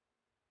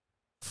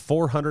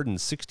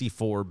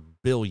 464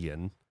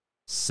 billion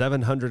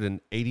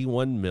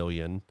 781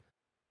 million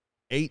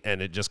 8,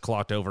 and it just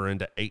clocked over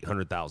into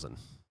 800,000.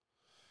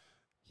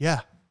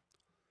 Yeah.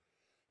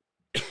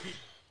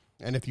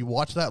 And if you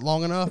watch that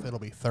long enough, it'll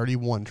be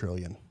 31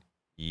 trillion.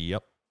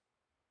 Yep.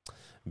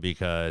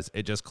 Because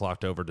it just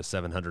clocked over to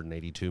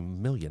 782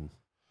 million.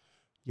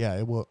 Yeah,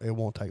 it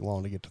won't take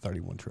long to get to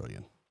 31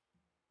 trillion.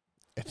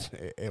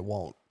 It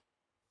won't.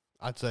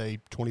 I'd say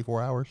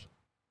 24 hours,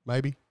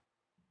 maybe.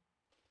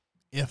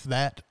 If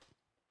that,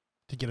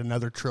 to get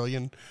another $1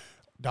 trillion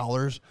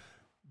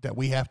that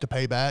we have to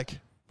pay back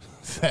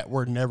that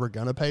we're never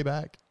going to pay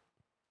back.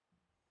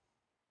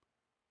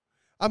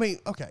 I mean,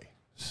 okay,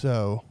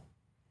 so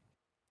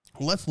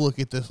let's look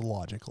at this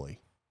logically.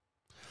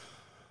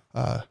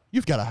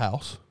 You've got a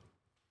house.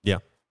 Yeah.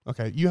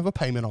 Okay, you have a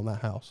payment on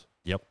that house.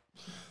 Yep.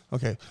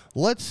 Okay,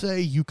 let's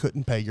say you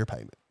couldn't pay your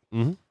payment.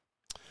 Mm-hmm.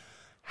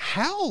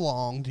 How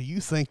long do you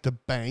think the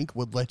bank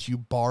would let you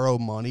borrow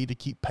money to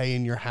keep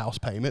paying your house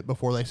payment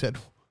before they said,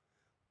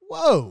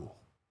 whoa,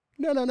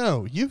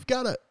 no, you've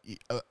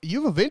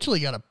eventually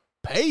got to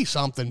pay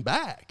something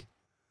back?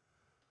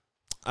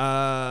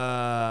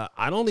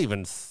 I don't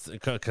even,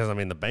 because I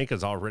mean, the bank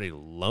has already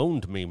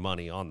loaned me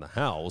money on the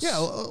house. Yeah,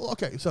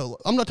 okay, so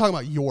I'm not talking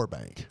about your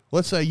bank.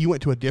 Let's say you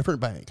went to a different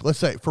bank. Let's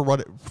say for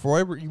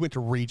whatever you went to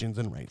Regions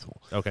in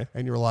Rainsville. Okay.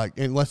 And you're like,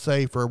 and let's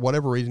say for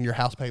whatever reason your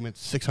house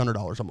payment's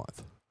 $600 a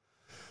month.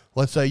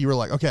 Let's say you were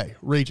like, okay,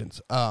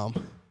 Regions,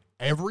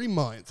 every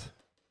month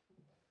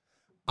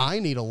I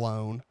need a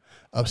loan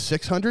of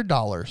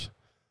 $600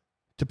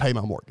 to pay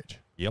my mortgage.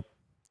 Yep.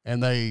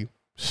 And they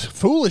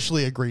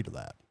foolishly agree to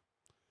that.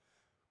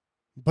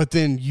 But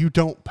then you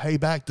don't pay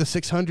back the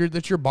 $600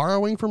 that you're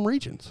borrowing from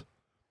Regions.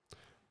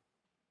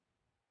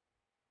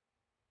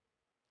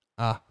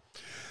 How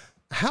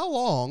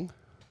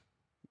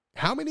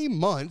many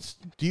months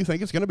do you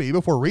think it's going to be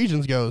before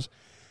Regions goes,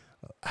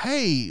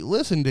 hey,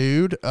 listen,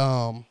 dude,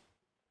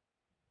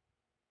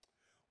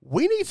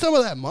 we need some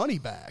of that money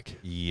back?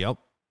 Yep.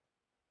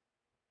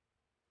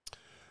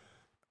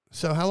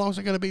 So how long is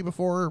it going to be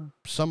before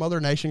some other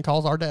nation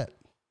calls our debt?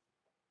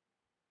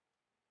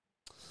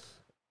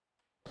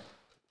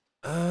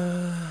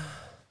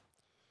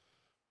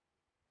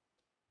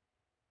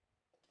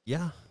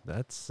 Yeah,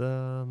 that's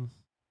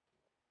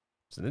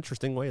it's an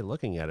interesting way of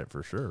looking at it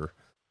for sure.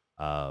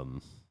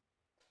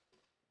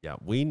 Yeah,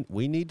 we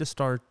need to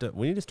start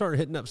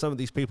hitting up some of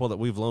these people that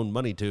we've loaned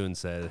money to and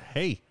said,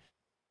 hey,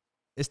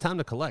 it's time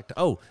to collect.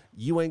 Oh,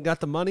 you ain't got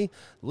the money?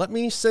 Let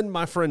me send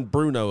my friend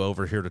Bruno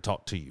over here to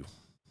talk to you.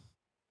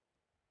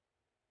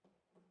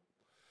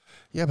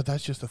 Yeah, but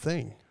that's just the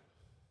thing.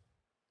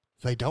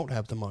 They don't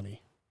have the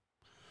money.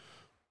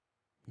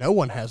 No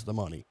one has the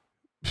money.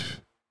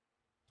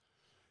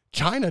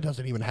 China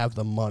doesn't even have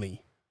the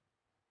money.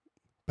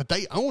 But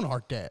they own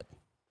our debt.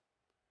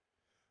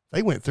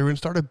 They went through and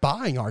started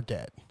buying our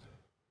debt.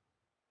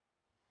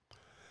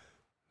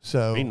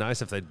 So It'd be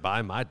nice if they'd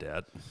buy my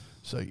debt.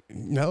 So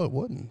no, it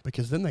wouldn't,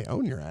 because then they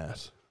own your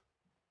ass.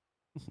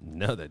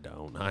 No, they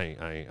don't.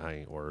 I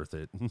ain't worth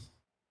it.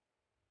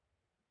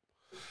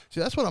 See,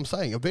 that's what I'm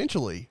saying.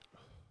 Eventually,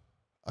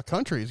 a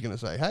country is going to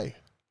say, hey,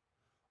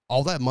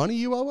 all that money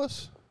you owe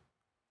us,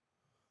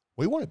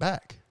 we want it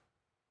back.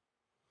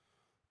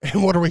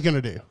 And what are we going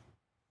to do?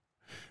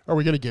 Are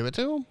we going to give it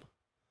to them?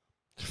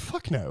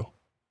 Fuck no.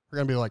 We're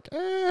going to be like,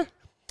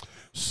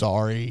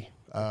 sorry,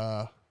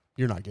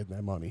 you're not getting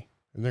that money.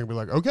 And they're going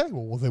to be like, okay,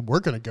 well, then we're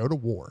going to go to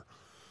war.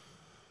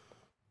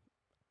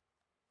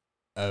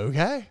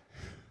 Okay.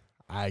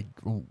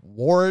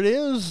 War it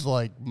is,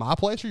 like my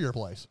place or your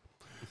place.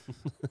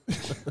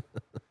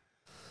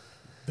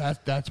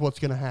 That's what's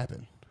going to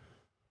happen.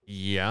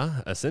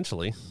 Yeah,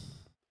 essentially.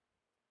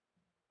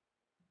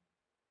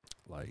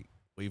 Like,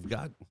 we've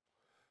got,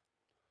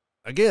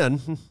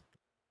 again,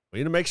 we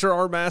need to make sure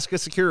our mask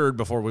is secured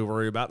before we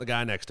worry about the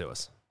guy next to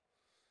us.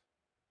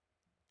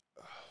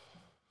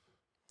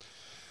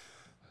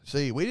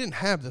 See, we didn't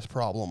have this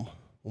problem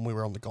when we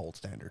were on the gold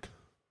standard.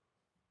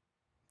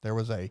 There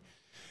was a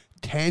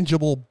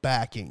tangible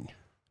backing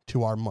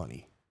to our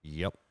money.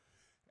 Yep.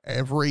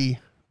 Every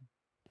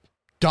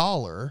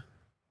dollar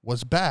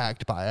was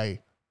backed by a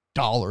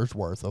dollar's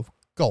worth of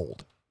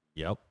gold.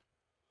 Yep.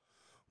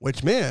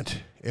 Which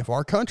meant if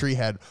our country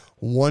had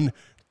 $1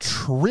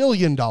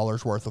 trillion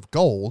worth of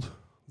gold,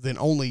 then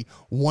only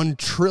 $1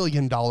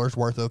 trillion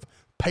worth of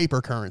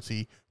paper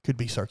currency could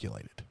be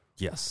circulated.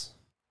 Yes.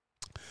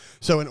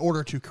 So in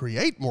order to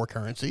create more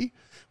currency,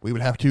 we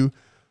would have to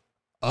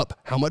up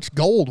how much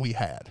gold we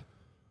had.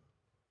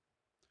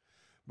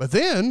 But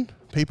then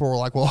people were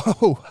like,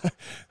 well,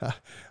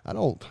 I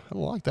don't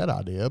like that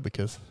idea,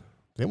 because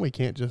then we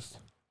can't just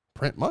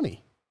print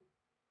money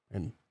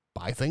and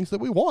buy things that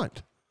we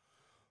want,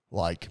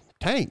 like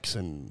tanks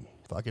and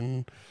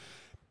fucking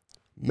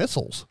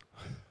missiles.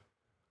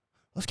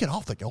 Let's get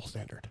off the gold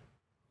standard.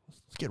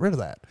 Let's get rid of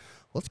that.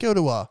 Let's go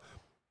to a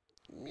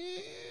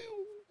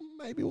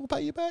maybe we'll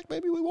pay you back,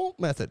 maybe we won't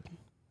method.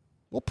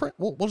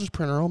 We'll just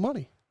print our own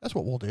money. That's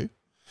what we'll do.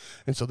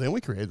 And so then we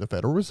created the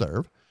Federal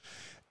Reserve,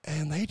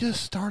 and they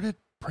just started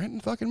printing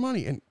fucking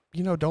money. And,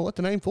 you know, don't let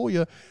the name fool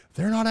you.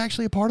 They're not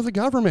actually a part of the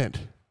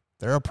government.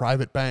 They're a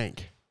private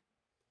bank.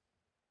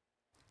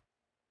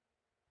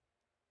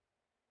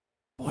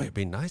 Boy, it'd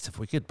be nice if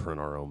we could print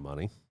our own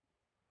money.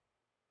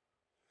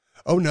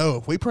 Oh, no.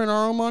 If we print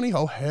our own money,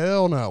 oh,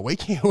 hell no. We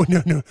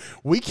can't. No.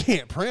 We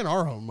can't print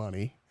our own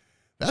money.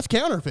 That's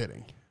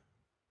counterfeiting.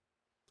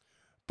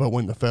 But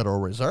when the Federal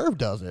Reserve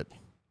does it,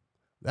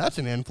 that's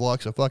an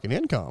influx of fucking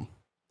income.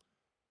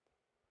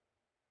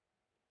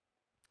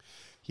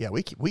 Yeah,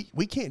 we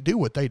can't do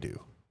what they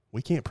do.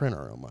 We can't print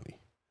our own money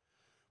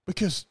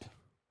because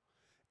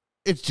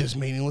it's just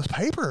meaningless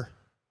paper.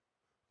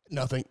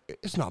 Nothing.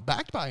 It's not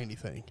backed by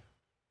anything.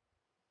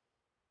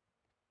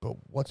 But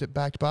what's it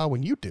backed by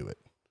when you do it?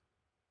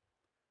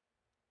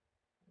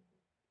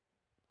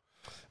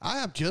 I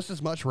have just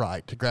as much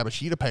right to grab a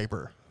sheet of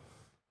paper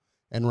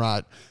and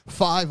write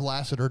 $5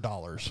 Lassiter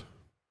dollars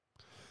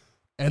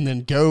and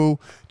then go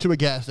to a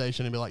gas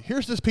station and be like,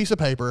 here's this piece of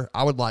paper.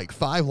 I would like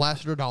 $5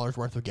 Lassiter dollars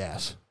worth of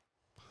gas.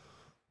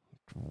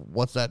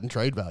 What's that in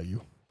trade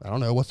value? I don't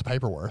know. What's the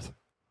paper worth?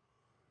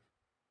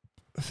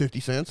 50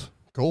 cents.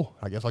 Cool.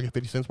 I guess I'll get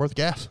 50 cents worth of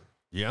gas.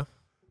 Yeah.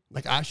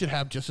 Like, I should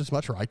have just as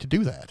much right to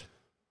do that.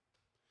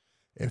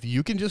 If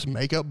you can just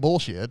make up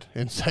bullshit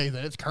and say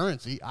that it's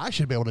currency, I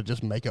should be able to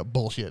just make up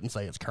bullshit and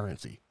say it's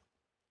currency.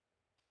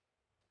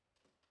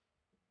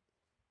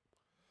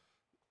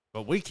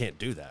 But we can't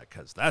do that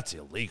because that's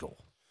illegal.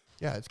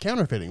 Yeah, it's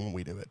counterfeiting when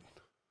we do it.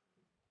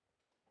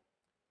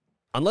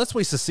 Unless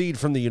we secede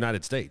from the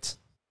United States.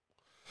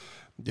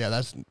 Yeah,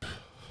 that's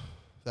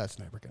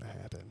never going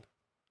to happen.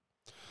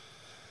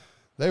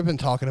 They've been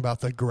talking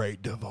about the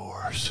Great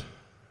Divorce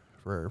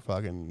for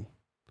fucking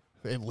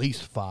at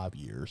least 5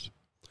 years.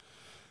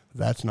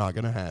 That's not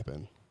going to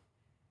happen.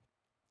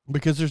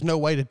 Because there's no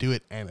way to do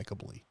it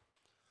amicably.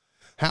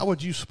 How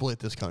would you split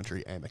this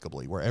country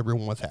amicably where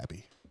everyone was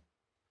happy?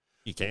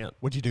 You can't.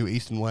 Would you do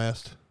east and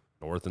west?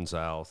 North and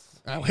south.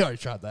 We already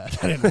tried that.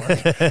 That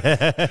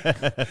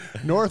didn't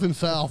work. North and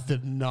south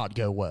did not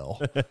go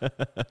well.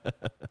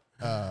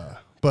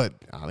 But,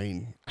 I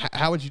mean,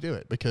 how would you do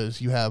it?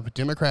 Because you have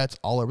Democrats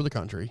all over the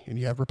country and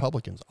you have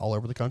Republicans all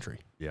over the country.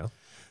 Yeah.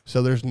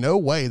 So there's no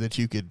way that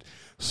you could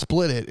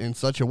split it in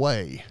such a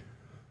way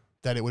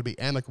that it would be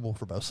amicable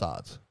for both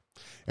sides.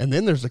 And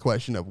then there's the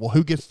question of, well,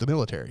 who gets the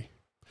military?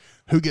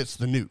 Who gets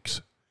the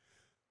nukes?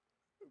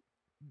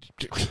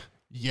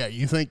 Yeah,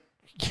 you think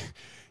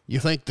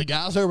the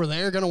guys over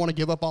there are going to want to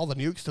give up all the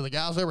nukes to the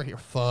guys over here?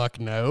 Fuck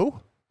no.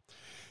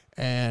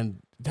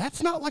 And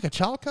that's not like a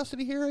child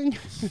custody hearing.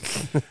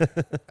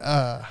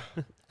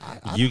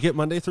 You get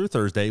Monday through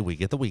Thursday. We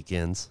get the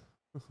weekends.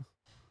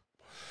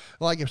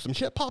 Like if some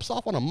shit pops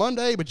off on a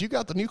Monday, but you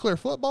got the nuclear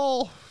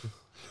football,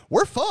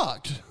 we're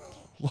fucked.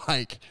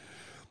 Like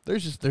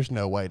there's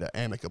no way to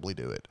amicably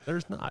do it.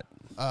 There's not.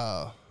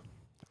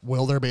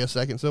 Will there be a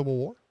second Civil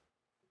War?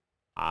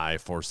 I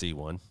foresee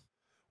one.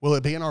 Will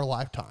it be in our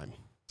lifetime?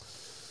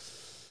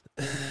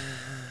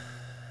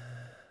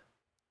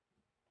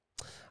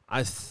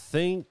 I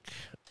think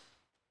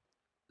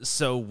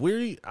so.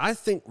 I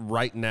think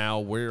right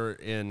now we're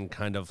in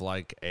kind of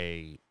like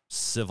a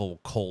civil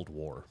Cold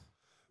War.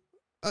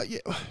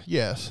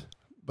 Yes.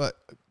 But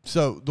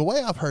so the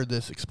way I've heard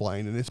this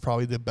explained, and it's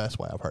probably the best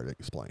way I've heard it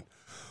explained.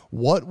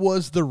 What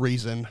was the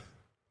reason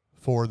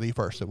for the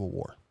first Civil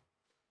War?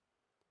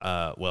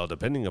 Well,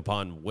 depending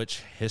upon which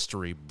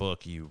history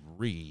book you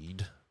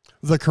read.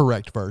 the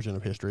correct version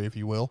of history, if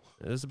you will.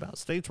 It was about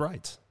states'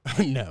 rights.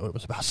 No, it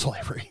was about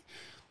slavery.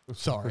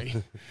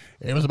 Sorry.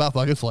 It was about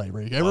fucking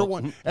slavery.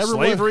 Everyone,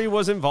 Slavery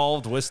was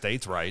involved with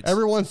states' rights.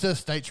 everyone says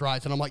states'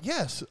 rights, and I'm like,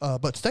 yes,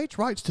 but states'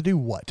 rights to do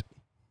what?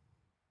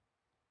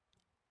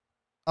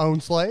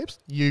 Own slaves?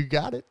 You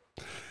got it.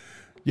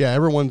 Yeah,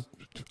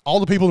 all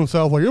the people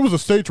themselves, like, it was a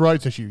states'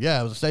 rights issue.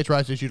 Yeah, it was a states'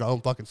 rights issue to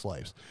own fucking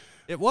slaves.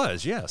 It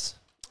was, yes.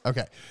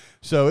 Okay.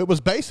 So it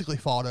was basically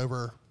fought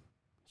over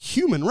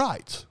human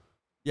rights.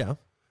 Yeah.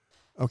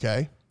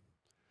 Okay.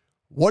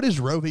 What is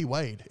Roe v.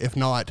 Wade if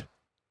not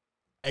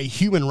a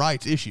human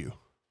rights issue?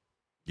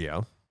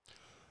 Yeah.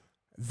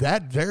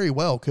 That very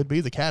well could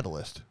be the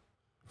catalyst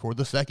for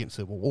the second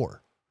Civil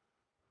War.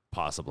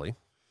 Possibly.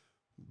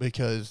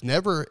 Because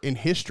never in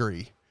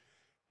history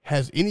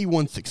has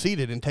anyone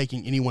succeeded in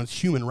taking anyone's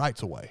human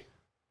rights away.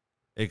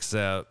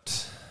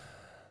 Except,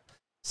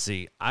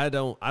 see, I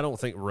don't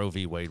think Roe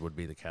v. Wade would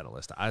be the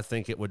catalyst. I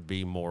think it would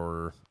be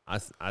more.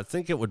 I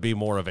think it would be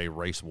more of a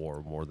race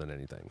war more than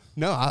anything.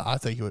 No, I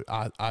think it would.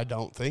 I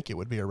don't think it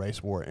would be a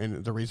race war,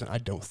 and the reason I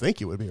don't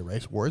think it would be a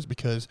race war is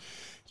because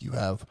you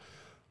have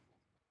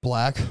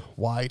black,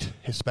 white,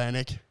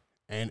 Hispanic,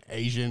 and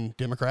Asian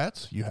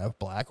Democrats. You have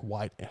black,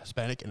 white,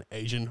 Hispanic, and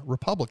Asian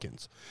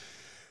Republicans.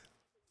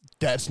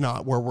 That's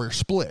not where we're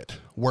split.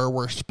 Where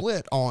we're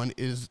split on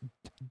is,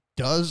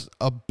 does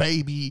a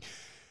baby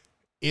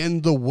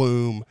in the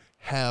womb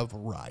have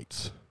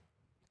rights?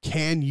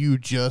 Can you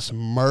just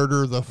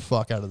murder the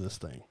fuck out of this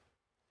thing?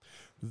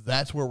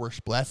 That's where we're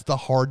split. That's the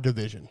hard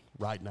division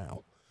right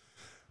now.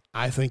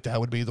 I think that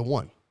would be the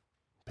one.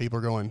 People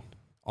are going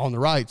on the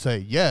right say,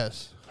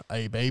 yes,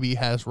 a baby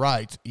has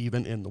rights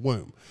even in the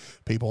womb.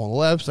 People on the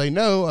left say,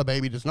 no, a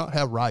baby does not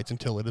have rights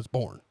until it is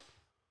born.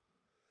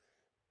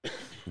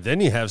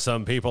 Then you have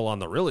some people on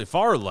the really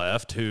far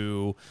left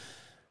who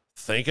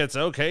think it's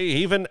okay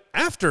even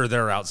after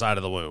they're outside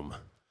of the womb.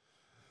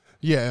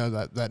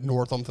 Yeah, that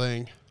Northam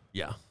thing.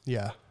 Yeah.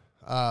 Yeah.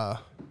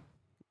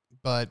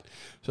 But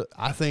so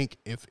I think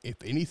if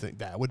anything,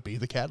 that would be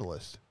the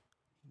catalyst.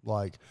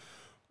 Like,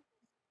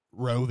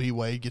 Roe v.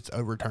 Wade gets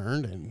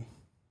overturned, and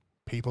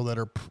people that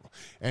are,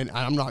 and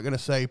I'm not going to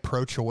say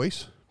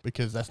pro-choice,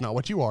 because that's not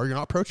what you are. You're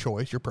not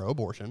pro-choice. You're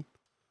pro-abortion.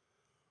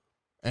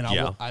 And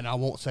I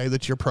won't say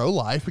that you're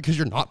pro-life, because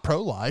you're not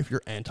pro-life.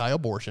 You're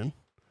anti-abortion.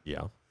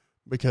 Yeah.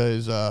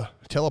 Because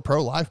tell a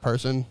pro-life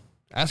person,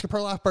 ask a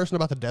pro-life person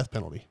about the death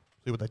penalty.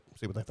 See what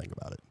they think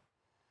about it.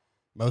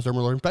 Most of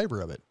them are in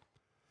favor of it.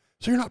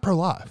 So you're not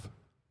pro-life.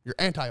 You're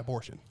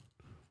anti-abortion.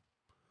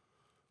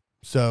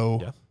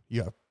 So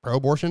you have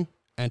pro-abortion,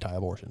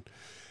 anti-abortion.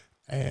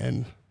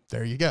 And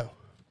there you go.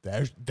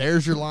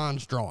 There's your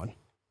lines drawn.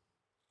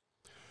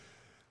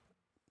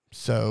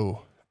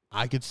 So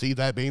I could see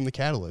that being the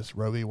catalyst.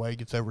 Roe v. Wade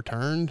gets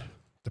overturned.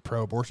 The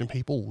pro-abortion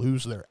people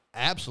lose their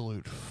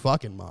absolute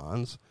fucking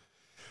minds.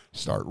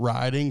 Start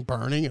rioting,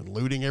 burning, and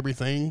looting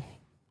everything.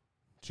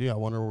 Gee, I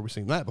wonder where we've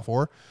seen that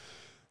before.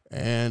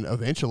 And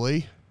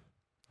eventually,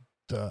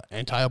 the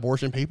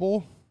anti-abortion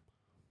people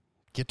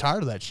get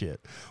tired of that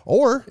shit.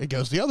 Or it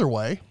goes the other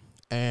way,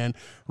 and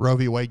Roe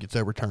v. Wade gets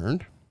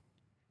overturned.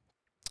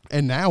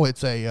 And now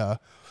it's okay,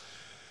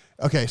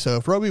 so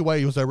if Roe v.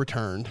 Wade was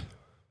overturned,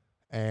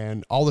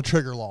 and all the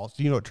trigger laws,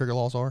 do you know what trigger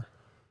laws are?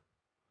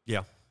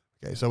 Yeah.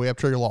 Okay, so we have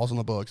trigger laws on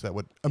the books that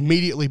would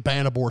immediately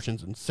ban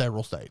abortions in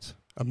several states.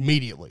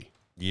 Immediately.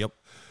 Yep.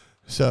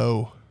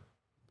 So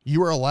you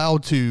were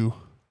allowed to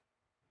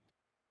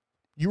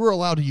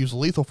use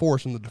lethal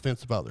force in the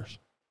defense of others.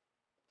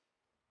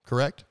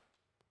 Correct?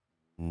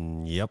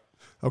 Yep.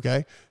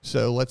 Okay.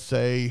 So let's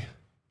say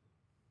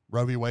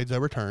Roe v. Wade's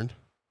overturned,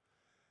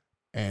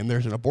 and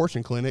there's an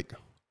abortion clinic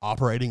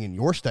operating in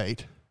your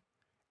state,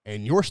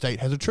 and your state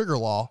has a trigger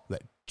law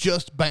that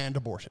just banned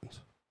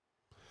abortions.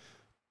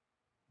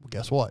 Well,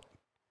 guess what?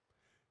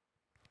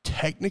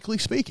 Technically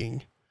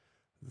speaking,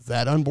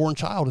 that unborn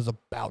child is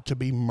about to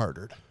be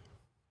murdered.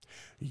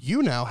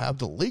 You now have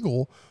the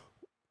legal,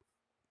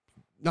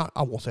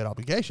 I won't say an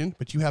obligation,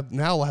 but you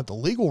now have the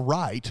legal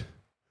right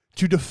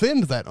to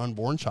defend that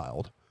unborn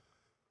child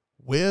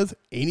with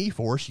any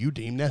force you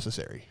deem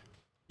necessary.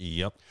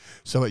 Yep.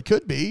 So it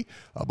could be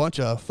a bunch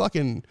of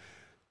fucking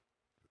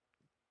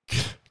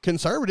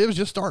conservatives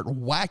just start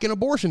whacking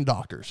abortion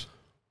doctors.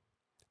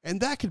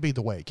 And that could be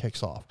the way it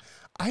kicks off.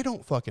 I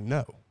don't fucking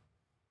know.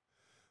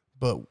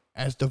 But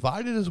as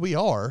divided as we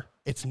are,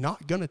 it's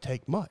not going to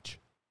take much.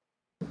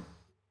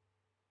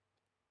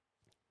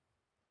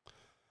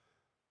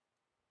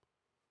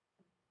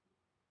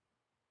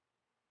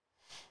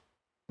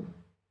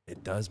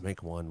 It does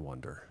make one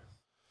wonder.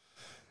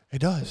 It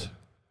does.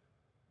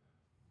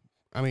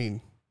 I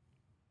mean,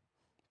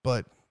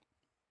 but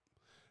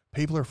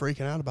people are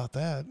freaking out about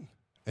that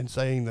and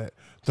saying that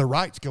the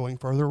right's going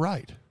further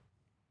right.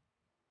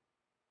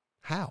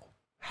 How?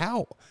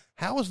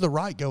 How is the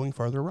right going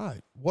further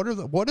right? What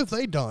have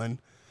they done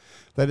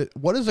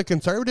what is a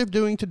conservative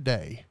doing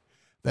today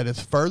that is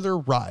further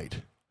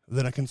right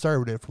than a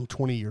conservative from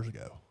 20 years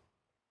ago?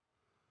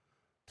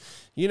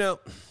 You know,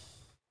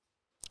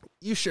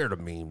 you shared a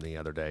meme the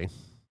other day,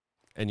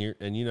 And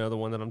you know the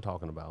one that I'm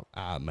talking about.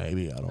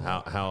 Maybe I don't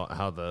know.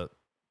 How the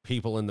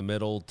people in the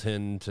middle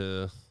tend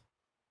to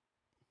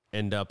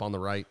end up on the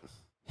right.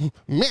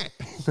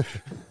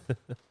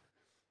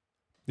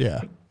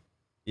 Yeah.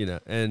 You know,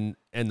 and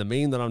the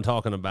meme that I'm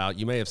talking about,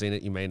 you may have seen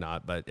it, you may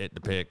not, but it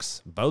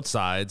depicts both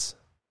sides,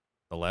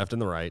 the left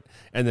and the right,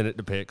 and then it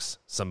depicts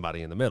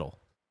somebody in the middle.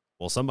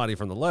 Well, somebody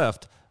from the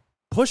left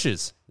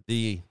pushes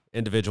the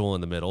individual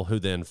in the middle, who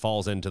then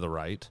falls into the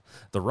right.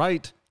 The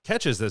right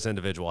catches this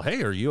individual.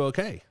 Hey, are you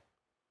okay?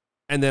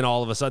 And then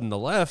all of a sudden the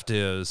left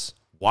is,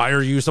 why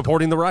are you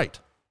supporting the right?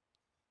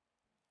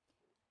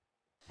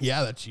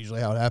 Yeah, that's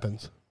usually how it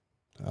happens.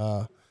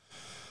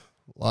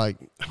 Like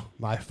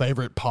my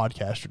favorite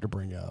podcaster to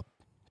bring up,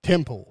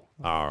 Tim Pool.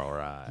 All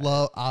right.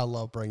 I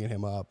love bringing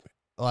him up.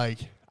 Like,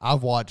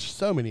 I've watched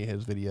so many of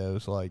his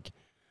videos. Like,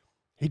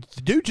 the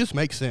dude just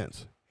makes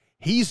sense.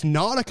 He's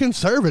not a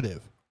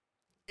conservative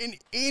in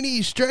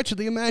any stretch of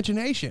the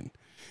imagination,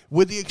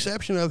 with the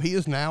exception of he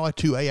is now a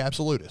 2A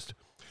absolutist.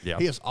 Yeah.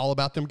 He is all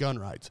about them gun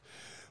rights.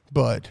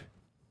 But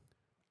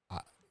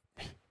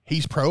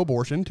he's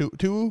pro-abortion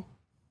to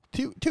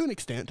an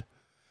extent.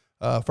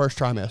 First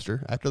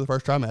trimester. After the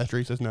first trimester,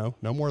 he says, no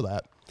more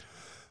of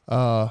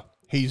that.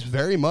 He's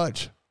very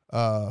much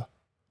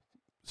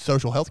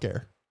social health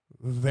care.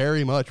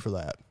 Very much for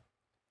that.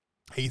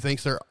 He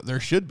thinks there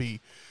should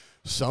be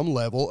some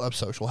level of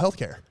social health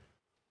care.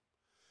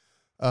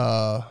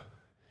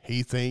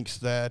 He thinks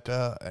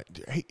that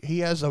he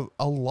has a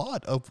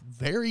lot of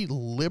very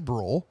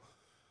liberal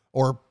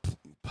or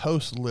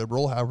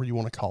post-liberal, however you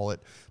want to call it,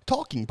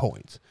 talking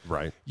points.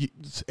 Right.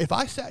 If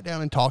I sat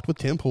down and talked with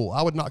Tim Pool,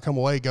 I would not come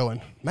away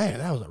going, man,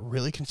 that was a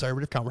really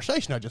conservative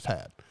conversation I just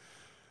had.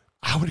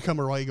 I would come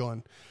away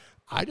going,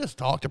 I just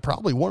talked to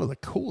probably one of the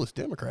coolest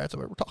Democrats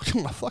I've ever talked to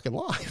in my fucking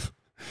life.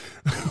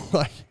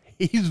 Like,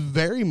 he's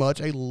very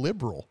much a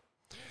liberal.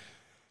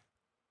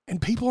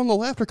 And people on the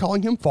left are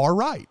calling him far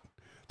right.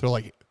 They're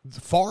like,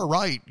 far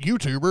right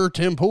YouTuber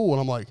Tim Pool.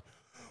 And I'm like,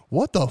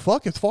 what the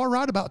fuck is far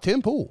right about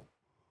Tim Pool?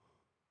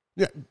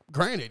 Yeah,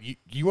 granted,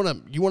 you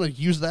want to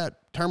use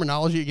that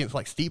terminology against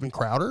like Steven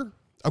Crowder?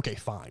 Okay,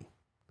 fine.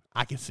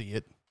 I can see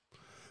it.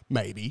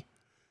 Maybe.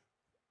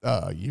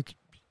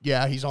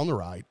 Yeah, he's on the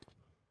right.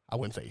 I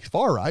wouldn't say he's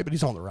far right, but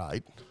he's on the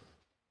right.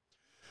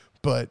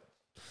 But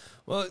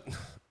well,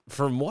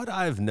 from what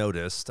I've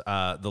noticed,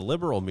 the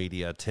liberal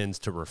media tends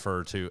to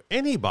refer to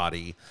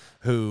anybody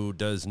who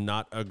does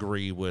not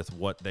agree with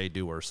what they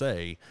do or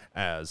say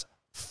as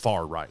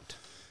far right.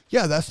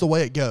 Yeah, that's the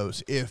way it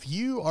goes. If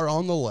you are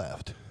on the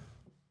left,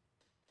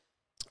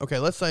 okay,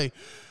 let's say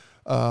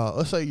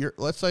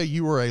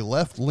you were a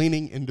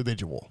left-leaning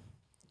individual,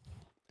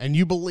 and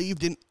you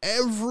believed in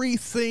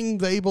everything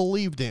they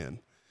believed in,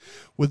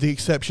 with the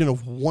exception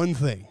of one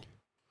thing.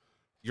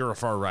 You're a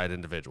far right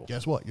individual.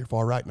 Guess what? You're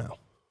far right now.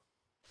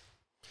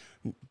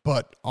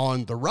 But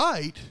on the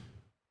right,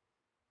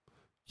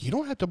 you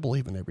don't have to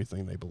believe in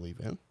everything they believe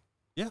in.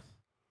 Yeah.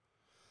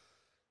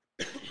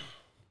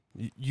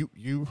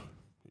 You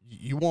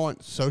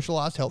want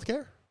socialized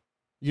healthcare?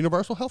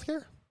 Universal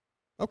healthcare?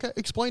 Okay,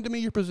 explain to me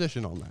your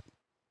position on that.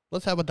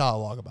 Let's have a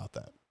dialogue about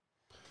that.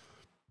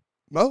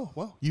 Oh,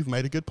 well, you've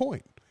made a good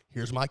point.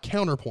 Here's my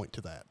counterpoint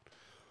to that.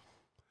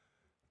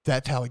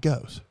 That's how it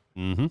goes.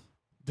 Mm-hmm.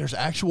 There's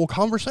actual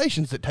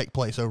conversations that take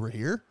place over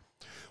here.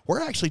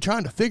 We're actually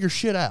trying to figure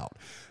shit out.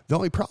 The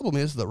only problem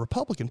is the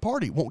Republican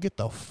Party won't get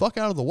the fuck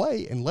out of the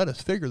way and let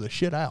us figure the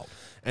shit out.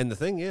 And the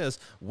thing is,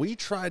 we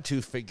try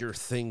to figure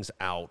things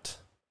out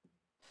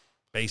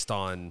based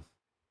on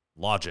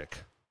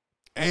logic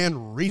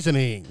and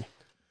reasoning.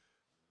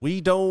 We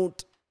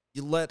don't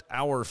let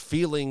our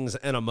feelings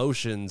and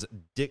emotions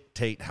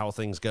dictate how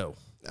things go.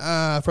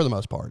 For the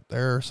most part,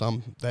 there are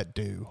some that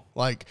do.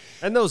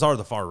 And those are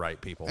the far right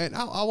people. And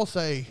I will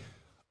say,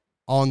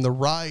 on the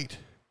right,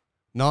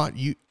 not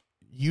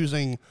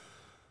using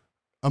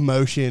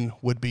emotion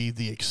would be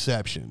the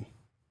exception,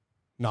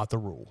 not the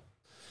rule.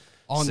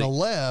 On the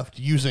left,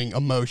 using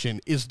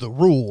emotion is the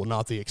rule,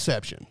 not the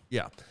exception.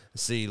 Yeah.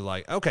 See,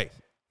 okay,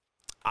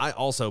 I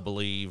also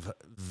believe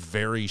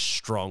very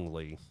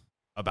strongly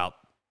about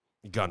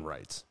gun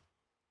rights.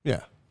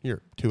 Yeah,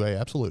 you're 2A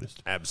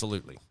absolutist.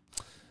 Absolutely.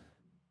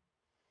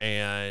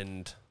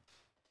 And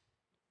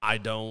I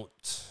don't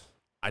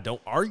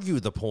argue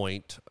the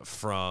point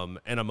from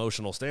an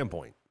emotional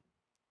standpoint.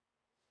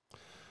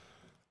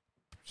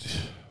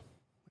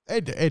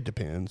 It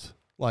depends.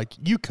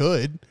 You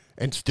could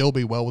and still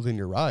be well within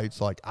your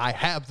rights. I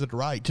have the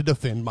right to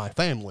defend my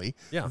family.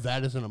 Yeah.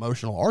 That is an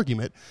emotional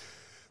argument.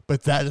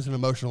 But that is an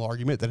emotional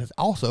argument that is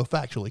also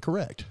factually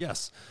correct.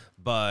 Yes.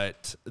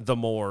 But the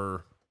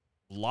more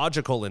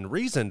logical and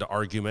reasoned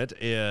argument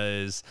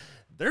is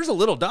there's a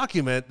little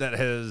document that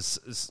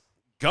has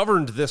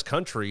governed this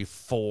country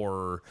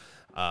for,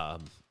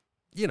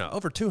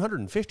 over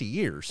 250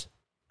 years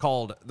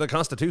called the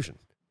Constitution.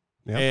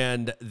 Yep.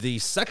 And the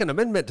Second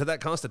Amendment to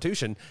that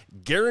Constitution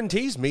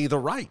guarantees me the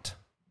right.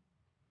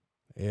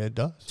 It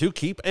does. To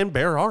keep and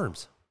bear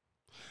arms.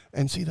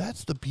 And see,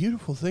 that's the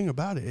beautiful thing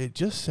about it. It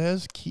just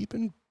says keep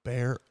and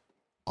bear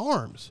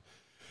arms.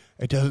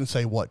 It doesn't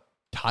say what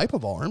type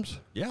of arms.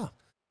 Yeah.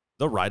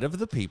 The right of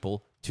the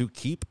people to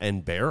keep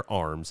and bear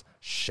arms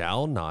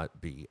shall not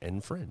be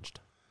infringed.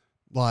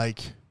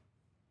 Like,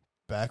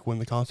 back when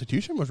the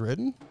Constitution was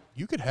written,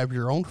 you could have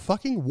your own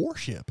fucking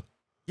warship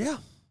Yeah.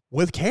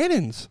 with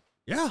cannons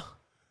Yeah.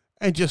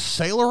 and just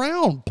sail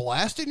around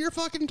blasting your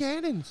fucking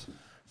cannons.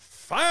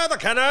 Fire the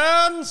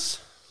cannons!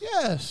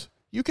 Yes,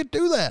 you could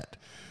do that.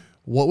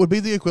 What would be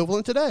the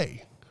equivalent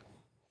today?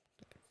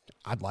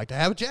 I'd like to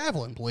have a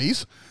javelin,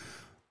 please.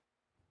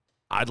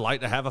 I'd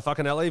like to have a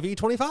fucking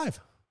LAV-25.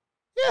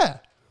 Yeah,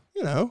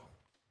 you know,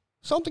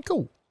 something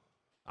cool.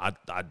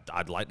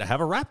 I'd like to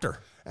have a Raptor.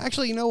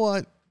 Actually, you know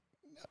what?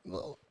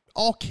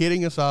 All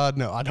kidding aside,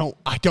 no, I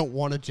don't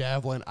want a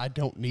javelin. I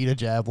don't need a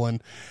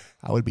javelin.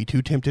 I would be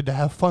too tempted to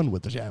have fun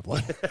with the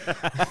javelin.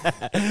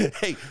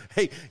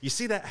 Hey, you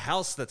see that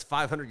house that's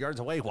 500 yards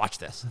away? Watch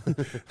this.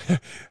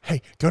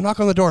 Hey, go knock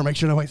on the door. Make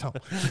sure nobody's home.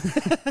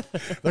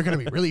 They're going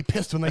to be really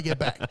pissed when they get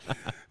back.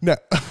 No,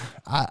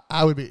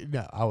 I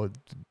would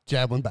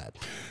javelin bad.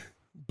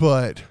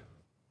 But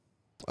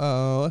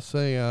let's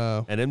say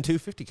An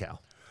M250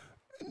 cal.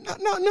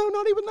 no,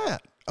 not even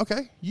that.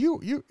 Okay,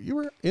 you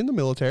were in the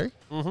military.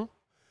 Mm-hmm.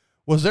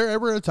 Was there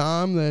ever a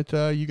time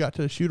that you got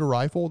to shoot a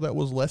rifle that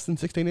was less than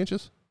 16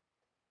 inches?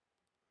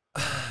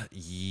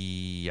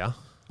 Yeah.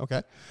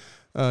 Okay.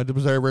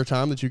 Was there ever a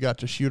time that you got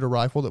to shoot a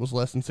rifle that was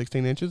less than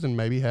 16 inches and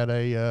maybe had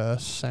a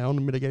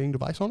sound mitigating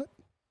device on it?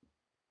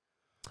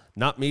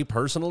 Not me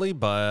personally,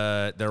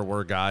 but there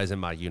were guys in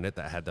my unit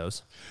that had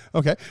those.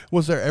 Okay.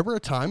 Was there ever a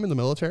time in the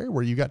military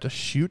where you got to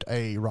shoot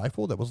a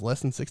rifle that was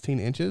less than 16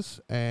 inches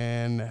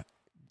and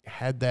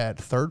had that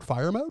third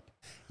fire mode?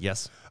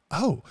 Yes.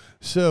 Oh,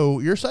 so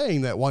you're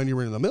saying that while you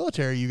were in the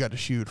military, you got to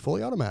shoot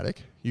fully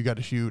automatic, you got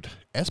to shoot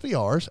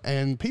SBRs,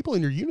 and people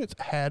in your units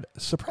had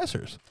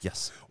suppressors.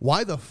 Yes.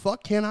 Why the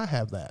fuck can't I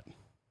have that?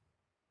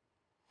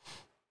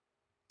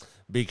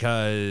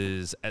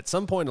 Because at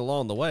some point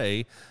along the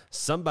way,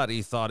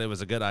 somebody thought it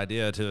was a good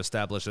idea to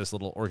establish this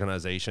little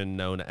organization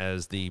known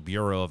as the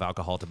Bureau of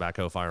Alcohol,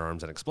 Tobacco,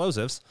 Firearms, and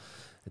Explosives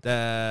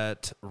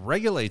that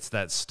regulates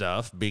that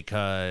stuff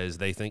because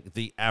they think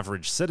the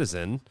average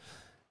citizen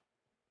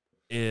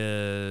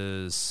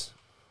is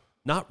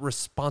not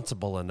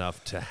responsible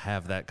enough to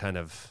have that kind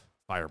of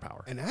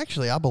firepower. And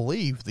actually, I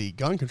believe the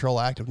Gun Control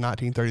Act of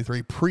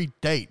 1933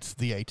 predates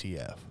the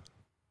ATF.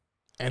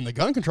 And the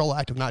Gun Control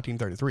Act of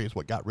 1933 is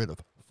what got rid of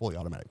fully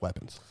automatic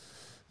weapons.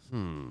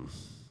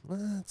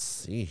 Let's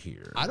see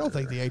here. I don't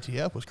think the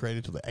ATF was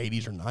created till the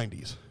 80s or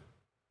 90s.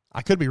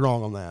 I could be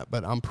wrong on that,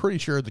 but I'm pretty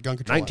sure the Gun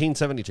Control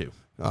 1972. Act.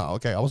 Oh,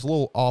 okay. I was a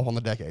little off on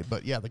the decade.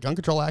 But yeah, the Gun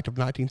Control Act of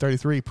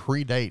 1933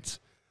 predates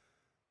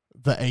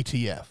the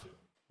ATF.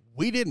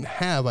 We didn't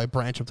have a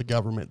branch of the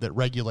government that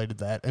regulated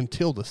that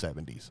until the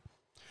 70s.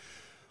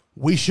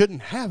 We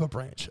shouldn't have a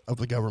branch of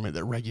the government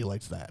that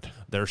regulates that.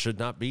 There should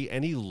not be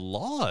any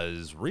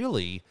laws,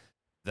 really,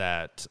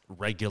 that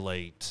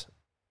regulate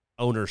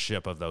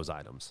ownership of those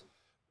items.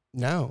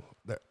 No.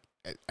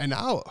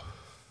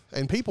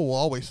 And people will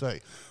always say,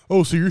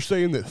 oh, so you're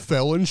saying that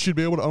felons should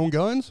be able to own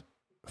guns?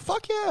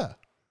 Fuck yeah.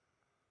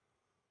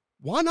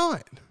 Why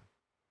not?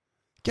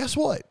 Guess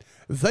what?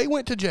 They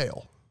went to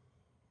jail.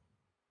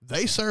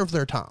 They served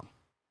their time.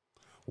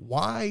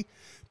 Why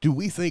do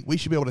we think we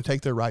should be able to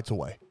take their rights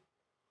away?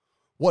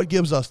 What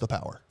gives us the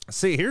power?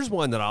 See, here's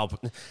one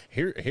that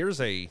here's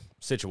a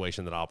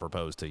situation that I'll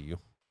propose to you.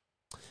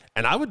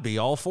 And I would be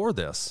all for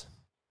this.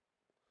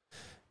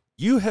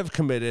 You have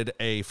committed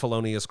a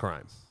felonious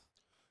crime.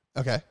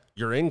 Okay.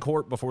 You're in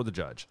court before the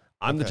judge.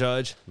 I'm the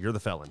judge. You're the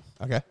felon.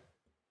 Okay.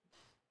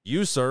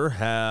 You, sir,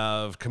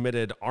 have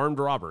committed armed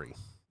robbery.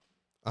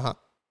 Uh-huh.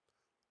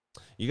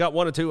 You got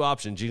one of two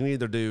options. You can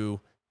either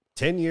do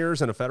 10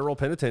 years in a federal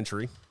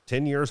penitentiary,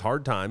 10 years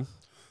hard time,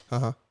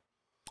 Uh-huh.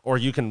 or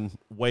you can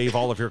waive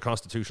all of your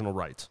constitutional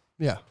rights.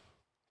 Yeah.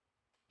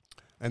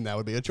 And that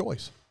would be a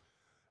choice.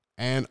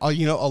 And, a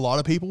lot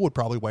of people would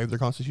probably waive their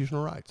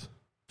constitutional rights.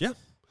 Yeah.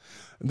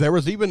 There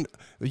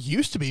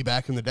used to be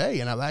back in the day,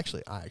 and I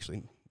actually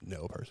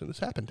know a person this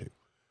happened to.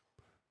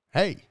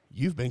 Hey,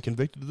 you've been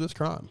convicted of this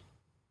crime.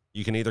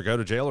 You can either go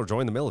to jail or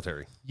join the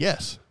military.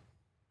 Yes.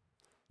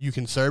 You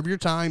can serve your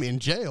time in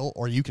jail,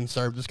 or you can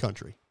serve this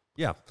country.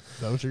 Yeah.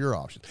 Those are your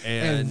options.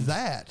 And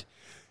that,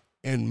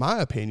 in my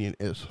opinion,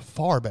 is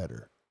far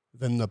better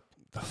than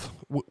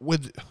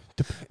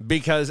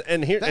because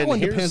that one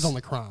depends on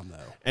the crime,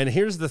 though. And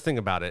here's the thing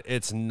about it: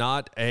 it's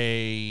not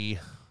a.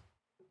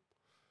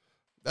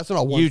 That's not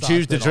a one. You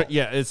choose to fit all.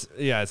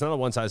 it's not a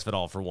one size fits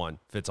all for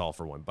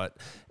one, but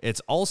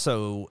it's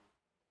also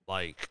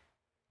like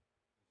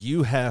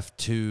you have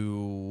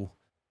to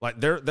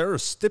there are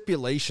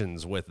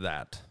stipulations with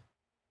that.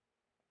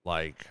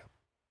 Like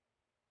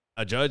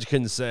a judge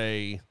can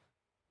say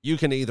you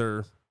can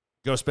either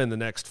go spend the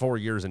next 4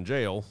 years in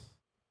jail,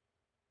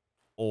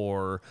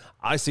 or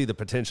I see the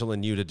potential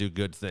in you to do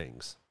good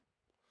things.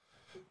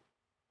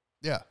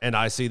 Yeah. And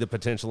I see the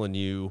potential in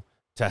you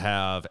to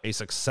have a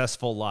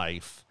successful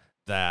life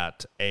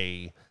that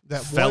a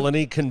That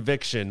felony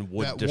conviction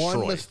would that destroy.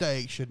 one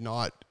mistake should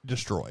not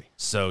destroy.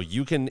 So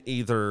you can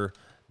either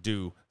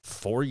do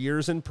 4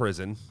 years in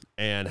prison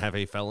and have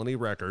a felony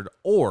record,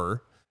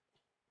 or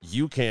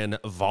you can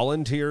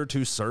volunteer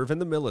to serve in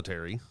the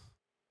military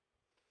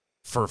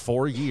for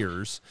 4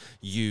 years.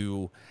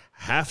 You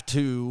have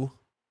to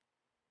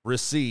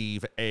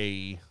receive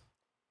a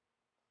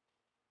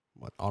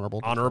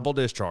honorable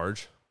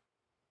discharge.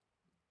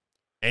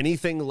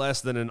 Anything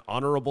less than an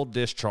honorable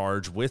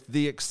discharge, with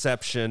the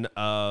exception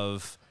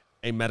of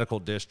a medical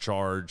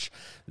discharge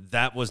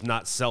that was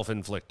not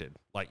self-inflicted.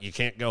 Like, you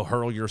can't go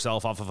hurl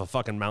yourself off of a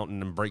fucking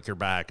mountain and break your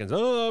back and say,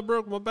 oh, I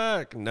broke my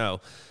back. No.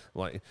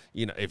 Like,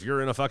 you know, if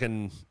you're in a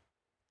fucking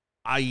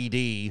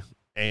IED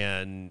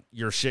and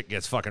your shit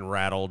gets fucking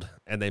rattled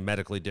and they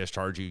medically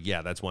discharge you,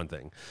 yeah, that's one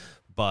thing.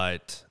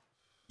 But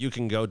you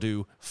can go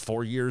do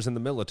 4 years in the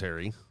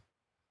military,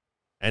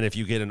 and if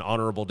you get an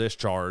honorable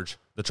discharge,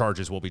 the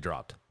charges will be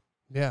dropped.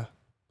 Yeah.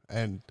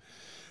 And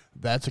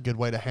that's a good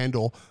way to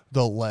handle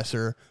the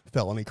lesser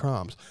felony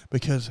crimes,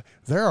 because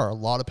there are a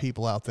lot of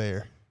people out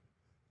there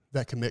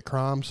that commit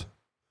crimes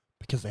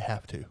because they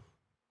have to.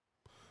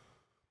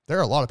 There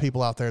are a lot of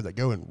people out there that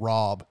go and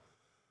rob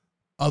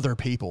other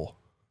people,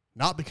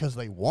 not because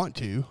they want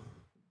to,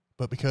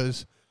 but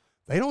because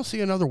they don't see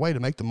another way to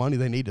make the money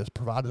they need to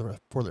provide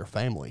for their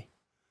family.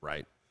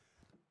 Right.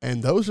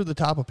 And those are the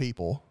type of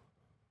people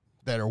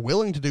that are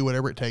willing to do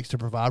whatever it takes to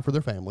provide for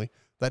their family,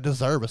 that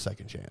deserve a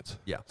second chance.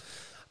 Yeah.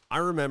 I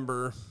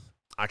remember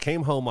I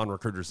came home on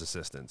recruiter's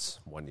assistance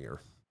one year,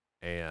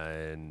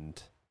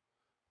 and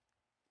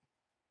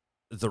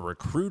the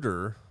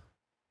recruiter,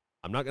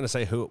 I'm not going to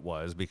say who it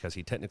was because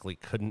he technically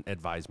couldn't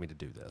advise me to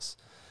do this,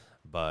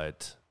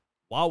 but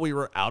while we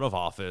were out of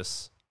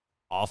office,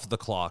 off the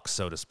clock,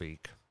 so to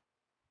speak,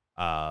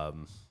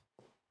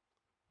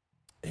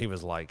 he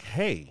was like,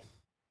 hey,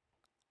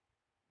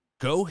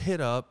 go hit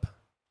up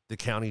the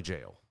county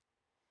jail.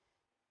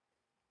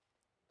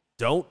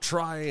 Don't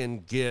try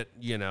and get,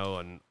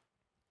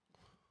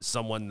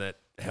 someone that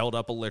held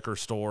up a liquor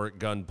store at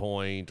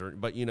gunpoint,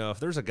 but if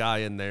there's a guy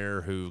in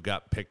there who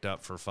got picked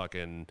up for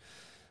fucking,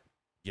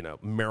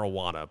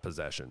 marijuana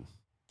possession,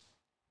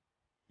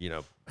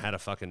 had a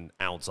fucking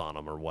ounce on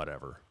him or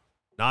whatever,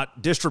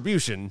 not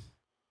distribution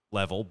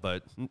level,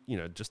 but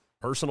just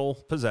personal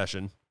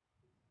possession.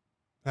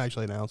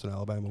 Actually, an ounce in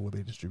Alabama would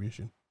be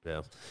distribution.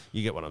 Yeah,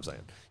 you get what I'm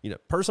saying.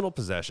 Personal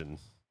possession,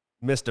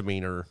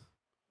 misdemeanor,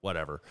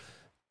 whatever.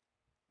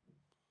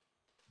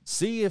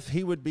 See if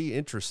he would be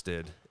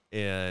interested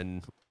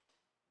in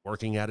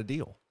working out a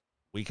deal.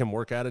 We can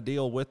work out a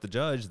deal with the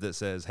judge that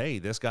says, hey,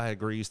 this guy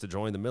agrees to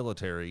join the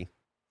military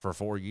for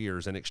 4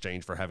 years in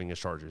exchange for having his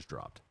charges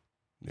dropped.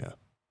 Yeah.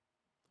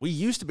 We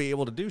used to be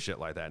able to do shit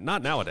like that.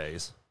 Not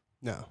nowadays.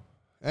 No.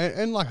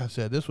 And like I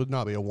said, this would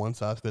not be a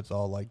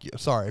one-size-fits-all. Like,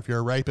 sorry, if you're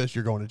a rapist,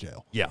 you're going to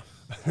jail. Yeah.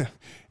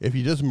 If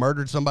you just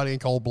murdered somebody in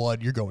cold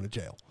blood, you're going to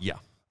jail. Yeah.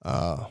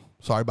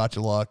 Sorry about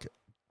your luck.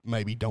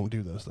 Maybe don't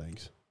do those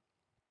things.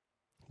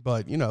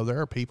 But,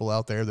 there are people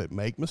out there that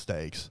make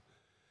mistakes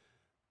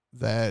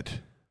that,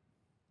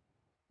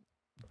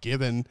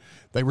 given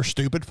they were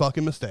stupid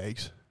fucking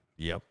mistakes.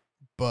 Yep.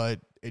 But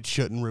it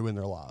shouldn't ruin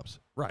their lives.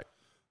 Right.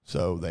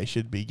 So they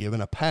should be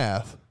given a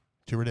path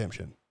to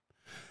redemption.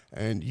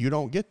 And you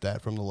don't get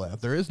that from the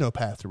left. There is no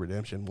path to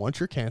redemption.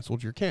 Once you're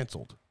canceled, you're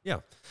canceled.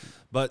 Yeah.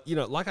 But,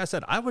 like I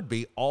said, I would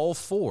be all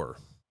for,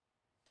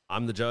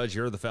 I'm the judge,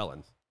 you're the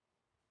felon.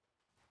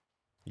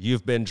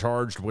 You've been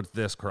charged with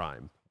this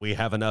crime. We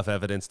have enough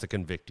evidence to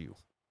convict you.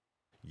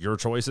 Your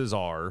choices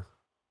are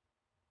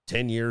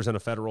 10 years in a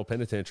federal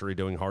penitentiary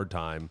doing hard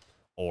time,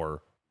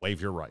 or waive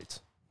your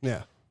rights.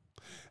 Yeah.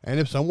 And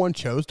if someone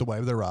chose to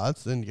waive their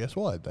rights, then guess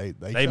what?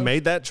 They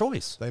made that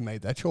choice. They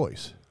made that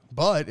choice.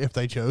 But if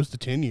they chose the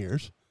 10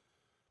 years,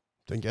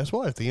 then guess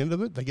what? At the end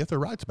of it, they get their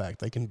rights back.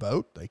 They can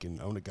vote. They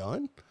can own a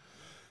gun.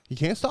 You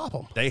can't stop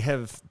them. They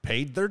have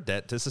paid their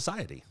debt to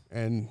society.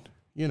 And,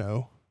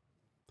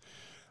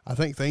 I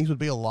think things would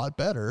be a lot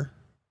better.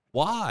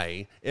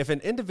 Why, if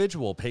an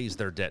individual pays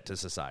their debt to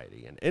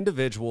society, an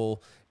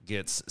individual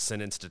gets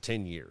sentenced to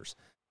 10 years,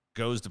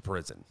 goes to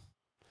prison,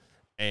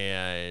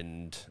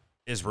 and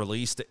is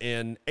released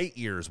in 8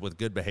 years with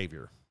good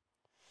behavior?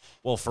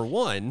 Well, for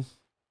one,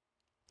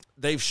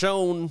 they've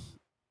shown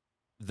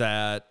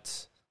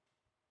that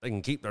they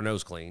can keep their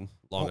nose clean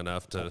long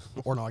enough to...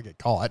 Or not get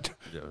caught.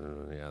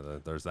 Yeah,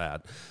 there's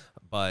that.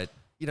 But,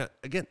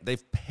 again,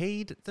 they've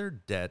paid their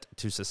debt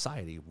to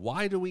society.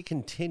 Why do we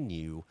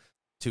continue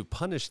to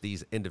punish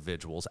these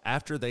individuals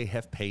after they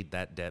have paid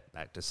that debt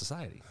back to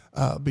society?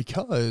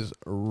 Because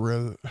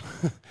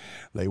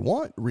they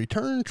want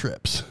return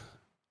trips.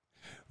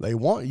 They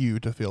want you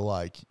to feel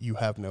like you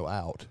have no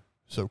out.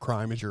 So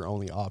crime is your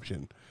only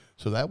option.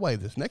 So that way,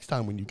 this next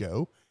time when you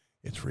go,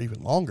 it's for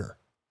even longer.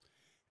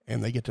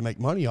 And they get to make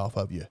money off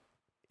of you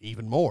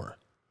even more.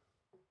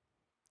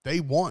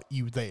 They want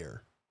you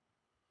there.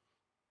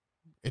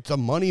 It's a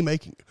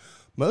money-making.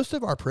 Most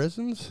of our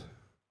prisons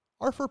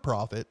are for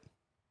profit.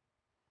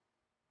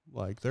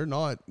 Like, they're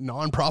not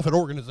nonprofit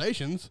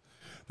organizations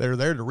that are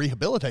there to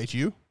rehabilitate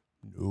you.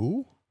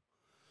 No.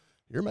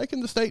 You're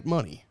making the state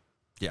money.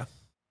 Yeah.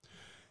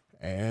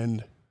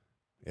 And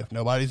if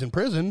nobody's in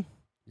prison,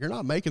 you're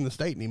not making the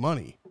state any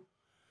money.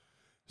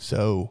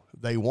 So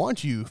they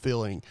want you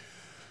feeling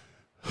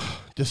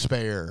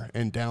despair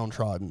and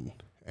downtrodden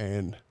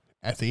and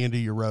at the end of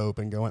your rope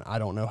and going, I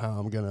don't know how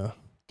I'm going to,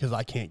 because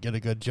I can't get a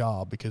good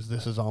job because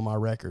this is on my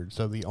record.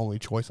 So the only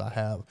choice I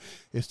have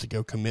is to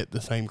go commit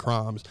the same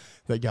crimes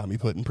that got me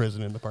put in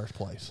prison in the first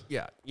place.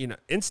 Yeah.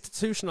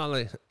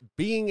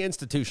 Being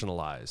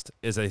institutionalized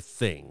is a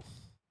thing.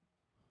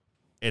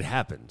 It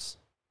happens.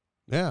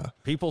 Yeah.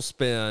 People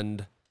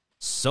spend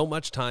so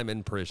much time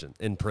in prison.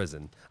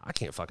 I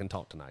can't fucking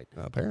talk tonight.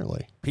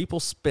 Apparently. People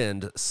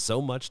spend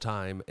so much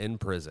time in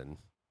prison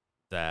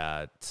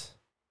that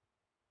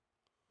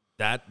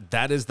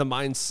is the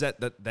mindset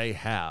that they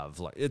have.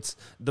 Like, it's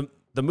the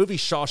movie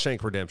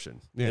Shawshank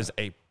Redemption is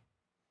a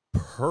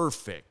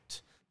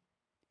perfect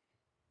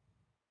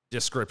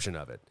description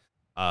of it.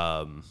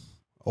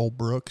 Old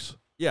Brooks.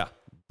 Yeah,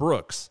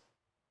 Brooks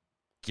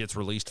gets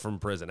released from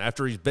prison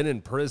after he's been in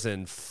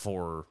prison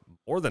for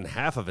more than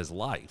half of his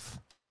life.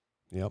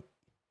 Yep.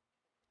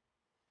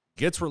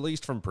 Gets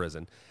released from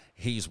prison.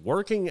 He's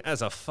working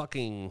as a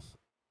fucking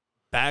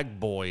bag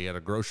boy at a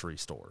grocery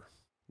store.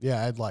 Yeah,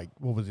 I had like,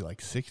 what was he,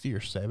 like 60 or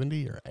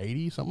 70 or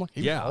 80, something like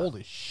that? He was old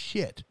as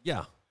shit.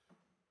 Yeah.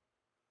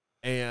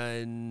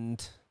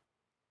 And,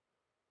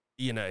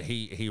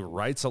 he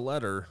writes a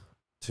letter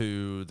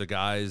to the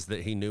guys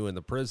that he knew in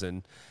the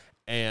prison,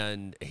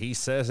 and he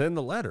says in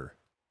the letter,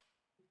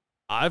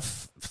 I've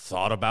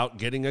thought about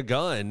getting a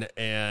gun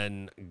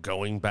and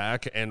going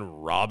back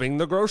and robbing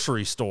the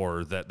grocery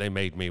store that they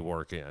made me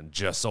work in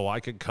just so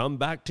I could come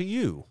back to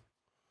you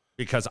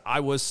because I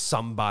was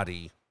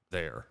somebody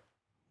there.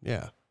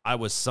 Yeah. I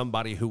was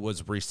somebody who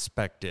was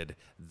respected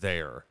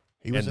there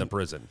in the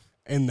prison.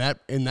 In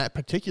that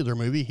particular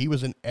movie, he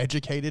was an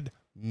educated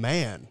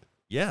man.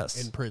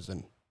 Yes. In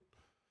prison.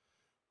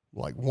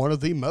 Like one of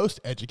the most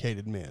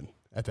educated men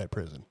at that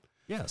prison.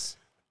 Yes.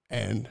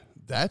 And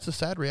that's a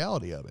sad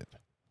reality of it.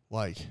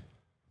 Like,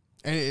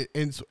 and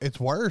it's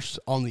worse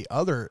on the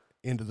other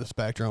end of the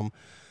spectrum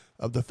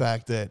of the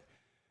fact that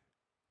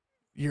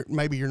you're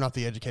not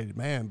the educated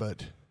man,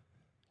 but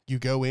you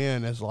go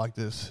in as like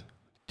this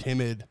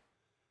timid,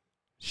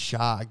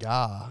 shy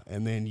guy,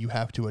 and then you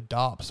have to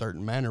adopt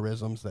certain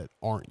mannerisms that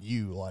aren't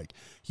you. Like,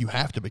 you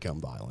have to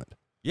become violent.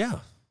 Yeah.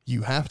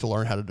 You have to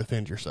learn how to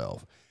defend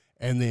yourself.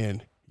 And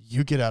then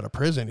you get out of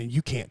prison and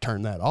you can't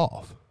turn that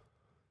off.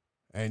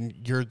 And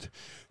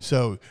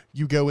so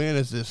you go in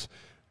as this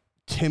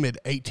timid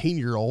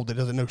 18-year-old that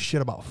doesn't know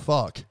shit about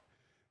fuck,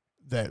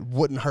 that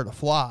wouldn't hurt a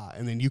fly.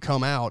 And then you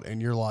come out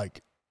and you're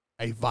like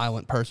a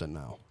violent person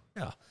now.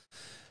 Yeah.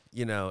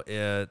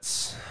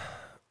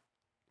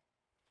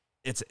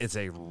 It's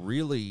a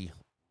really,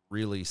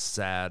 really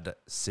sad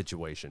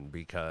situation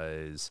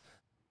because,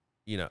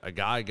 a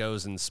guy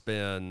goes and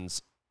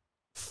spends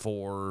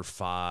 4,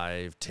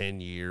 5,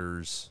 10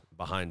 years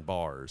behind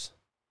bars.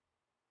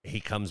 He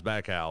comes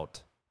back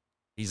out.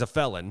 He's a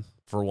felon,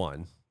 for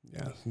one.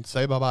 Yeah. And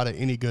say bye-bye to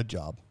any good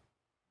job.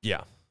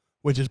 Yeah.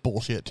 Which is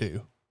bullshit,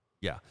 too.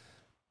 Yeah.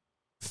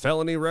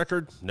 Felony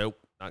record? Nope.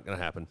 Not going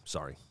to happen.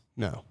 Sorry.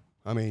 No.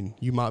 I mean,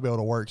 you might be able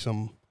to work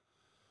some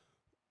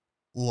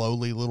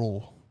lowly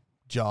little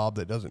job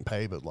that doesn't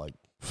pay but like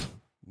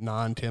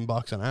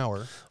 $9-10 an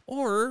hour,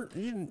 or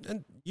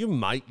you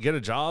might get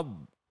a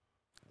job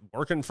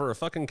working for a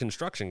fucking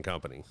construction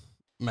company,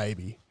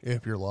 maybe,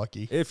 if you're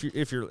lucky, if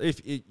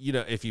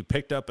you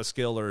picked up a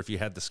skill or if you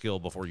had the skill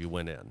before you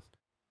went in.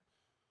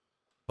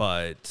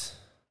 But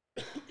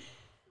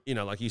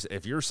like you said,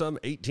 if you're some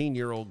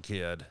 18-year-old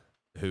kid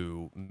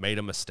who made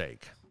a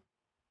mistake,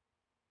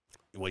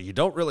 well, you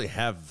don't really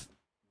have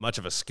much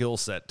of a skill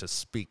set to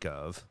speak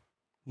of.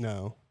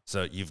 No.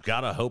 So you've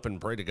got to hope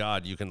and pray to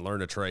God you can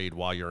learn a trade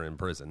while you're in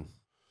prison.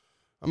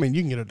 I mean,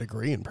 you can get a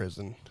degree in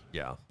prison.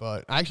 Yeah.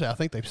 But actually, I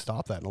think they've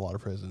stopped that in a lot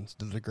of prisons.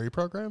 The degree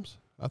programs,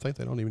 I think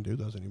they don't even do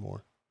those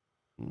anymore.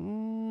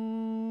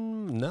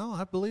 No,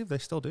 I believe they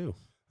still do.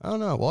 I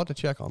don't know. We'll have to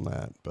check on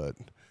that. But,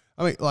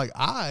 I mean, like,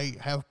 I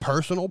have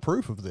personal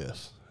proof of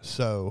this.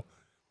 So,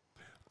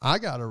 I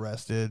got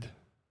arrested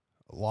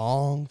a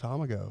long time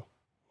ago.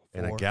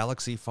 In a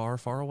galaxy far,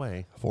 far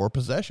away. For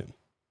possession.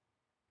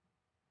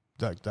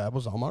 That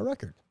was on my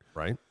record.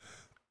 Right.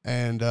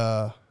 And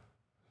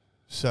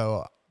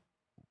so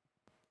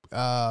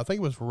I think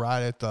it was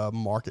right at the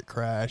market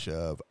crash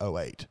of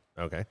 2008.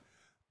 Okay.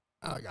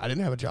 I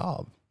didn't have a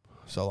job.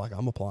 So, like,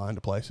 I'm applying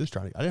to places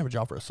I didn't have a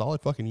job for a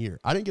solid fucking year.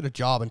 I didn't get a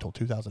job until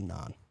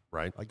 2009.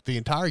 Right. Like, the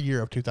entire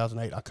year of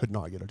 2008, I could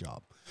not get a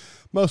job.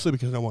 Mostly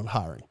because no one was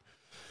hiring.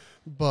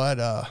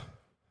 But,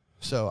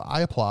 so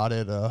I applied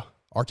at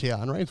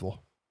RTI in Rainsville.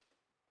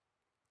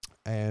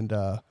 And,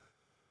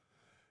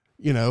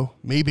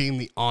 me being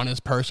the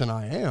honest person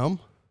I am,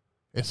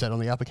 it said on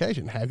the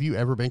application, have you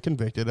ever been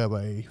convicted of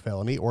a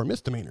felony or a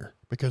misdemeanor?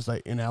 Because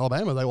in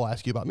Alabama, they will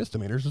ask you about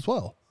misdemeanors as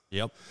well.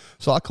 Yep.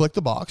 So I clicked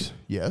the box,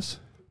 yes.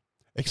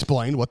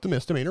 explained what the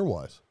misdemeanor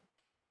was.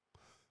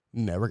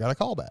 Never got a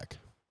call back.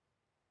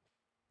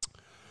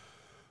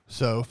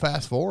 So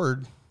fast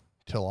forward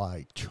to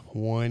like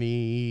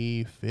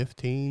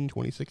 2015,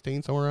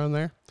 2016, somewhere around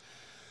there.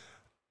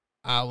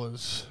 I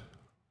was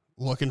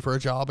looking for a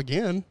job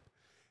again,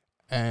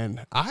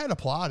 and I had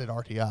applied at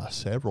RTI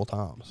several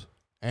times,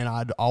 and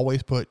I'd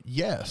always put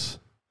yes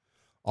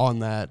on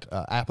that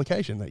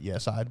application that,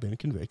 yes, I had been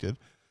convicted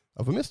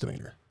of a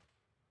misdemeanor.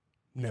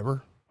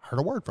 Never heard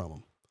a word from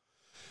them.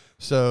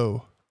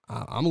 So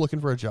I'm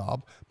looking for a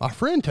job. My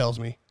friend tells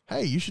me,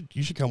 hey, you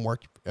should come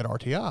work at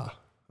RTI.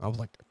 I was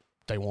like,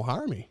 they won't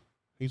hire me.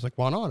 He's like,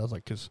 why not? I was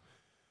like, because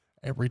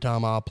every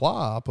time I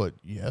apply, I put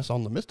yes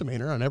on the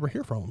misdemeanor. I never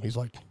hear from him. He's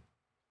like,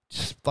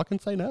 just fucking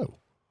say no.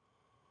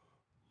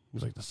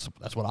 He's like,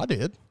 that's what I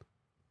did.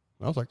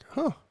 And I was like,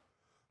 huh.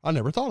 I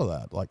never thought of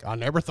that. Like, I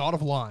never thought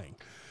of lying.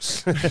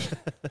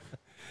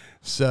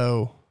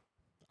 So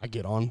I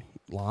get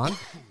online,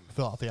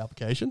 fill out the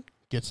application,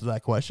 gets to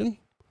that question.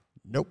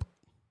 Nope.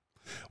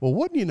 Well,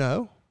 wouldn't you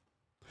know,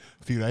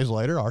 a few days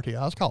later,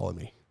 RTI is calling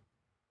me.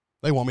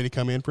 They want me to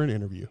come in for an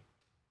interview.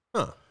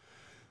 Huh.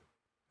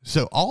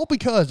 So all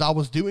because I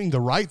was doing the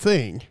right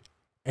thing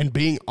and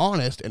being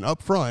honest and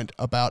upfront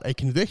about a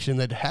conviction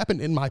that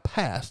happened in my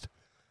past,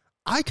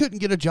 I couldn't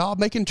get a job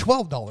making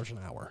 $12 an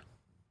hour.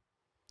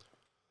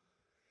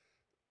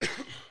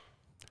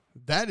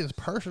 That is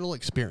personal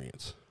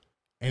experience,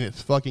 and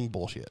it's fucking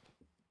bullshit.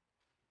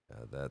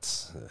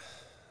 It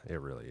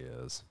really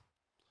is.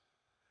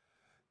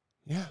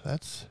 Yeah,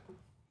 that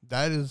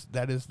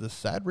is the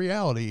sad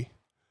reality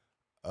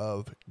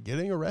of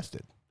getting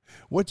arrested.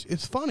 Which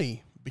is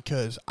funny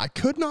because I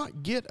could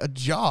not get a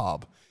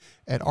job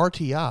at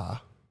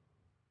RTI,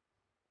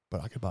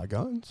 but I could buy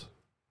guns.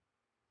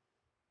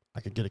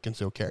 I could get a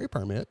concealed carry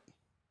permit.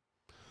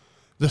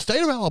 The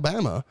state of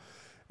Alabama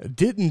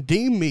didn't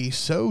deem me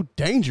so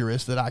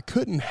dangerous that I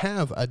couldn't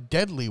have a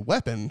deadly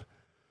weapon,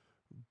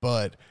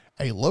 but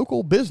a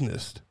local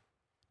business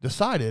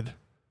decided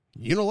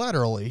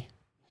unilaterally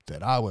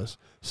that I was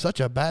such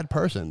a bad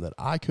person that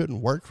I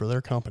couldn't work for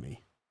their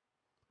company.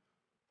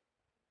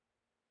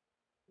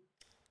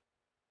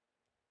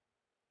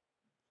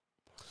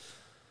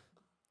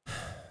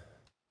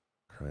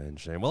 Crying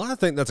shame. Well, I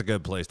think that's a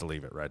good place to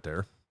leave it right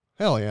there.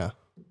 Hell yeah.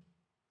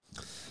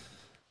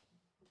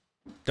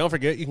 Don't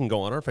forget, you can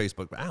go on our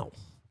Facebook. Ow.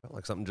 Felt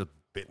like something just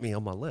bit me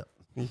on my lip.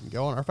 You can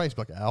go on our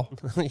Facebook, Al.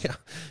 Yeah.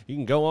 You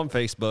can go on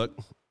Facebook,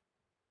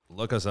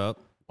 look us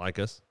up, like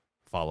us,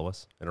 follow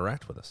us,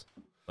 interact with us.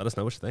 Let us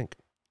know what you think.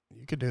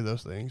 You could do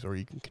those things, or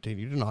you can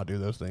continue to not do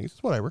those things.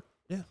 It's whatever.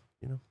 Yeah.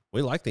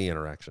 We like the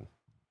interaction.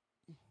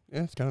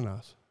 Yeah, it's kind of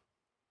nice.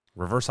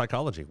 Reverse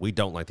psychology. We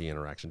don't like the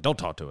interaction. Don't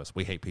talk to us.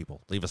 We hate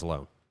people. Leave us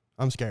alone.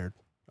 I'm scared.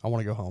 I want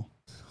to go home.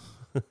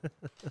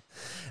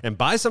 And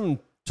buy some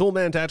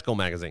Toolman Tactical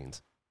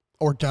magazines.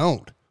 Or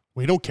don't.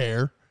 We don't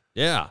care.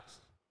 Yeah.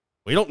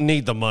 We don't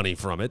need the money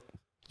from it.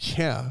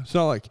 Yeah. It's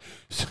not like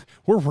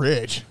we're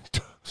rich.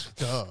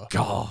 Duh.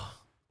 God.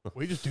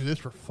 We just do this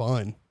for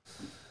fun.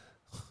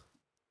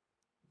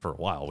 For a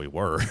while, we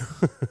were.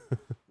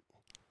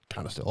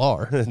 Kind of still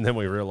are. And then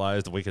we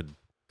realized we could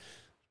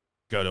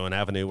go to an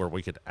avenue where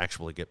we could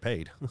actually get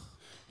paid.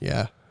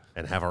 Yeah.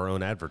 And have our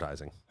own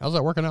advertising. How's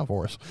that working out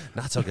for us?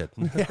 Not so good.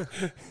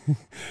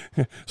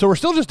 So we're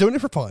still just doing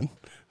it for fun.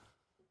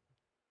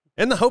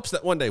 In the hopes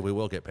that one day we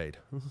will get paid.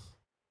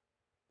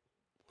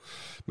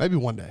 Maybe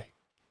one day.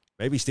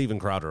 Maybe Steven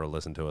Crowder will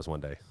listen to us one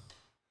day.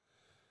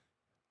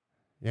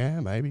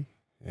 Yeah, maybe.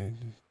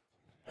 And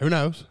who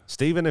knows?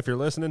 Steven, if you're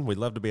listening, we'd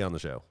love to be on the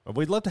show. Or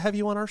we'd love to have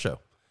you on our show.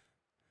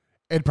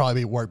 It'd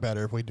probably work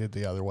better if we did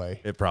the other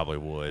way. It probably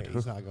would.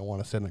 He's not going to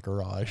want to sit in the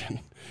garage.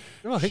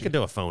 Well, he could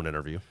do a phone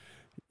interview.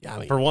 Yeah, I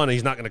mean, For one,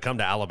 he's not going to come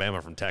to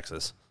Alabama from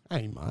Texas.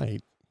 he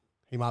might.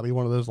 He might be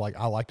one of those, like,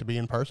 I like to be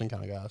in person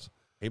kind of guys.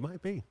 He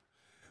might be.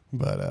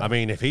 But I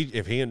mean, if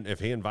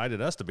he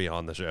invited us to be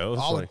on the show,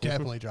 I would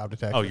definitely drive to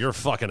Texas. Oh, you're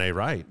fucking A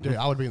right. Dude,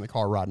 I would be in the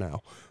car right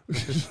now.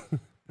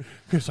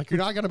 It's like, you're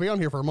not going to be on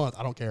here for a month.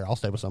 I don't care. I'll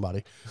stay with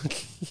somebody.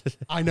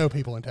 I know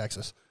people in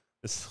Texas.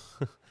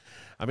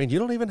 I mean, you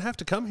don't even have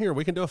to come here.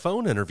 We can do a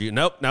phone interview.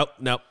 Nope.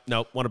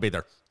 Want to be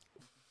there.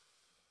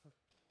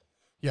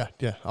 Yeah.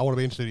 I want to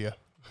be in studio.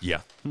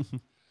 Yeah.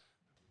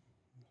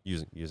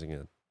 using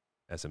an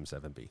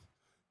SM7B.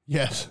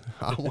 Yes.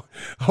 I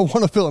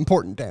want to feel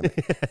important, damn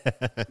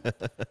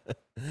it.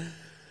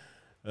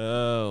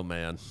 Oh,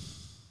 man.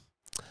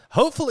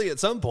 Hopefully at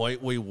some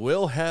point we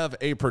will have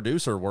a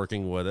producer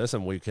working with us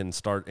and we can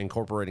start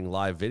incorporating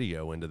live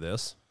video into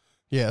this.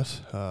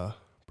 Yes.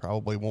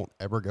 Probably won't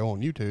ever go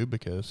on YouTube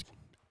because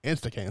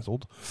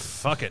insta-canceled.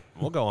 Fuck it.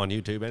 We'll go on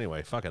YouTube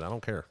anyway. Fuck it. I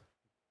don't care.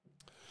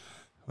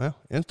 Well,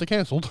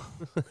 insta-canceled.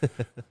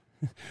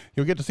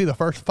 You'll get to see the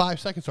first 5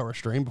 seconds of our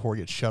stream before it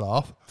gets shut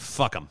off.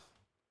 Fuck them.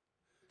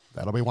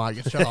 That'll be why it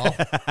gets shut off.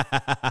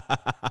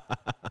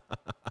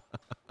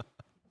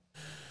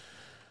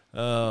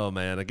 Oh,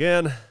 man.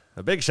 Again,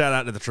 A big shout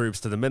out to the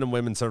troops, to the men and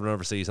women serving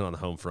overseas and on the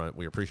home front.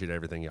 We appreciate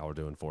everything y'all are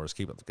doing for us.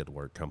 Keep up the good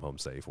work. Come home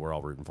safe. We're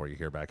all rooting for you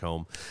here back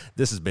home.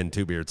 This has been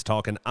Two Beards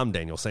Talking. I'm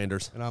Daniel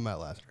Sanders. And I'm Matt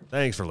Laster.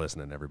 Thanks for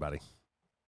listening, everybody.